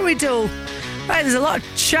good? Here we do. Right, there's a lot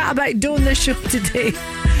of chat about dough in this show today.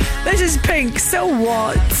 This is Pink, So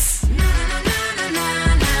What?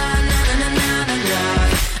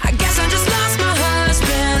 I guess I just lost my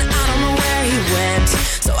husband, I don't know where he went.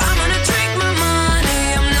 So I'm gonna drink my money,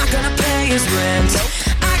 I'm not gonna pay his rent.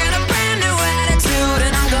 I got a brand new attitude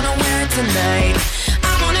and I'm gonna wear it tonight.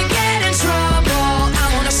 I wanna get in trouble, I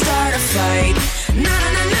wanna start a fight. Na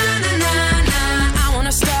na na na na na, I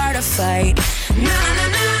wanna start a fight. Na na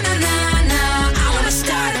na na na na, I wanna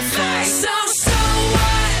start a fight. So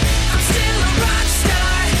what? I'm still a rock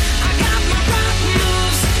star. I got my rock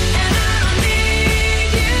moves and I don't need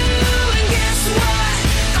you. And guess what?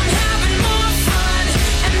 I'm having more fun.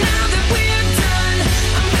 And now that we're done,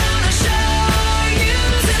 I'm gonna show you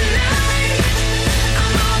tonight.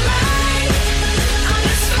 I'm alright, I'm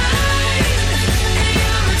just fine. And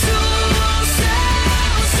you're a tool, so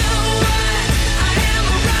what? I am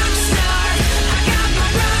a rock star. I got my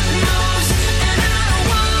rock moves and I don't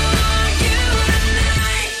want you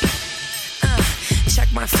tonight. Check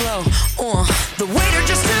my flow. The waiter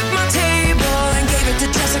just took my table and gave it to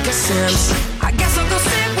Jessica Sims. I guess I'll go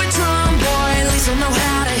sit with Drum Boy, at least I'll know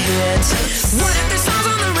how to hit. What if this song's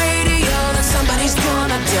on the radio, then somebody's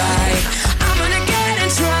gonna die. I'm gonna get in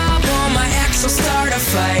trouble, my ex will start a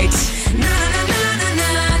fight. Na na na na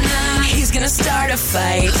na na, he's gonna start a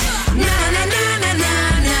fight. Na na na na na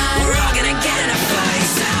na, we're all gonna get in a fight.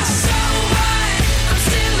 So what? I'm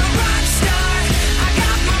still a rock star. I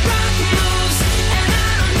got my rock moves and I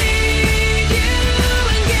don't need you.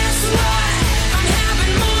 And guess what? I'm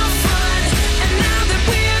having more fun. And now that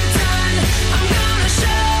we're done, I'm gonna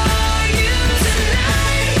show you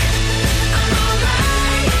tonight. I'm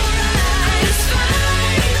alright, I'm just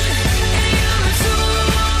fine. And you're a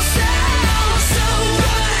tool, so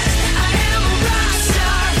what? I am a rock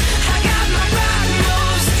star. I got my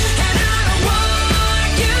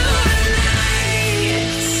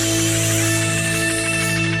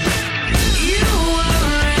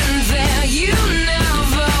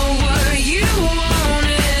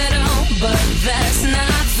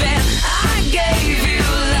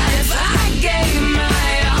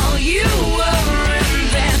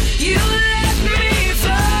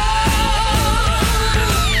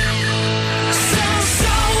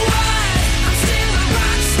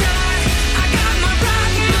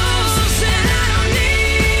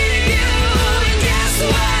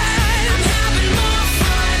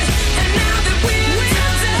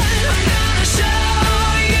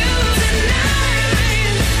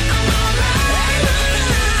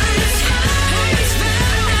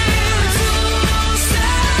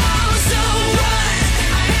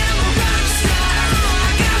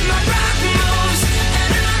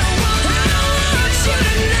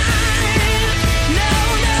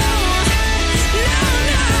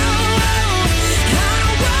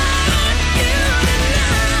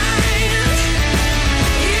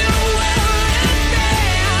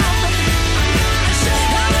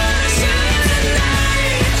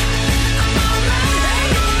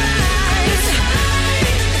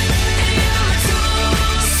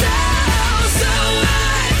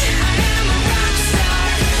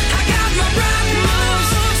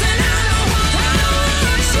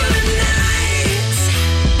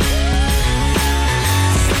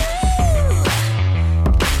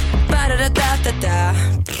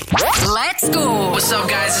Let's go. What's up,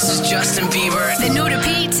 guys? This is Justin Bieber. The No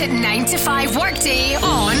Repeat 9 to 5 workday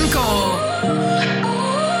on Go.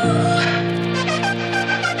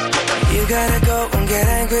 You gotta go and get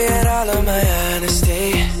angry at all of my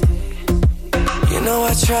honesty. You know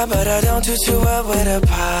I try, but I don't do too well with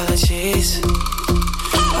apologies.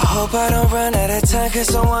 I hope I don't run out of time, cause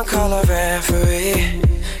someone call a referee.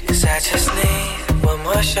 Cause I just need one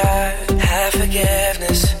more shot, have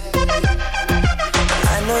forgiveness.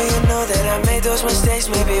 I know you know that I made those mistakes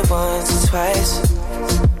maybe once or twice.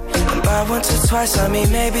 And by once or twice I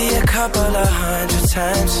mean maybe a couple of 100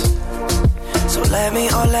 times. So let me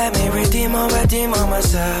redeem on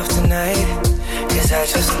myself tonight. Cause I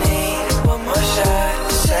just need one more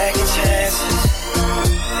shot, second chances.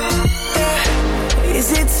 Yeah.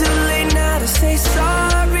 Is it too late now to say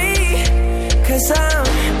sorry? Cause I'm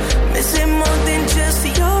missing more than just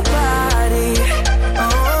your body.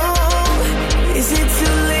 Oh, is it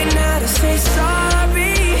too late now to say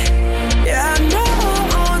sorry? Yeah, I know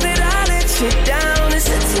that I let you down. Is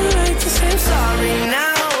it too late to say I'm sorry now?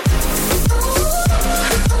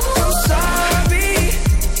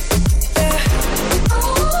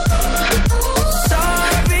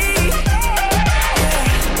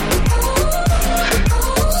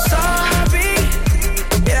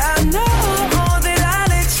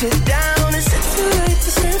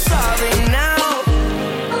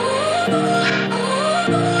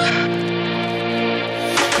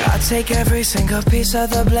 Take every single piece of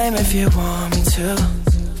the blame if you want me to.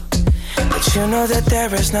 But you know that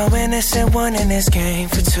there is no innocent one in this game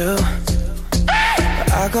for two.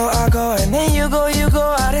 But I go, and then you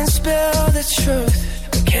go out and spill the truth.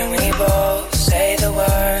 But can we both say the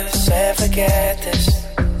words and forget this?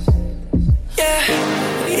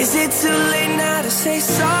 Yeah. Is it too late now to say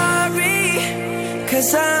sorry?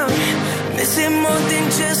 Cause I'm missing more than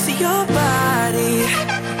just your body.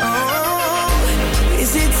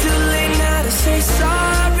 Is it too late now to say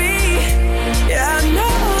sorry? Yeah, I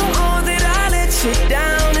know that I let you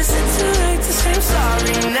down. Is it too late to say I'm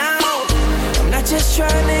sorry now? I'm not just trying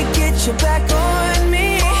to get you back on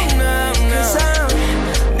me. Cause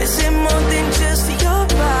I'm missing more than just your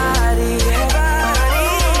body.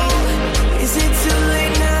 Is it too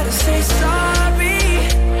late now to say sorry?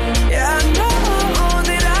 Yeah, I know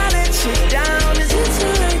that I let you down. Is it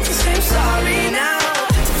too late to say I'm sorry now?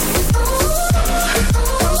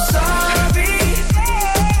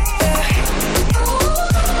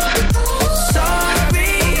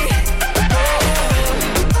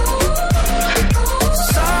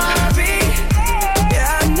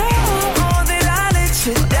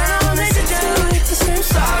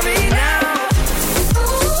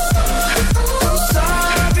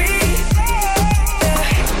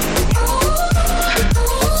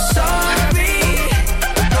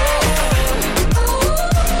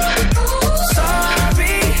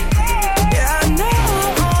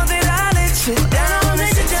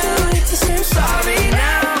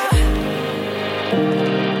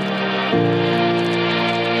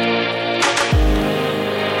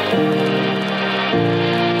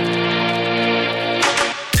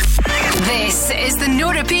 Is the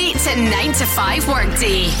No Repeat 9 to 5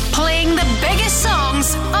 workday, playing the biggest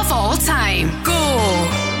songs of all time. Go.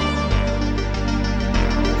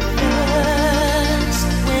 Just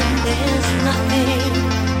when there's nothing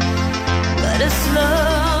but a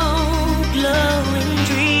slow glowing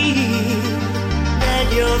dream that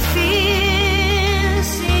your fear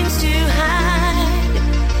seems to hide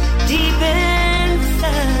deep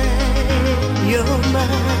inside your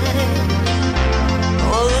mind.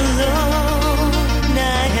 All alone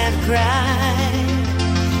I have cried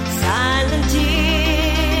silent tears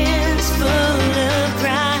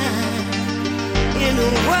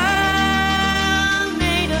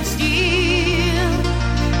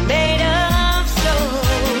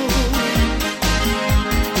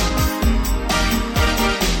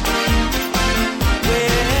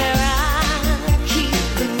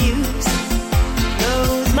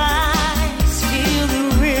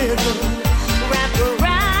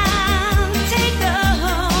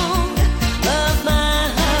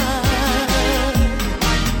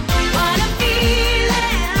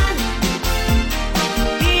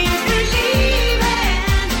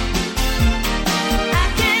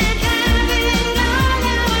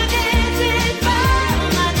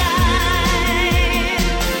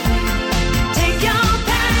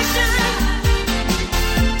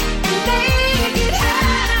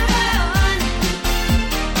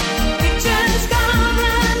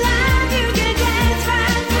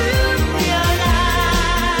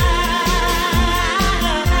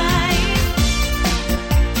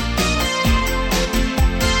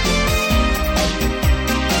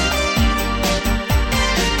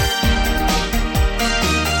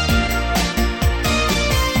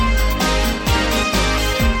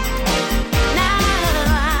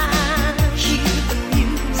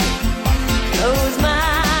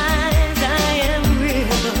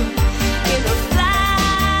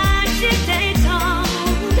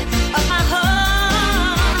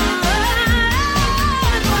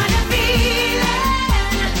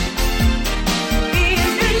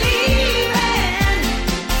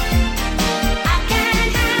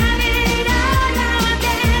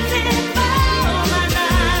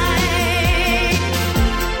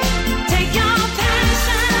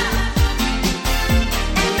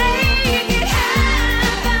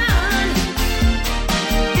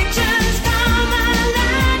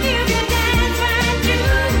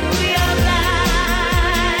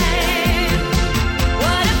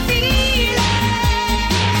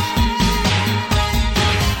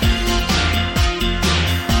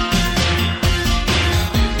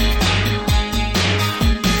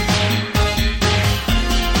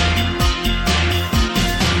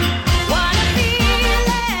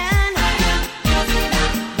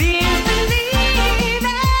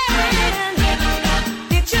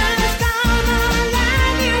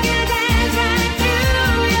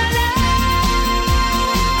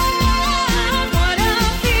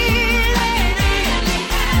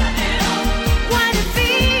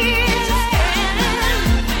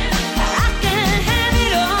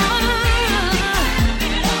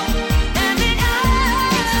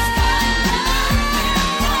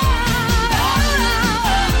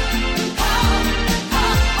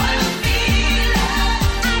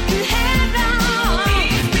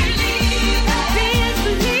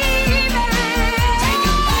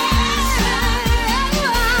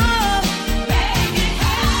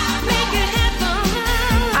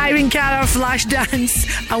Cara,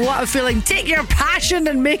 Flashdance, and What a Feeling. Take your passion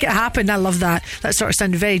and make it happen. I love that. That sort of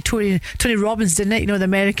sounded very Tony Robbins, didn't it? You know, the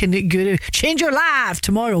American guru. Change your life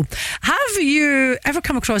tomorrow. Have you ever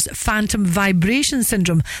come across phantom vibration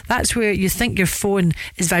syndrome? That's where you think your phone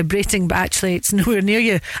is vibrating, but actually it's nowhere near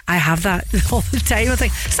you. I have that all the time. I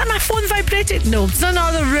think, is that my phone vibrating? No, it's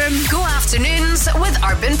another room. Go afternoons with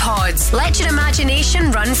Urban Pods. Let your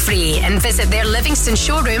imagination run free and visit their Livingston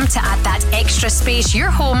showroom to add that extra space your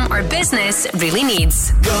home or business really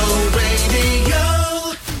needs. Go radio.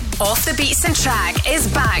 Off the Beatson Track is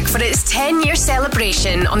back for its 10-year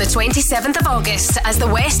celebration on the 27th of August as the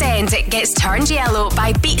West End gets turned yellow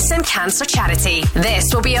by Beatson Cancer Charity.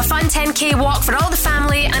 This will be a fun 10k walk for all the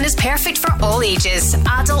family and is perfect for all ages.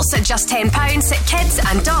 Adults at just £10, kids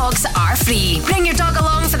and dogs are free. Bring your dog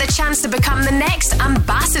along for the chance to become the next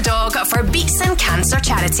ambassador for Beatson Cancer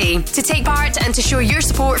Charity. To take part and to show your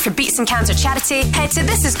support for Beatson Cancer Charity, head to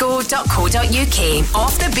thisisgo.co.uk.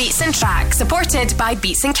 Off the Beatson Track, supported by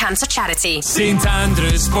Beatson Cancer Charity. St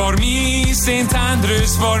Andrews for me, St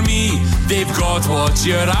Andrews for me. They've got what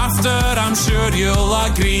you're after, I'm sure you'll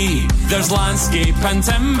agree. There's landscape and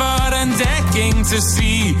timber and decking to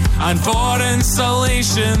see, and for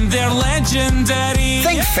installation they're legendary.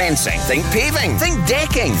 Think fencing, think paving, think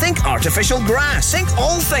decking, think artificial grass, think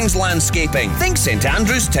all things landscaping. Think St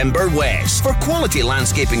Andrews Timber West. For quality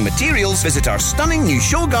landscaping materials, visit our stunning new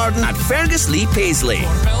show garden at Fergus Lee Paisley.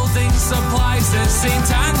 For building supplies, there's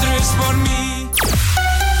St Andrews for me.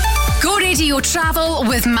 Go Radio Travel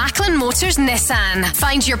with Macklin Motors Nissan.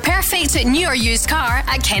 Find your perfect new or used car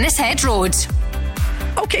at Kennishead Road.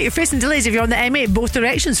 Okay, you're facing delays if you're on the M8 both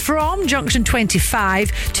directions from junction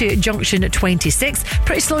 25 to junction 26.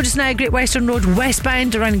 Pretty slow just now, Great Western Road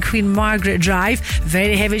westbound around Queen Margaret Drive.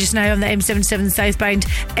 Very heavy just now on the M77 southbound,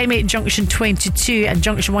 M8 junction 22 and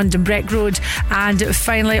junction 1 Dunbrec Road. And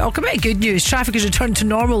finally, come out good news, traffic has returned to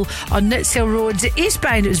normal on Nitshill Road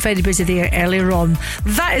eastbound. It was very busy there earlier on.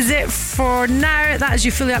 That is it for now. That is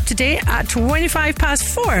you fully up to date at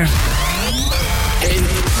 4:25. Hey,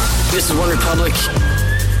 this is One Republic.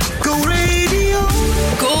 Go radio.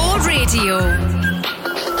 Go Radio.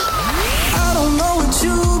 I don't know what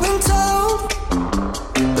you've been told,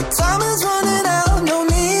 but time is running out. No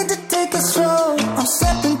need to take a stroll. I'm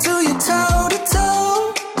stepping to you toe to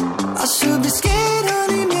toe. I should be scared,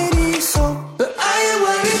 honey, maybe so, but I ain't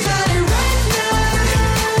worried about it right now.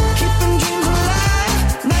 Keeping dreams alive.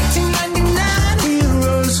 1999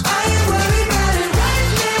 heroes. I ain't worried about it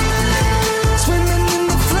right now. Swimming in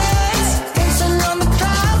the floods, dancing on the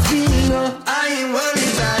clouds below. I ain't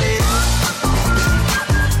worried about it.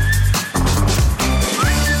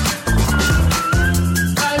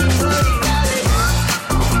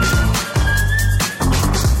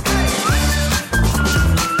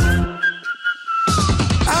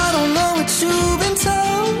 I don't know what you've been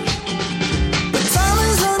told, but time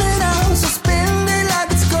is running out, so spend it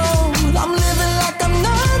like it's gold. I'm living like I'm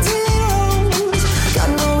 90 years. Got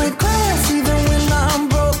no regrets even when I'm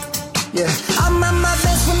broke. Yeah, I'm at my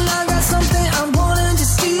best when I got something I wanted to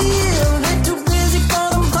steal. They're too busy for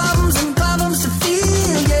them problems and problems to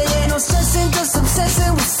feel. Yeah, no stressing, just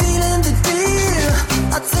obsessing with sealing the deal.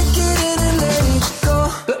 I take it in and let it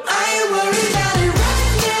go, but I ain't worried about it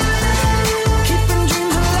right now. Keeping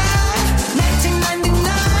dreams alive.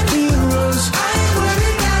 1999 heroes. I ain't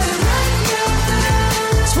worried about it right now.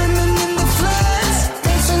 Swimming in the floods,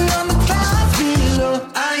 dancing on the clouds below.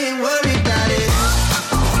 I ain't worried about it.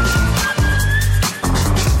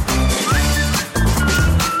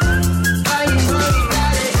 I ain't worried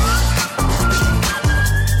about it.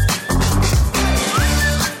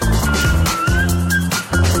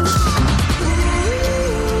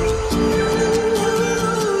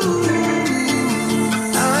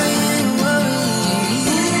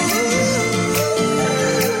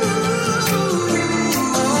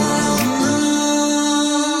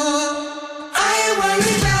 I ain't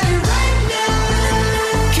worried about it right now.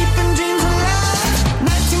 Keeping dreams alive.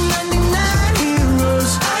 1999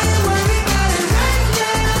 heroes. I ain't worried about it right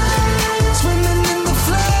now. Swimming in the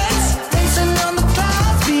floods, dancing on the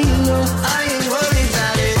clouds below. I ain't worried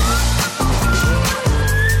about it.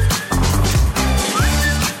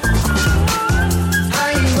 I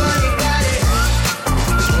ain't worried about it.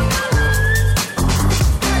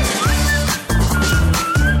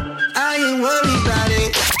 I ain't worried about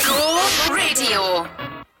it. Go Radio.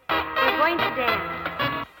 We're going to dance.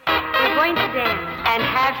 We're going to dance and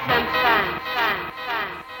have some fun.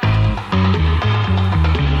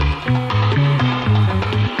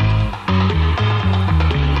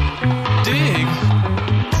 Dig.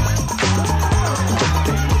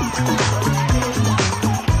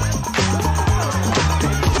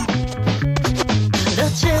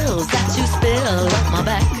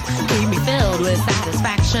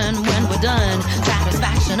 satisfaction when we're done.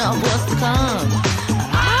 Satisfaction of what's to come.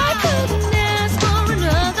 I couldn't ask for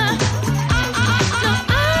another. No,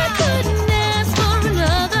 I couldn't ask for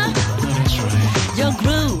another. That's right. Your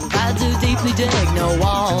groove, I do deeply dig. No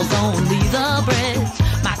walls, only the bridge.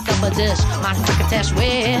 My supper dish, my crocketesh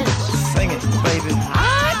wish. Sing it, baby.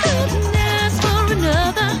 I couldn't ask for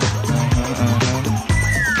another.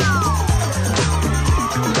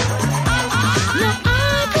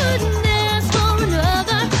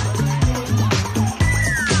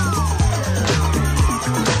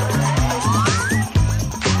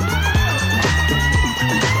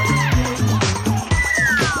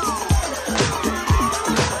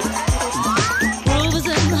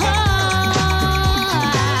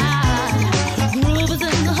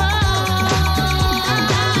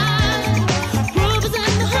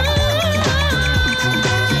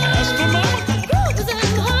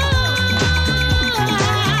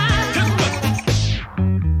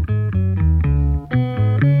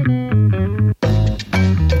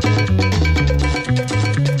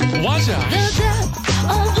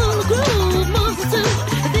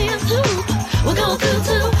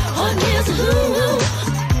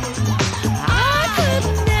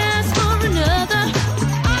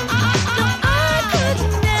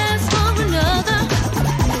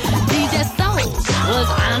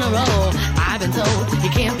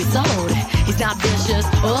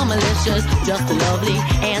 Or malicious, just lovely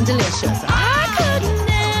and delicious. I couldn't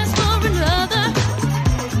ask for another.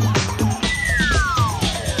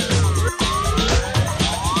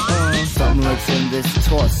 Something lurks in this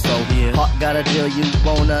torso. Heart got a deal you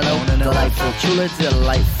wanna know. Delightful, truly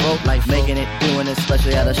delightful. Life making it, doing it,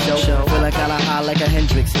 especially at a show. Feeling kinda high like a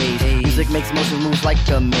Hendrix haze. Music makes motion moves like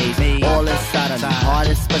a maze. All inside of me, heart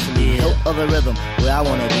especially. Hilt of the rhythm, where I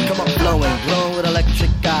wanna be. Come on, glowing with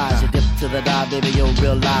electric eyes. You dip to the dive, baby, you'll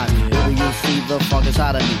realize. Baby, you'll see the funk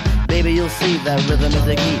inside of me. Baby, you'll see that rhythm is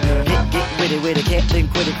the key. Get witty, can't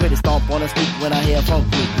think quitty. Stomp on the street when I hear funk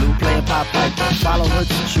blue. Playing pop pipe, follow her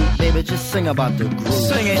to shoot. Baby, just sing about the groove.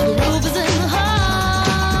 Sing it. The groove is in the heart.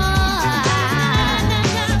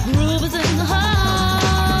 Groove is in the heart.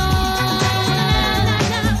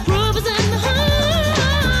 Groove is in the heart.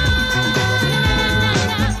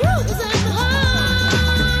 Groove is in the heart.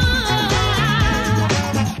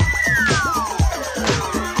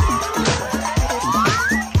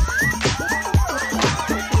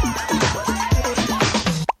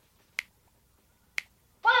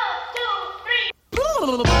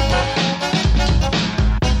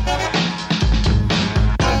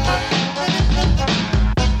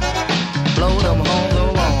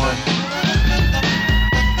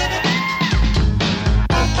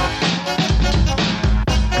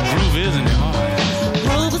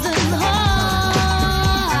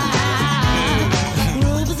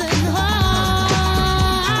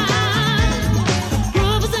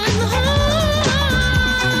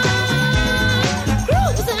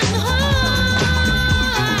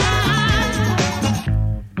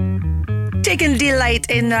 Taking delight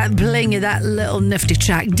in that, playing you that little nifty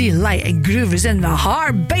track. Delight and groove is in the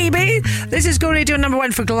heart, baby. This is Go Radio number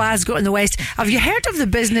 1 for Glasgow in the West. Have you heard of the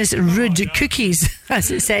business Rude Cookies?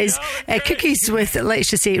 As it says, cookies with, let's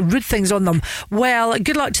just say, rude things on them. Well,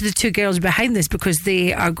 good luck to the two girls behind this, because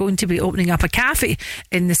they are going to be opening up a cafe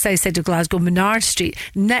in the south side of Glasgow, Menard Street,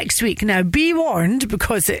 next week. Now, be warned,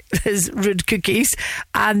 because it is Rude Cookies,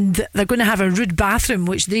 and they're going to have a rude bathroom,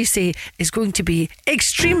 which they say is going to be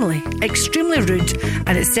extremely rude,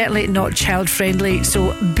 and it's certainly not child friendly,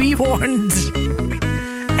 so be warned.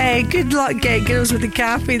 Good luck, girls, with the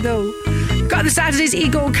cafe though. Got the Saturday's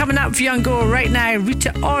Ego coming up for you on Go right now.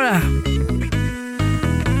 Rita Ora.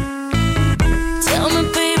 Tell me,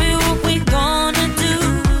 baby, what we gonna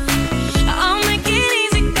do? I'll make it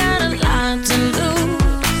easy, got a lot to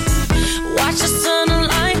lose. Watch the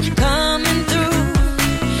sunlight coming through.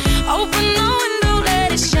 Open the window,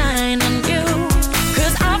 let it shine on you.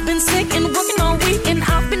 'Cause I've been sick and working all week, and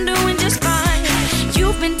I've been doing just fine.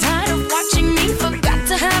 You've been tired of watching me, forgot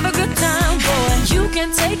to have a good time, boy. You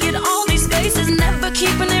can take it all these spaces, never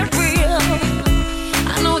keeping it real.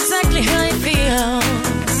 I know exactly how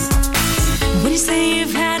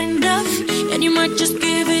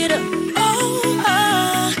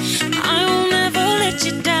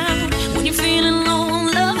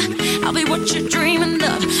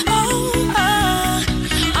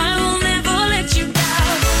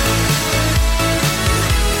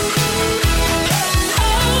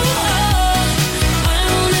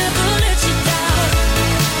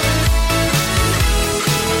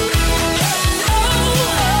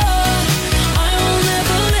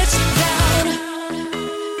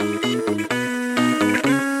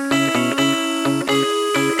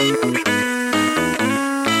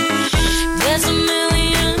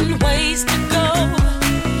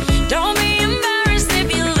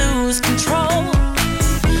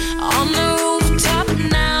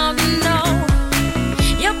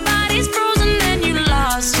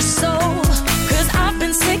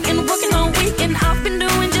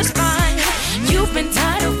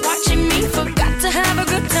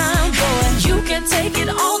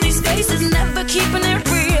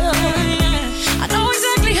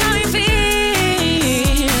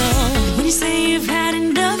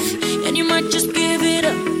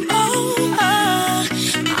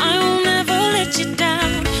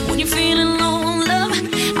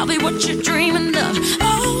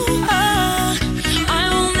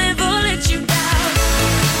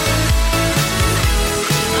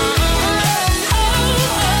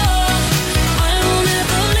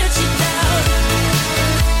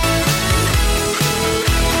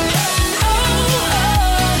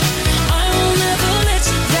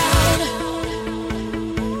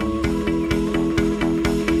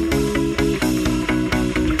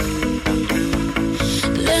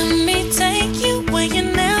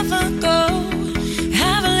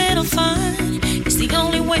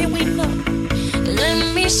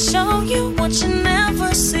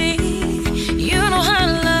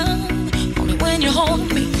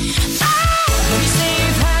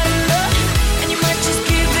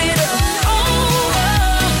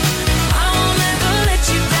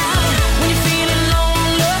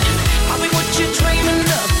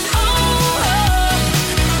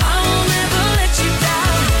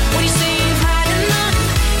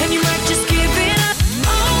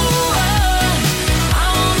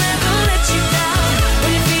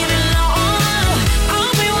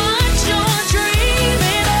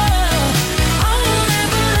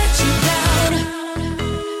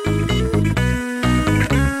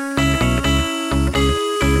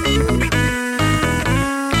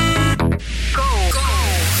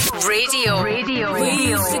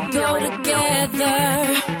together,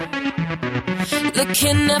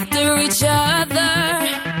 looking after each other.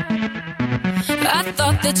 I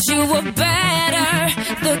thought that you were better.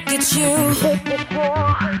 Look at you.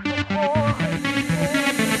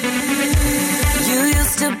 You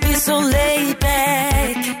used to be so laid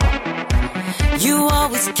back. You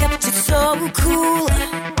always kept it so cool.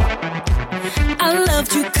 I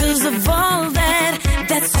loved you 'cause of all that.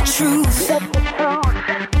 That's the truth.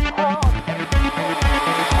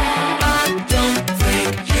 I don't think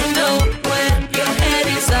you know where your head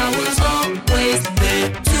is. I was always there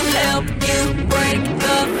to help you break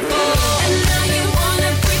the fall. And now you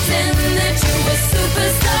wanna pretend that you're a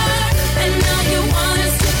superstar. And now you wanna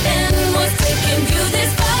sit and what's taking you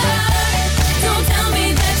this far. Don't tell me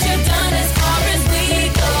that you're done as far as we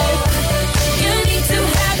go. You need to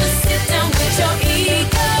have a sit down with your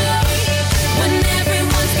ego. When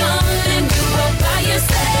everyone's gone and you are by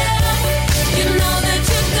yourself, you know that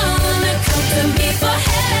you're gonna come to me for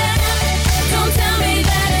help. Don't tell me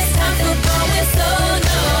that it's time for going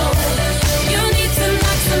solo. You need to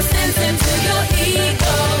knock some sense into your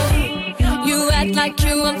ego. You act like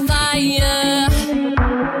you're on fire,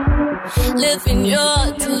 live in your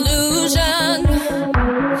delusion.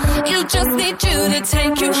 You just need you to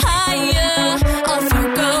take you higher. Off you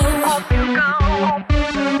go.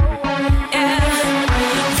 Yeah.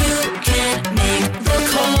 You can't make the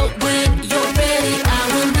call when you're ready. I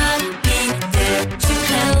will not be there to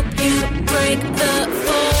help you break the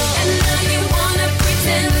fall. And now you wanna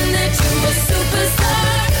pretend that you're a superstar.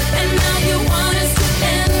 And now you wanna sit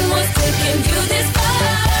and what's taking you this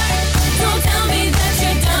far. Don't tell me that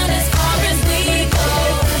you're done as far as we go.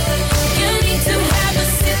 You need to have a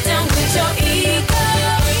sit down with your ego.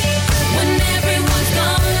 When everyone's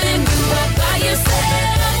gone and you are by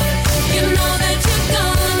yourself, you know that you're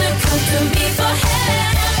gonna come to me for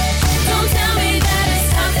help. Don't tell me that it's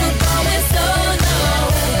time for going solo.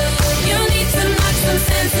 You need to knock some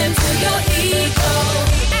sense into your ego.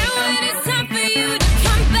 And when it's time for you to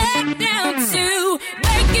come back down to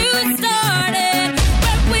where you started,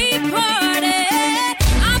 where we parted,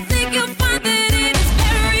 I think you'll find that it is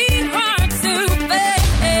very hard to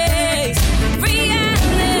face.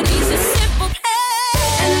 Reality's a simple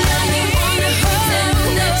place. And now you wanna pretend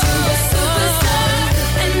that you're a superstar.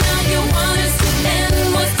 And now you wanna sit and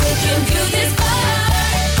what's taking you this far.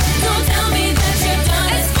 Don't tell me that you're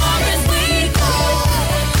done as far as we go.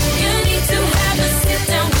 You need to have a sit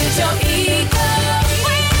down with your ego.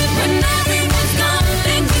 When everyone's gone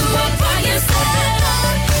and you are by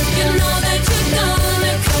yourself, you know that you're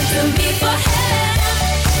gonna come to me for help.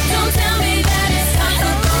 Don't tell me that it's time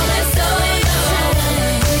for going solo.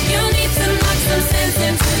 You need to knock some sense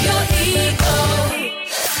into your ego.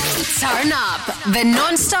 Turn up the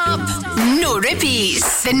non-stop, no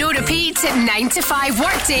repeats. The no repeat 9 to 5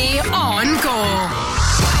 workday on Go.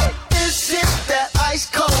 This shit that ice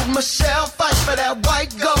cold. Michelle fight for that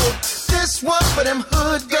white gold. This one for them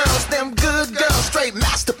hood girls, them good girls, straight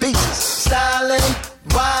masterpieces. Styling,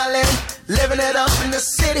 wildin', living it up in the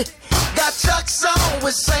city. Got Chuck's on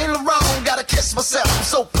with Saint Laurent. Gotta kiss myself, I'm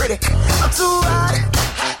so pretty. I'm too hot.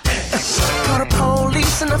 Call the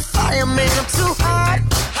police and the fireman. I'm too hot.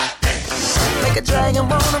 Make a dragon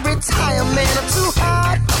wanna retire, man. I'm too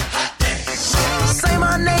hot. Say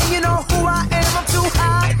my name, you know who I am. I'm too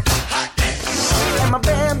hot. And my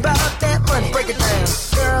band bought that money. Break it down.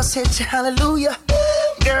 Girls hit you, hallelujah.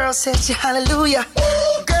 Girls hit you, hallelujah.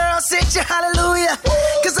 Girls hit you, hallelujah.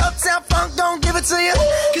 'Cause Uptown Funk don't give it to you.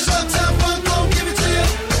 'Cause Uptown Funk don't give it to you.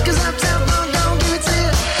 'Cause Uptown Funk don't give it to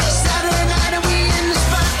you. Saturday night and we in the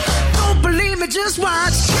spot. Don't believe me, just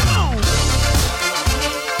watch. Come on.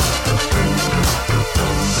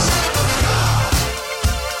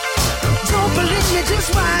 Don't believe me, just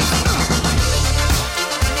watch.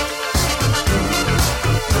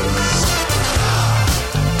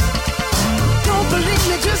 Don't believe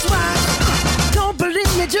me, just watch. Don't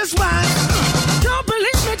believe me, just watch. Don't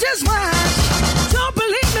believe me, just watch. Don't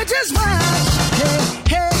believe me, just watch. Hey,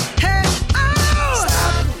 hey, hey, oh!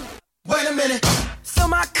 Stop. Wait a minute. Fill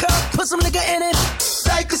my cup, put some liquor in it.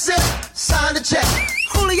 Take a sip, sign the check.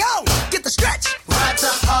 Julio, get the stretch. Right to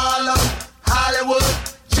Harlem, Hollywood,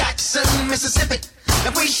 Jackson, Mississippi.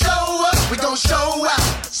 If we show up, we gon' show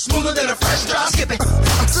out. Smoother than a fresh drop skipping.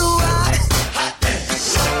 I'm too hot.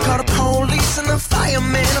 Call the police and the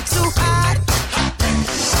fireman. I'm too hot.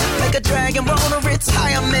 Make a dragon wanna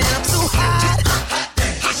retire, man. I'm too hot.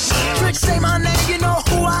 Trick, say my name, you know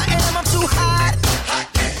who I am. I'm too hot.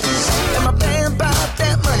 And my band bought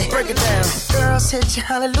that money. Break it down. Girls hit you,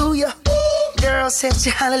 hallelujah. Girls hit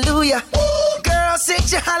you, hallelujah. Girls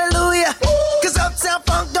hit you, hallelujah. 'Cause Uptown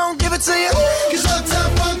Funk don't give it to you. 'Cause Uptown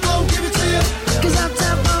Funk don't give it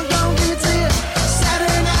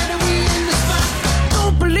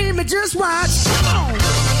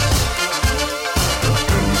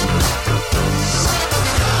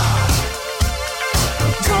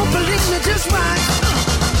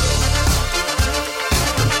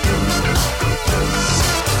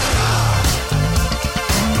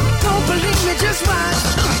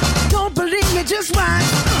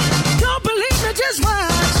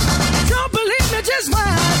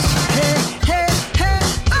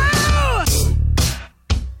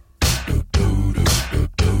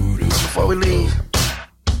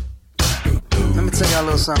a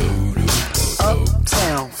little something.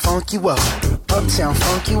 Uptown, funk you up. Uptown,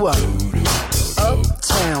 funk you up.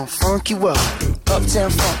 Uptown, funk you up. Uptown,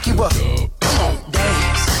 funk you up. Come on,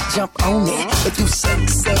 dance, jump on it. If you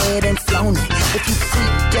succeed and flown it. If you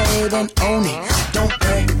freak dead and own it. Don't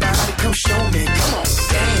brag about it, come show me. Come on,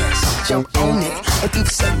 dance, jump on it. If you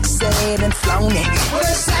succeed and flown it. Well,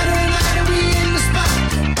 it's Saturday night and we in the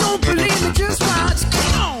spot. Don't believe me, just watch.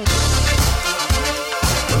 Come on.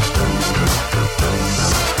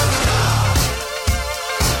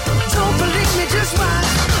 Don't believe me, just watch.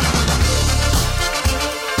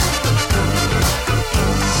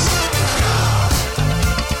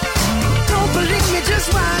 Don't believe me,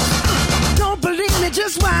 just watch. Don't believe me,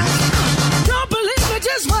 just watch. Don't believe me,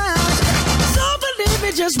 just watch. Don't believe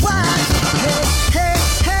me, just watch. Hey, hey,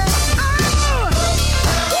 hey, oh.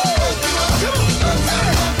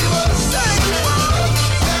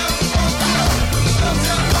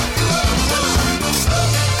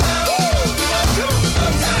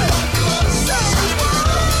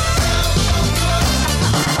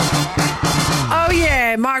 Oh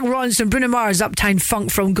yeah, Mark Ronson, Bruno Mars, Uptown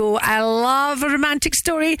Funk from Go. I love a romantic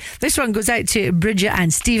story. This one goes out to Bridget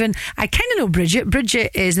and Stephen. I kind of know Bridget.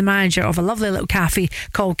 Bridget is the manager of a lovely little cafe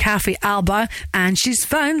called Cafe Alba, and she's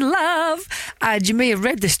found love. You may have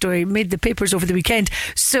read the story, made the papers over the weekend.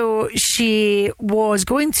 So she was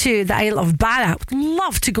going to the Isle of Barra. Would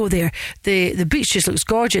love to go there. The beach just looks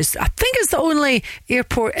gorgeous. I think it's the only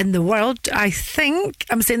airport in the world. I think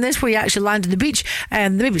I'm saying this where you actually land on the beach. There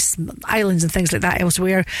may be some islands and things like that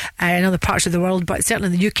elsewhere in other parts of the world, but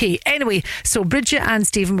certainly in the UK. Anyway, so Bridget and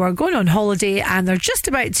Stephen were going on holiday and they're just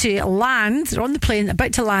about to land. They're on the plane,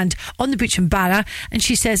 about to land on the beach in Barra, and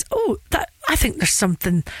she says, I think there's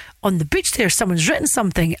something on the beach there. Someone's written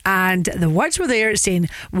something, and the words were there saying,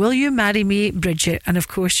 will you marry me, Bridget? And of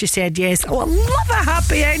course she said yes. Oh, I love a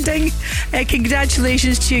happy ending.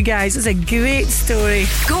 Congratulations to you guys. It's a great story.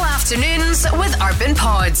 Go afternoons with Urban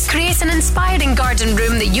Pods. Create an inspiring garden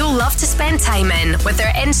room that you'll love to spend time in with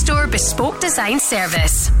their in-store bespoke design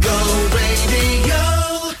service. Go, baby, go.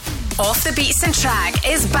 Off the Beats and Track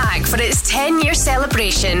is back for its 10-year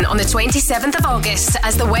celebration on the 27th of August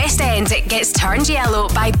as the West End gets turned yellow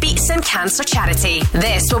by Beats and Cancer Charity.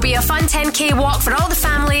 This will be a fun 10k walk for all the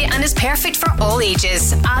family and is perfect for all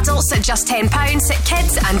ages. Adults at just £10,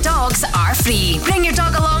 kids and dogs are free. Bring your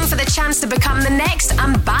dog along for the chance to become the next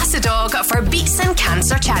ambassador for Beats and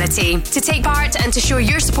Cancer Charity. To take part and to show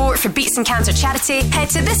your support for Beats and Cancer Charity, head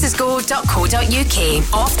to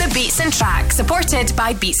thisisgo.co.uk. Off the Beats and Track, supported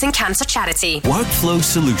by Beats and Cancer Charity. Workflow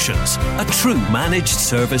Solutions, a true managed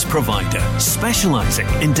service provider specialising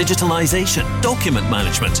in digitalisation, document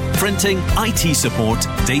management, printing, IT support,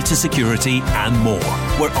 data security and more.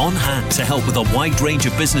 We're on hand to help with a wide range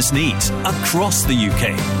of business needs across the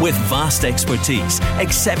UK with vast expertise,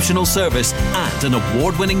 exceptional service and an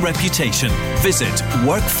award-winning reputation. Visit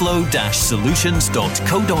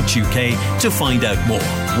workflow-solutions.co.uk to find out more.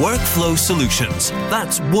 Workflow Solutions.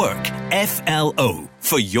 That's work, FLO,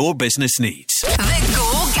 for your business needs. The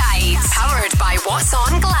Go Guide, powered by What's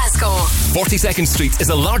On Glasgow. 42nd Street is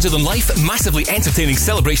a larger-than-life, massively entertaining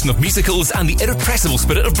celebration of musicals and the irrepressible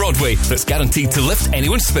spirit of Broadway that's guaranteed to lift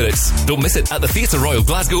anyone's spirits. Don't miss it at the Theatre Royal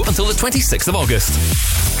Glasgow until the 26th of August.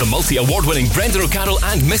 The multi-award-winning Brenda O'Carroll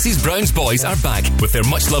and Mrs. Brown's Boys are back with their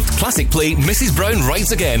much-loved classic play Mrs. Brown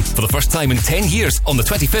Rides Again for the first time in 10 years on the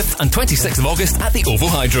 25th and 26th of August at the OVO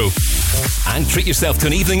Hydro. And treat yourself to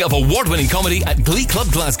an evening of award-winning comedy at Glee Club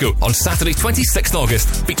Glasgow on Saturday 26th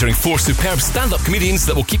August, featuring 4 superb stand-up comedians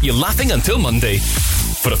that will keep you laughing until Monday.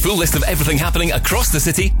 For a full list of everything happening across the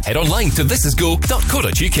city, head online to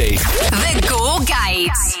thisisgo.co.uk. The Go Guide.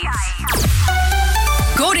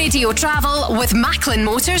 Go Radio Travel with Macklin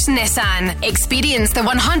Motors Nissan. Experience the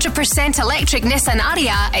 100% electric Nissan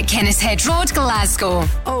Ariya at Kennishead Road, Glasgow.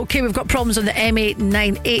 Okay, we've got problems on the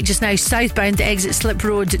M898 just now, southbound. The exit Slip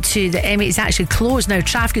Road to the M8 is actually closed now.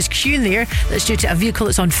 Traffic is queuing there. That's due to a vehicle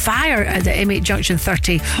that's on fire at the M8 junction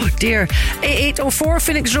 30. Oh dear. 8804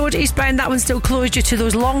 Phoenix Road eastbound, that one's still closed due to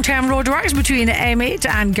those long-term roadworks between M8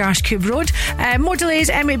 and Garscube Road. More delays,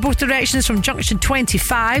 M8 both directions from junction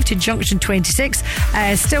 25 to junction 26.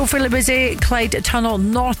 Still fairly busy. Clyde Tunnel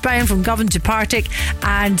northbound from Govan to Partick,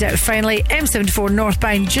 and finally M74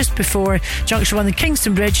 northbound just before junction 1, the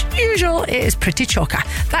Kingston Bridge. Usual, it is pretty chocker.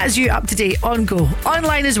 That is you up to date on Go.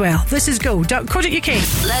 Online as well. This is go.co.uk.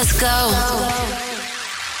 Let's go.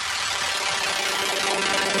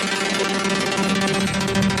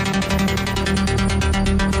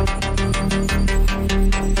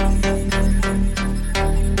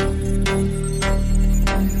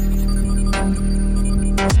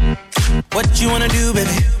 What you wanna do, baby?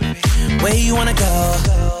 Where you wanna go?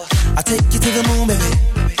 take you to the moon, baby.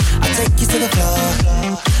 I'll take you to the floor.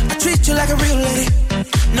 I treat you like a real lady,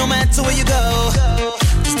 no matter where you go.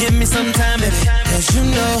 Just give me some time, baby. Cause you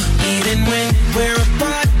know, even when we're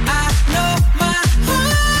apart, I know my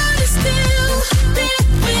heart is still there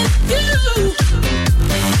with you.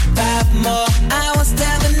 5 more hours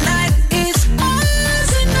till the night is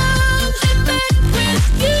ours, and I'm back with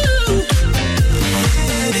you.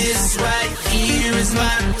 This right here is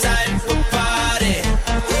my type of party.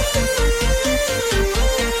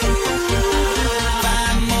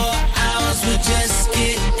 5 more hours, we're just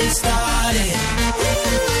getting started.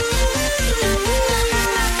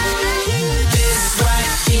 This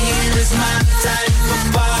right here is my type of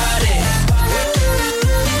party.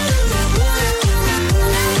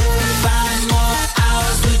 5 more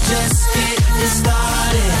hours, we're just getting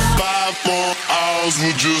started. 5 more hours,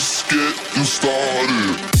 we're just getting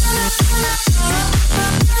started.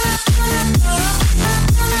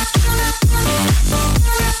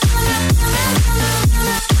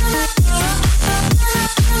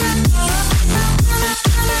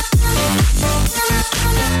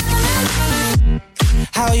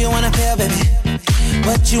 How you wanna feel, baby?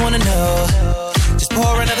 What you wanna know? Just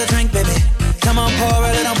pour another drink, baby. Come on, pour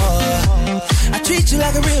a little more. I treat you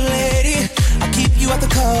like a real lady. I'll keep you out the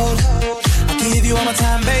cold. I'll give you all my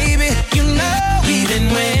time, baby. You know,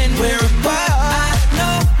 even when we're apart, I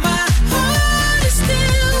know my heart is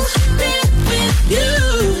still there with you.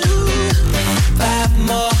 5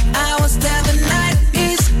 more hours till the night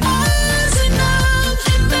is ours, and I'm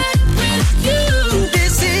back with you.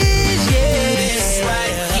 This is, yeah. This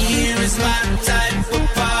right here is my type of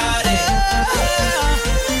party.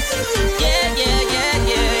 Yeah, yeah, yeah,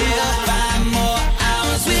 yeah. 5 more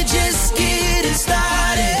hours, we're just getting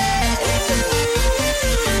started.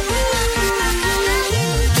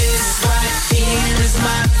 This right here is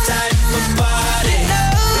my type of party. No,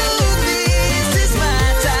 this is my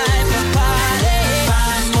type of party.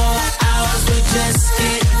 5 more hours, we're just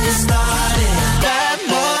getting started. 5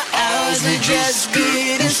 more hours, we're just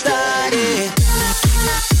getting started.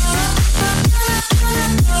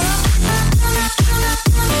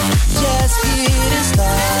 Just getting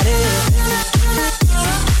started.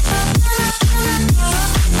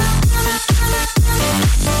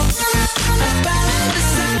 About the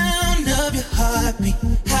sound of your heartbeat,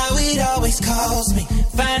 how it always calls me,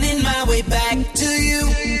 finding my way back to you.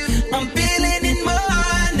 I'm feeling it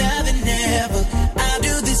more now than ever. I'll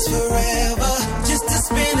do this forever, just to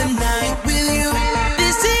spend the night with you.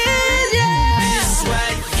 This is, yeah. This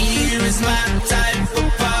right here is my type of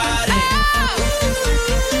party.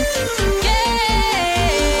 Yeah.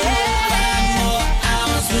 5 more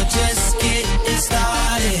hours, we're just getting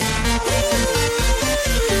started.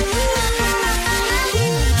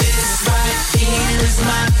 This right here is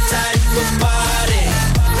my type of party.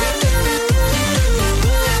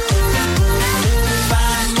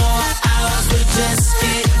 5 more hours, we're just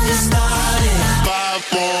getting started. 5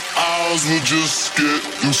 more hours, we're just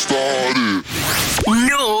getting started.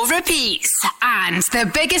 No repeats. And the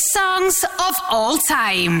biggest songs of all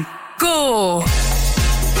time. Go.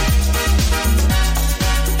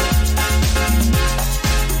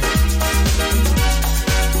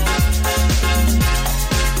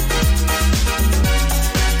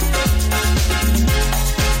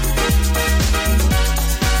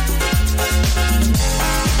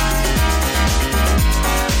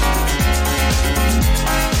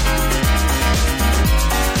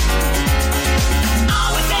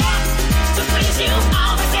 Always there to please you,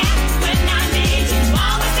 always there when I need you,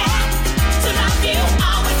 always there to love you.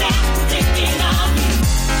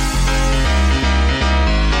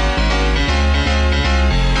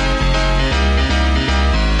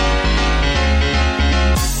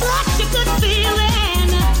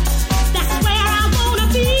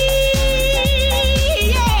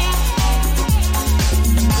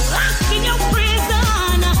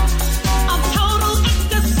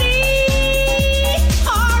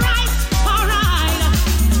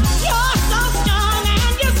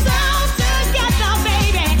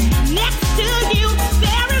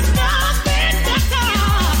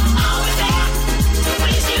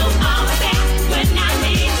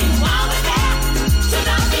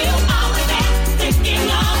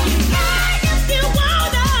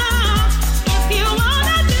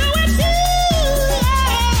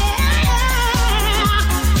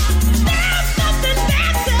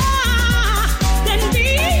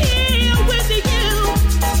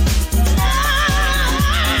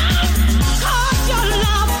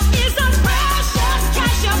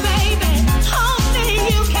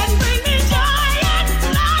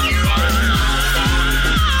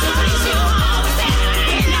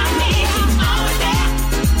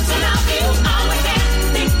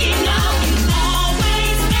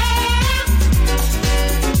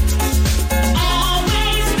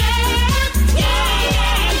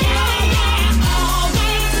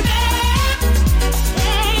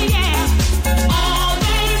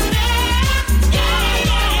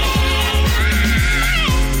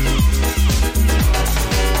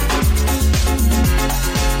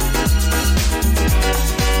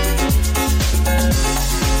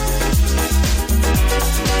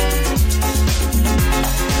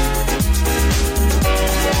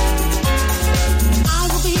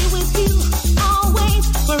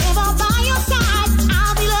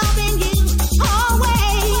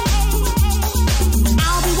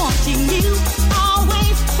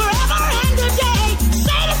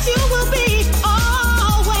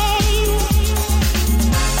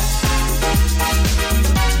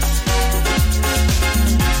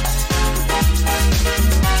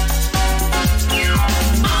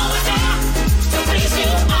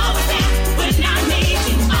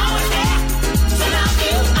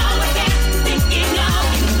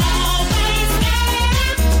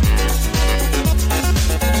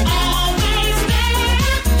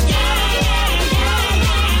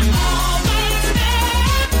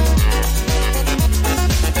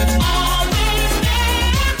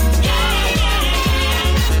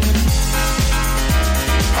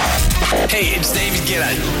 Get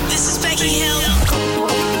out. This is Becky Hill. Go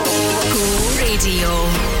Radio.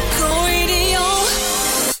 Go Radio.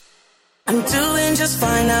 I'm doing just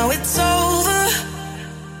fine now, it's over.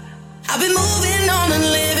 I've been moving on and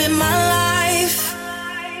living my life,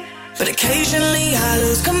 but occasionally I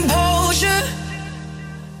lose composure,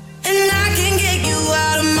 and I can get you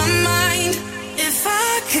out of my mind. If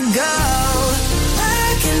I could go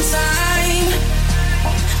back in time,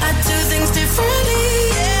 I'd do things differently,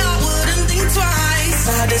 yeah, I wouldn't think twice.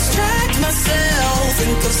 I distract myself,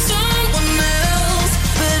 think of someone else,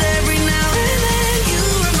 but every now and then you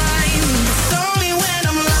remind me. It's only when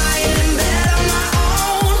I'm lying in bed on my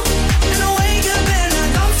own, and I wake up and I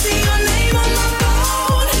don't see your name on my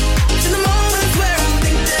phone. To the moments where I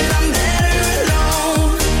think that I'm better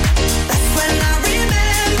alone. That's when I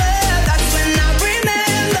remember, that's when I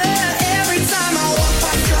remember. Every time I walk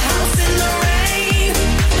past your house in the rain,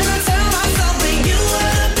 and I tell myself that you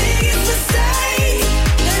were the biggest mistake.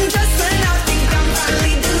 And just when I think I'm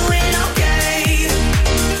finally doing okay,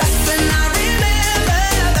 that's when I remember,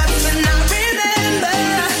 that's when I remember.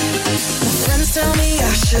 My friends tell me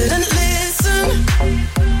I shouldn't listen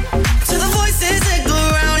to the voices that go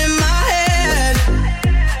around in my head,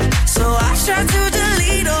 so I try to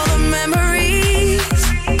delete all the memories,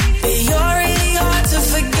 but you're really hard to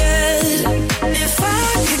forget. If I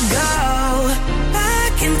could go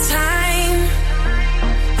back in time,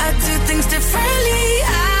 I'd do things differently,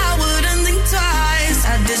 I wouldn't think twice.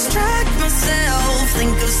 I'd distract myself,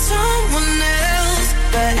 think of someone else,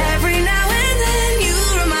 but every now and then you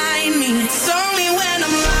remind me. It's only when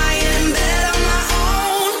I'm lying in bed on my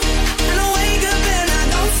own, and I wake up and I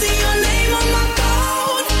don't see your name on my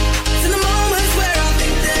phone. To the moments where I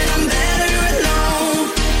think that I'm better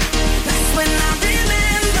alone, that's when I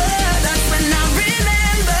remember, that's when I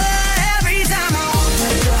remember. Every time I walk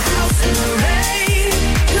past your house in the rain,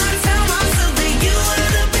 and I tell myself that you were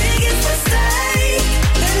the biggest mistake.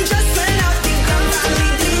 And just when I think I'm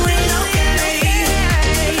finally doing okay,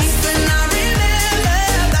 that's when I remember,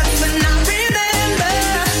 that's when I remember.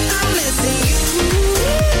 I'm missing you.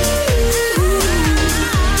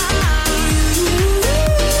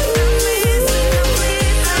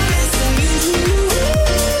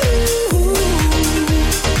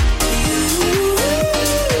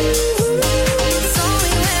 It's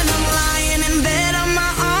only when I'm lying in bed on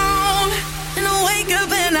my own, and I wake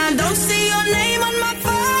up and I don't see your name on my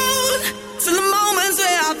phone. To the moments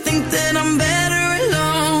where I think that I'm better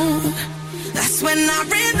alone, that's when I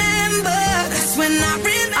remember, that's when I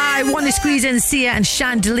remember. I want to squeeze in Sia and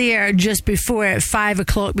Chandelier just before 5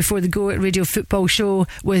 o'clock, before the Go Radio football show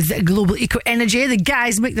with Global Eco Energy. The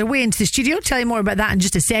guys make their way into the studio. Tell you more about that in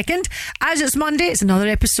just a second. As it's Monday, it's another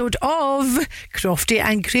episode of Crofty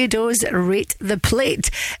and Credo's Rate the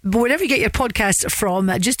Plate. But wherever you get your podcasts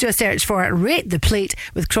from, just do a search for Rate the Plate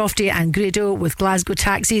with Crofty and Credo with Glasgow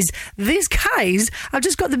Taxis. These guys have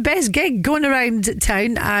just got the best gig going around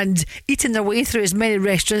town and eating their way through as many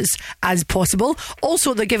restaurants as possible.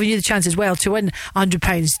 Also, they're giving you the chance as well to win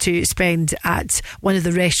 £100 to spend at one of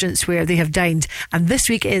the restaurants where they have dined. And this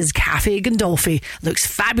week is Cafe Gandolfi. Looks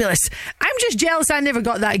fabulous. I'm just jealous I never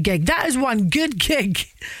got that gig. That is one good gig.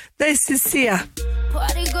 This is Sia.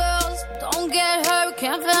 Party girls, don't get hurt,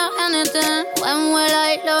 can't feel anything. When will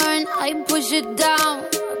I learn? I push it down,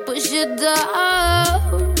 push it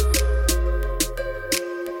down.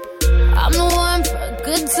 I'm the one for a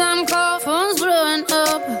good time call, phone's blowing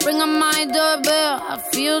up. Ring on my doorbell, I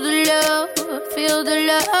feel the love, feel the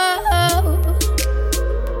love.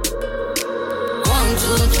 1,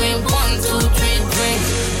 2, 3, 1, 2, 3, drink.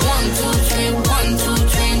 1, 2, 3, 1, 2,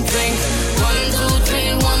 3, drink. 1, 2,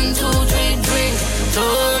 3, 1, 2, 3, drink.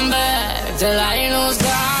 Turn back till I lose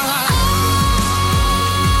God.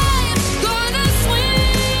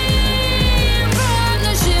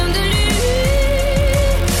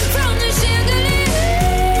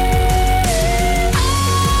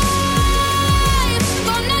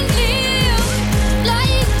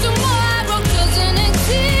 Like tomorrow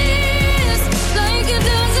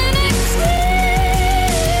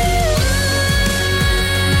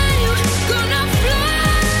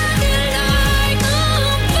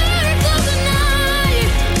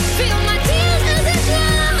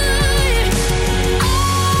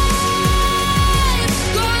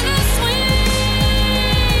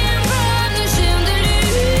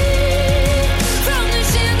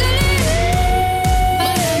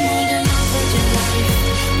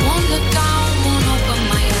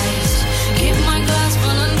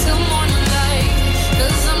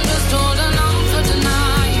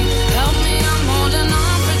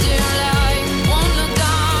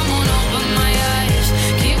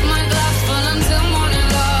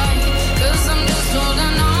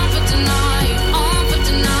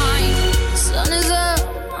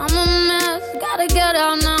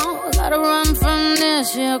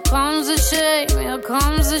here comes the shame, here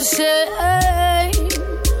comes the shame. 1,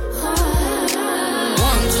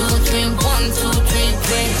 2, 3, 1, 2, 3,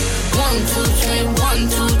 drink. 1, 2, 3, 1,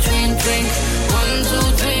 2, 3, drink. 1, 2,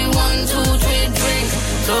 3, 1, 2, 3, drink.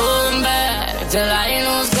 Going back till I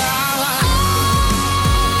know it's gone.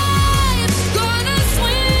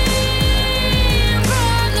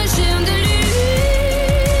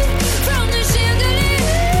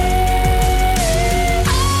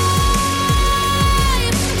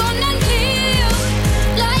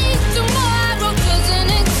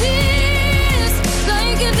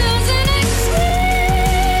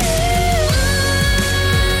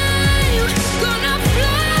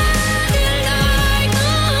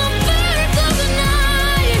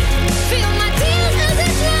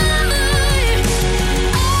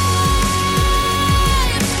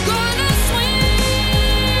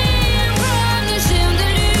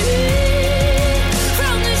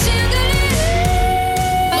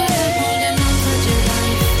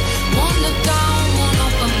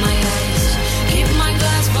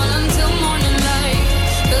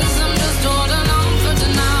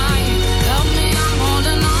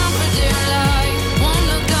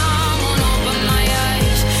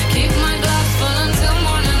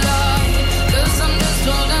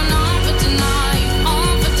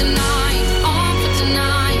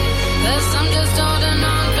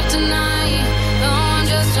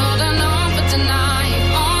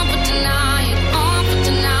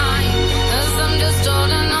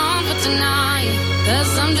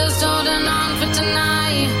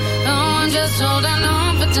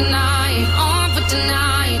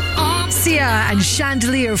 And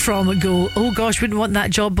Chandelier from Go. Oh gosh, wouldn't want that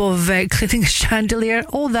job of cleaning a chandelier.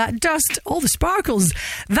 All that dust, all the sparkles.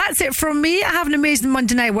 That's it from me. Have an amazing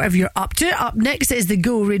Monday night, whatever you're up to. Up next is the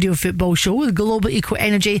Go Radio Football Show with Global Eco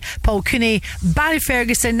Energy, Paul Cooney, Barry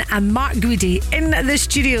Ferguson and Mark Guidi in the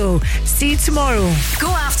studio. See you tomorrow. Go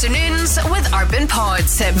afternoons with Urban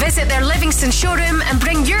Pods. Visit their Livingston showroom and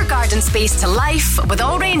bring your garden space to life with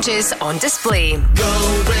all ranges on display.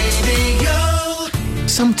 Go Radio.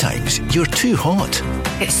 Sometimes you're too hot.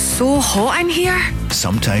 It's so hot in here.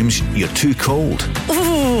 Sometimes you're too cold.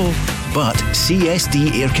 Ooh. But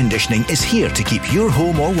CSD Air Conditioning is here to keep your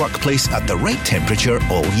home or workplace at the right temperature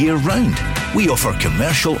all year round. We offer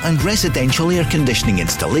commercial and residential air conditioning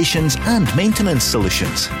installations and maintenance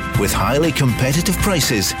solutions. With highly competitive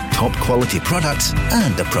prices, top quality products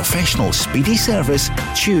and a professional speedy service,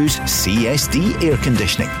 choose CSD Air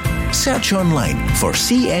Conditioning. Search online for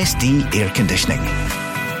CSD Air Conditioning.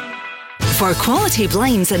 For quality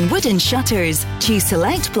blinds and wooden shutters, choose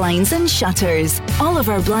Select Blinds and Shutters. All of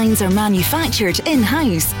our blinds are manufactured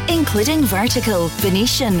in-house, including vertical,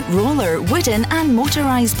 Venetian, roller, wooden and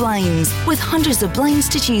motorised blinds, with hundreds of blinds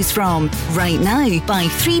to choose from. Right now, buy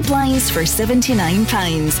 3 blinds for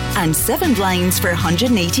 £79 and 7 blinds for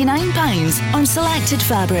 £189 on selected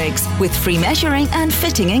fabrics, with free measuring and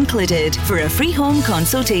fitting included. For a free home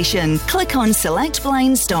consultation, click on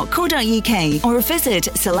selectblinds.co.uk or visit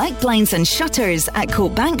Select Blinds and Shutters at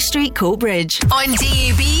Coatbank Street, Coatbridge. On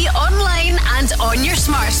DAB, online and on your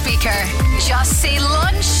smart speaker. Just say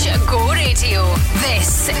lunch, Go Radio.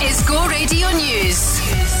 This is Go Radio News.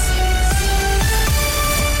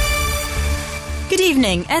 Good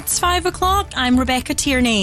evening. It's 5 o'clock. I'm Rebecca Tierney.